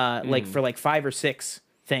 For 5 or 6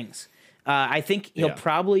 things. I think he'll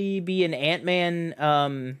probably be in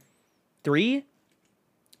Ant-Man 3.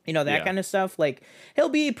 That kind of stuff. Like he'll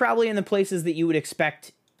be probably in the places that you would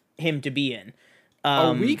expect him to be in.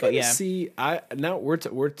 Are we gonna see?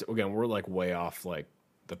 We're like way off like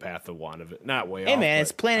the path of WandaVision. Not way off. Hey man,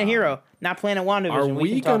 it's Planet Hero, not Planet WandaVision. Are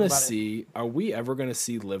we gonna see? Are we ever gonna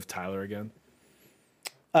see Liv Tyler again?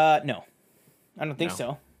 No, I don't think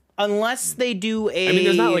so. Unless they do a. I mean,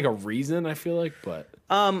 there's not like a reason. I feel like, but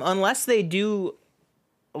unless they do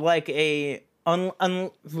like a what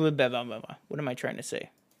am I trying to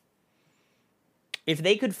say? If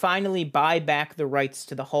they could finally buy back the rights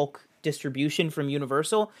to the Hulk distribution from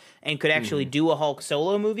Universal and could actually do a Hulk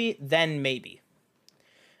solo movie, then maybe.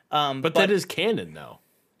 But that is canon, though.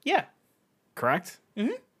 Yeah. Correct?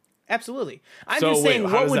 Mm-hmm. Absolutely. I'm just saying,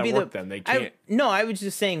 how what does would that be work, the? then? They can't. I was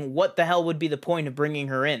just saying, what the hell would be the point of bringing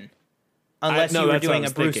her in, unless you were doing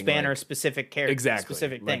a Bruce Banner specific character,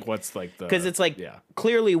 specific thing? Like what's like the? Because it's like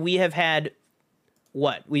clearly we have had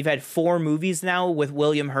we've had 4 movies now with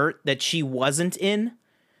William Hurt that she wasn't in.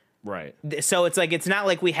 Right. So it's like it's not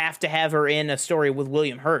like we have to have her in a story with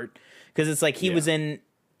William Hurt, because it's like he was in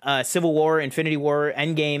Civil War, Infinity War,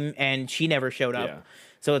 Endgame, and she never showed up. Yeah.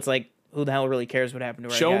 So it's like, who the hell really cares what happened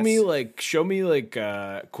to her? Show me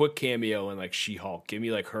like quick cameo in like She-Hulk. Give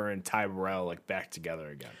me like her and Ty Burrell like back together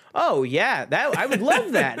again. Oh yeah, that I would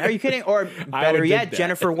love that. Are you kidding? Or better yet,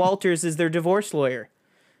 Jennifer Walters is their divorce lawyer.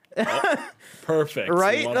 Perfect.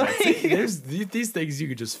 Right? See, there's these things you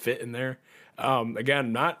could just fit in there.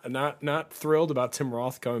 Again, not thrilled about Tim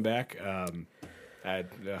Roth coming back.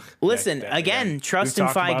 Listen, trust in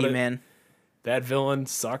Feige, man. That villain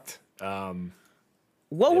sucked.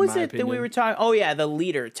 What was it that we were talking? Oh yeah, the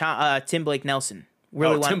leader, Tim Blake Nelson.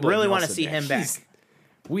 Really want to see him back.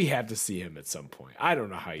 We have to see him at some point. I don't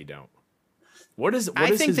know how you don't.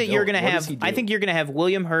 I think you're gonna have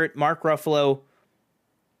William Hurt, Mark Ruffalo,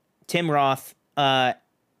 Tim Roth, and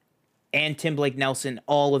Tim Blake Nelson,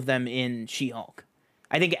 all of them in She-Hulk.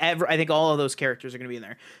 I think all of those characters are going to be in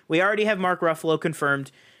there. We already have Mark Ruffalo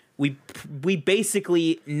confirmed. We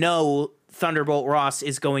basically know Thunderbolt Ross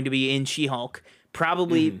is going to be in She-Hulk.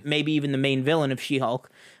 Probably, maybe even the main villain of She-Hulk.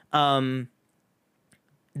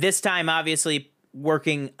 This time, obviously,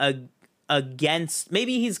 working against.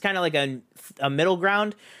 Maybe he's kind of like a middle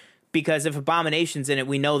ground, because if Abomination's in it,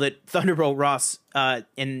 we know that Thunderbolt Ross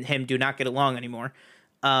and him do not get along anymore.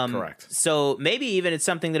 Correct. So maybe even it's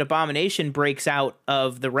something that Abomination breaks out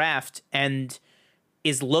of the raft and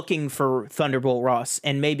is looking for Thunderbolt Ross,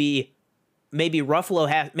 and maybe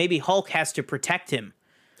Hulk has to protect him.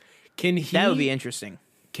 That would be interesting.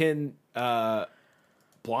 Can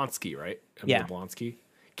Blonsky, right? Yeah. Blonsky.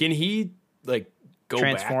 Can he like go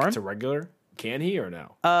transform back to regular? Can he or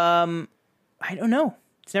no? I don't know.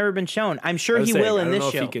 It's never been shown. I'm sure he will in this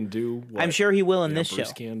show. If he can do what, I'm sure he will in this Bruce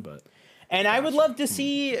show. Can, but and I would love to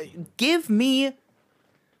see. Give me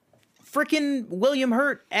freaking William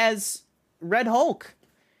Hurt as Red Hulk.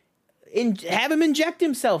 Have him inject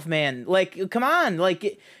himself, man. Like, come on.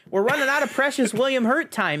 Like, we're running out of precious William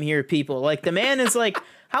Hurt time here, people. Like, the man is like,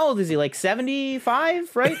 how old is he? Like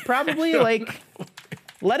 75, right? Probably. Like,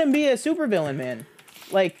 let him be a supervillain, man.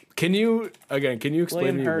 Like, can you explain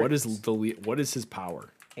to me Hurt, what is his power?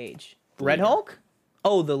 Age. Red Hulk?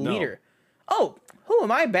 Oh, the leader. Oh, who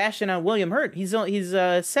am I bashing on William Hurt? He's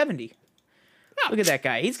 70. Look at that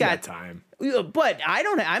guy. He's got time. But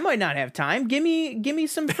I might not have time. Give me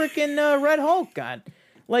some freaking Red Hulk, God.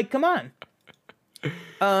 Like, come on.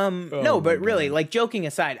 No, but really, like, joking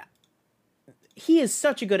aside, he is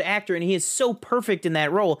such a good actor and he is so perfect in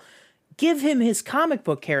that role. give him his comic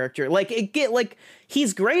book character. Like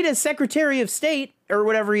he's great as Secretary of State or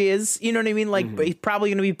whatever he is. You know what I mean? Like, but he's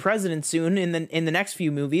probably going to be president soon in the next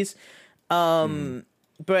few movies. But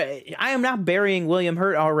I am not burying William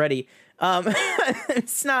Hurt already.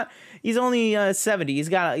 It's not. He's only 70. He's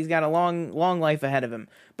got a long life ahead of him.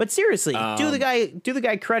 But seriously, do the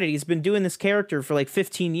guy credit. He's been doing this character for like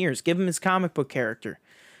 15 years. Give him his comic book character.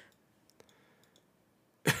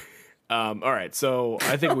 All right, so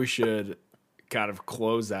I think we should kind of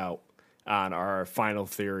close out on our final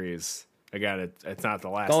theories. Again, it's not the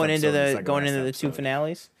last. Going into the two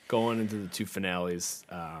finales. Going into the two finales.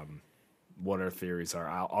 What our theories are.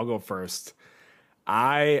 I'll go first.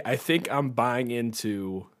 I think I'm buying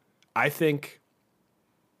into. I think.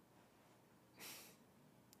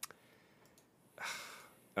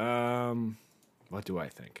 What do I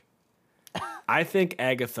think? I think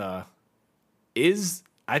Agatha is.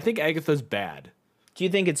 I think Agatha's bad. Do you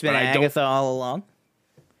think it's been Agatha all along?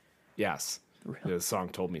 Yes. Really? The song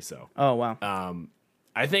told me so. Oh wow.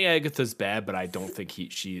 I think Agatha's bad, but I don't think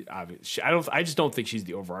I just don't think she's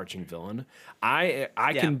the overarching villain. I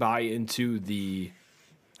can buy into the.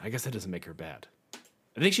 I guess that doesn't make her bad.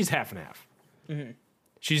 I think she's half and half. Mm-hmm.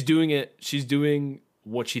 She's doing it. She's doing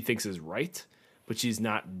what she thinks is right, but she's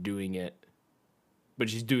not doing it. But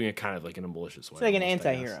she's doing it kind of like in a malicious way. It's like an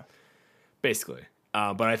anti-hero, basically.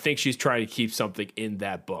 But I think she's trying to keep something in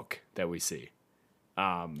that book that we see.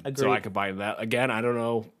 So I could buy that. Again, I don't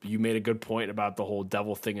know. You made a good point about the whole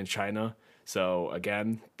devil thing in China. So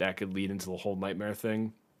again, that could lead into the whole nightmare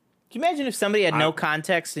thing. Can you imagine if somebody had no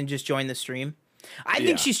context and just joined the stream? I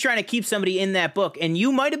think she's trying to keep somebody in that book, and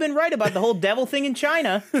you might have been right about the whole devil thing in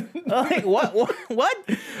China. Like what?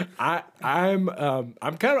 I'm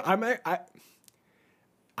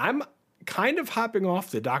kind of hopping off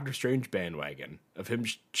the Doctor Strange bandwagon of him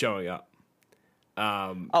showing up.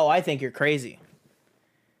 I think you're crazy.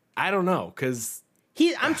 I don't know, because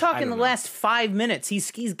I'm talking the last 5 minutes.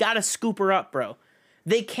 He's got to scoop her up, bro.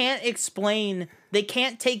 They can't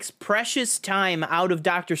take precious time out of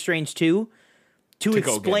Doctor Strange 2 to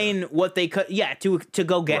explain what they could. Yeah, to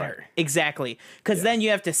go get her. Exactly. Because then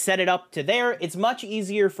you have to set it up to there. It's much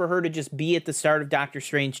easier for her to just be at the start of Doctor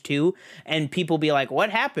Strange 2 and people be like,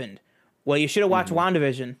 what happened? Well, you should have watched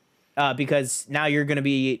WandaVision because now you're going to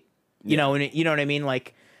be, you know what I mean?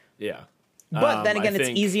 Like, yeah. But then again, it's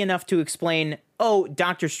easy enough to explain,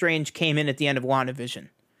 Doctor Strange came in at the end of WandaVision.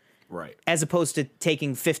 Right. As opposed to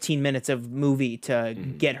taking 15 minutes of movie to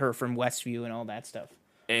get her from Westview and all that stuff.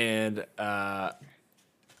 And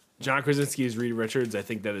John Krasinski as Reed Richards, I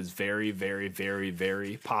think that is very, very, very,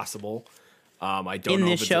 very possible. I don't know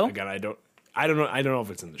if it's show? Again, I don't know. I don't know if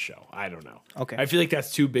it's in the show. I don't know. Okay. I feel like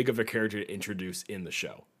that's too big of a character to introduce in the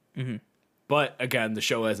show. Mm-hmm. But again, the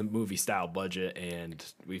show has a movie style budget, and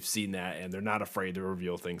we've seen that, and they're not afraid to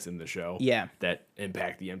reveal things in the show that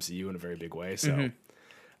impact the MCU in a very big way. So,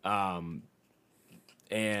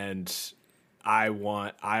 and I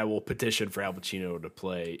will petition for Al Pacino to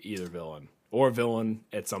play either villain or villain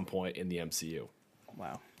at some point in the MCU.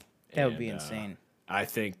 Wow, that would be insane. I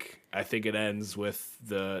think it ends with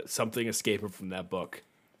something escaping from that book.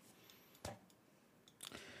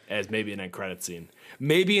 As maybe an end credit scene.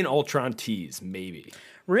 Maybe an Ultron tease, maybe.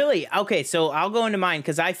 Really? Okay, so I'll go into mine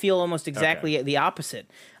because I feel almost exactly the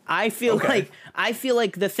opposite. I feel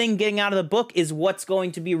like the thing getting out of the book is what's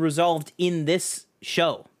going to be resolved in this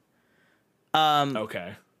show.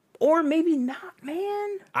 Okay. Or maybe not,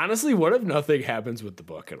 man. Honestly, what if nothing happens with the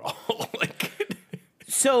book at all?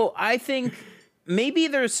 So I think maybe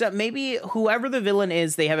maybe whoever the villain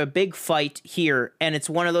is, they have a big fight here, and it's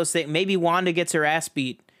one of those things. Maybe Wanda gets her ass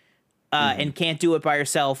beat. And can't do it by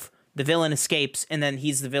herself. The villain escapes, and then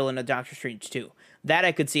he's the villain of Doctor Strange 2. That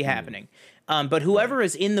I could see happening. But whoever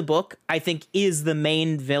is in the book, I think, is the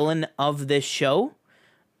main villain of this show.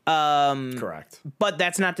 Correct. But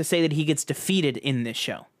that's not to say that he gets defeated in this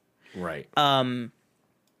show. Right. Now,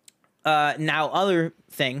 other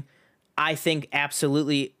thing, I think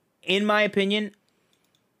absolutely, in my opinion,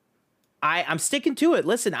 I'm sticking to it.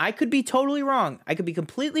 Listen, I could be totally wrong. I could be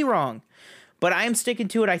completely wrong. But I am sticking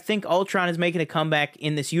to it. I think Ultron is making a comeback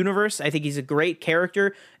in this universe. I think he's a great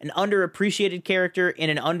character, an underappreciated character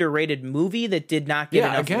in an underrated movie that did not get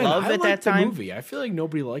enough love at that time. Movie. I feel like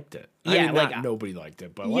nobody liked it. Yeah, nobody liked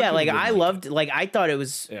it, but I loved. Like I thought it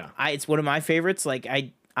was. Yeah. It's one of my favorites. Like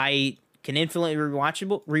I can infinitely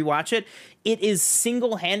rewatch it. It is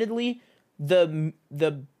single-handedly the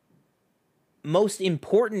most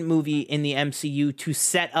important movie in the MCU to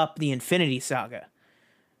set up the Infinity Saga.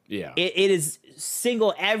 Yeah, it is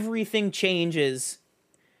everything changes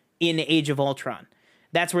in Age of Ultron.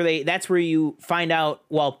 That's where you find out.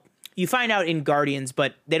 Well, you find out in Guardians,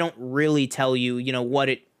 but they don't really tell you, you know, what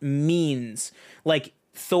it means. Like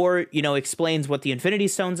Thor, you know, explains what the Infinity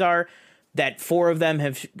Stones are, that 4 of them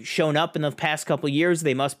have shown up in the past couple years.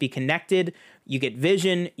 They must be connected. You get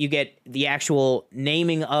Vision. You get the actual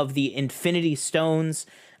naming of the Infinity Stones.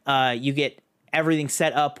 You get everything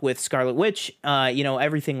set up with Scarlet Witch, you know,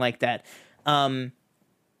 everything like that. I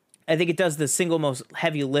think it does the single most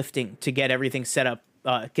heavy lifting to get everything set up,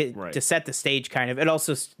 to set the stage, kind of. It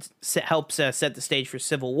also helps set the stage for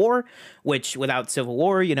Civil War, which without Civil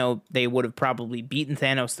War, you know, they would have probably beaten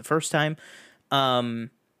Thanos the first time.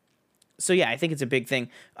 So yeah, I think it's a big thing.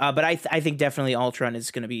 But I think definitely Ultron is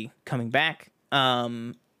going to be coming back.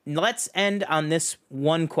 Let's end on this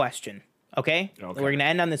one question. Okay? We're going to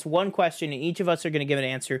end on this one question, and each of us are going to give an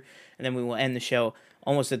answer, and then we will end the show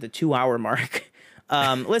almost at the 2-hour mark.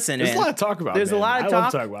 Listen, there's a lot of talk about. There's man. a lot of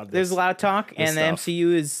talk. About this. There's a lot of talk, and stuff. the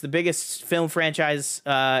MCU is the biggest film franchise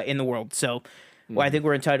in the world. So, well, I think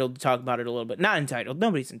we're entitled to talk about it a little bit. Not entitled.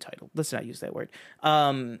 Nobody's entitled. Let's not use that word.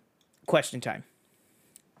 Question time.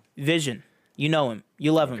 Vision. You know him.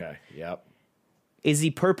 You love him. Okay. Yep. Is he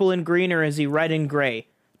purple and green or is he red and gray?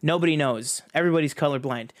 Nobody knows. Everybody's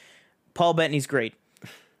colorblind. Paul Bettany's great.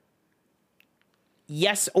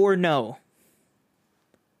 Yes or no?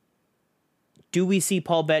 Do we see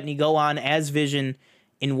Paul Bettany go on as Vision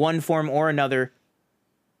in one form or another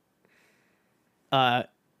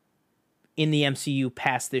in the MCU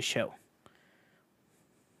past this show?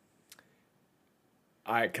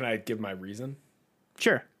 Can I give my reason?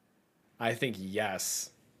 Sure. I think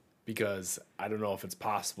yes, because I don't know if it's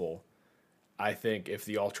possible. I think if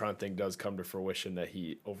the Ultron thing does come to fruition, that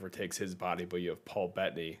he overtakes his body, but you have Paul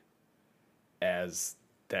Bettany as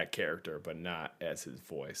that character, but not as his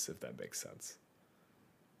voice, if that makes sense.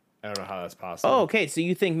 I don't know how that's possible. Oh, okay. So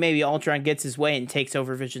you think maybe Ultron gets his way and takes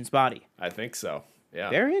over Vision's body? I think so.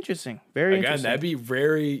 Yeah. Very interesting. Very interesting. That'd be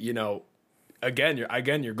very, you know,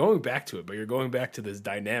 you're going back to it, but you're going back to this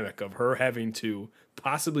dynamic of her having to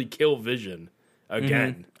possibly kill Vision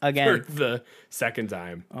again for the second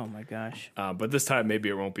time. Oh my gosh. But this time maybe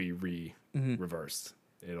it won't be reversed.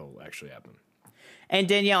 It'll actually happen. And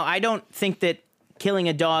Danielle, I don't think that killing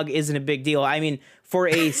a dog isn't a big deal. I mean, for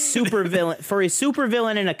a super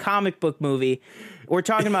villain in a comic book movie, we're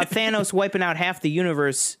talking about Thanos wiping out half the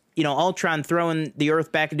universe, you know, Ultron throwing the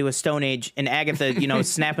Earth back into a Stone Age, and Agatha, you know,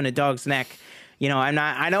 snapping a dog's neck. You know,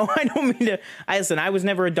 I don't mean to. Listen, I was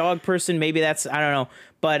never a dog person. Maybe that's, I don't know.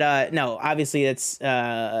 But no, obviously it's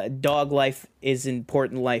dog life is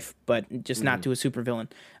important life, but just not to a supervillain.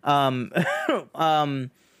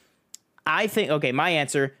 I think, okay, my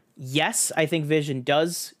answer, yes, I think Vision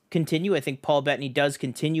does continue. I think Paul Bettany does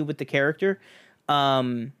continue with the character.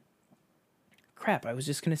 Crap, I was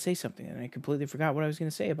just going to say something, and I completely forgot what I was going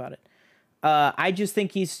to say about it. I just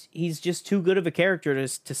think he's just too good of a character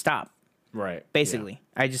to stop. Right. Basically.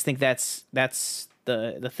 Yeah. I just think that's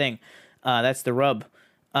the thing. That's the rub.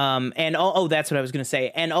 And that's what I was going to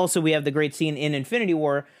say. And also we have the great scene in Infinity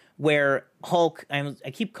War where Hulk,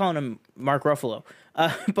 I keep calling him Mark Ruffalo,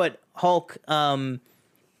 but Hulk,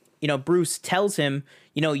 you know, Bruce tells him,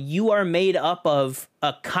 you know, you are made up of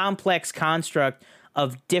a complex construct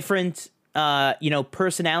of different, you know,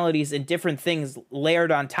 personalities and different things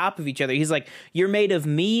layered on top of each other. He's like, you're made of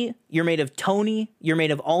me, you're made of Tony, you're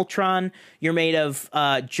made of Ultron, you're made of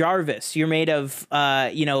Jarvis, you're made of,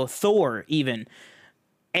 you know, Thor even.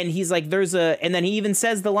 And he's like, and then he even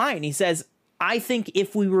says the line, he says, I think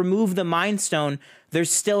if we remove the Mind Stone,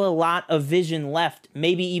 there's still a lot of Vision left,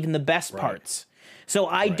 maybe even the best parts. So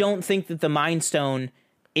I don't think that the Mind Stone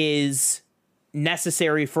is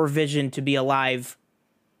necessary for Vision to be alive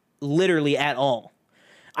literally at all.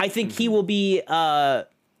 I think he will be a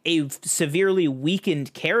severely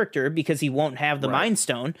weakened character because he won't have the Mind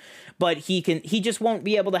Stone, but he just won't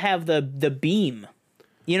be able to have the beam.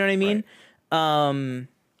 You know what I mean? Right.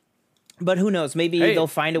 But who knows? Maybe they'll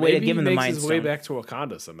find a way to give him the Mind Stone. Maybe he makes his way back to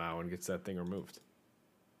Wakanda somehow and gets that thing removed.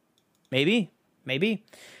 Maybe.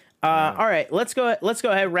 All right, let's go ahead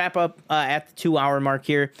and wrap up at the 2-hour mark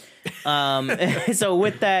here. So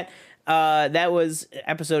with that, that was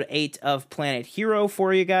episode 8 of Planet Hero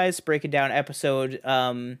for you guys, breaking down episode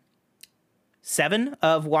 7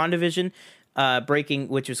 of WandaVision,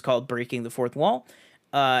 which was called Breaking the Fourth Wall.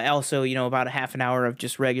 Also, you know, about a half an hour of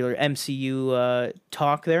just regular MCU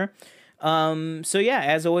talk there. So yeah,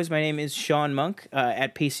 as always, my name is Sean Monk,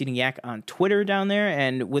 at Pace Eating Yak on Twitter down there,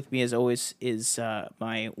 and with me as always is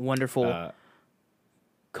my wonderful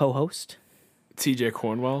co-host TJ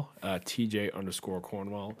Cornwell,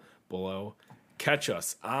 TJ_Cornwell below. Catch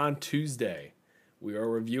us on Tuesday. We are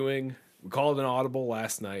reviewing, we called an audible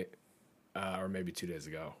last night, or maybe 2 days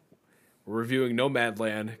ago. we're reviewing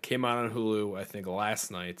Nomadland. Came out on Hulu, I think,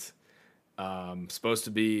 last night. Supposed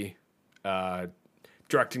to be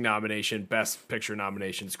directing nomination, best picture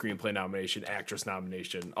nomination, screenplay nomination, actress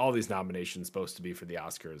nomination. All these nominations supposed to be for the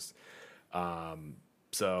Oscars.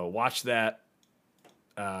 So watch that.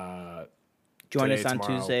 Join Today, us on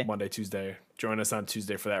tomorrow, Tuesday. Monday, Tuesday. Join us on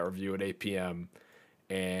Tuesday for that review at 8 p.m.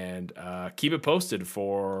 And keep it posted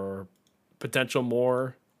for potential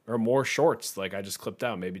more shorts like I just clipped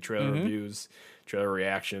out. Maybe trailer reviews, trailer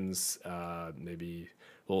reactions, maybe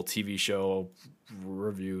little TV show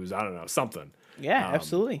reviews. I don't know, something. Yeah,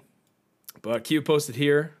 absolutely. But keep it posted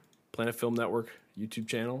here. Planet Film Network YouTube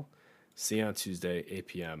channel. See you on Tuesday, 8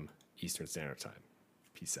 p.m. Eastern Standard Time.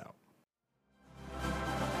 Peace out.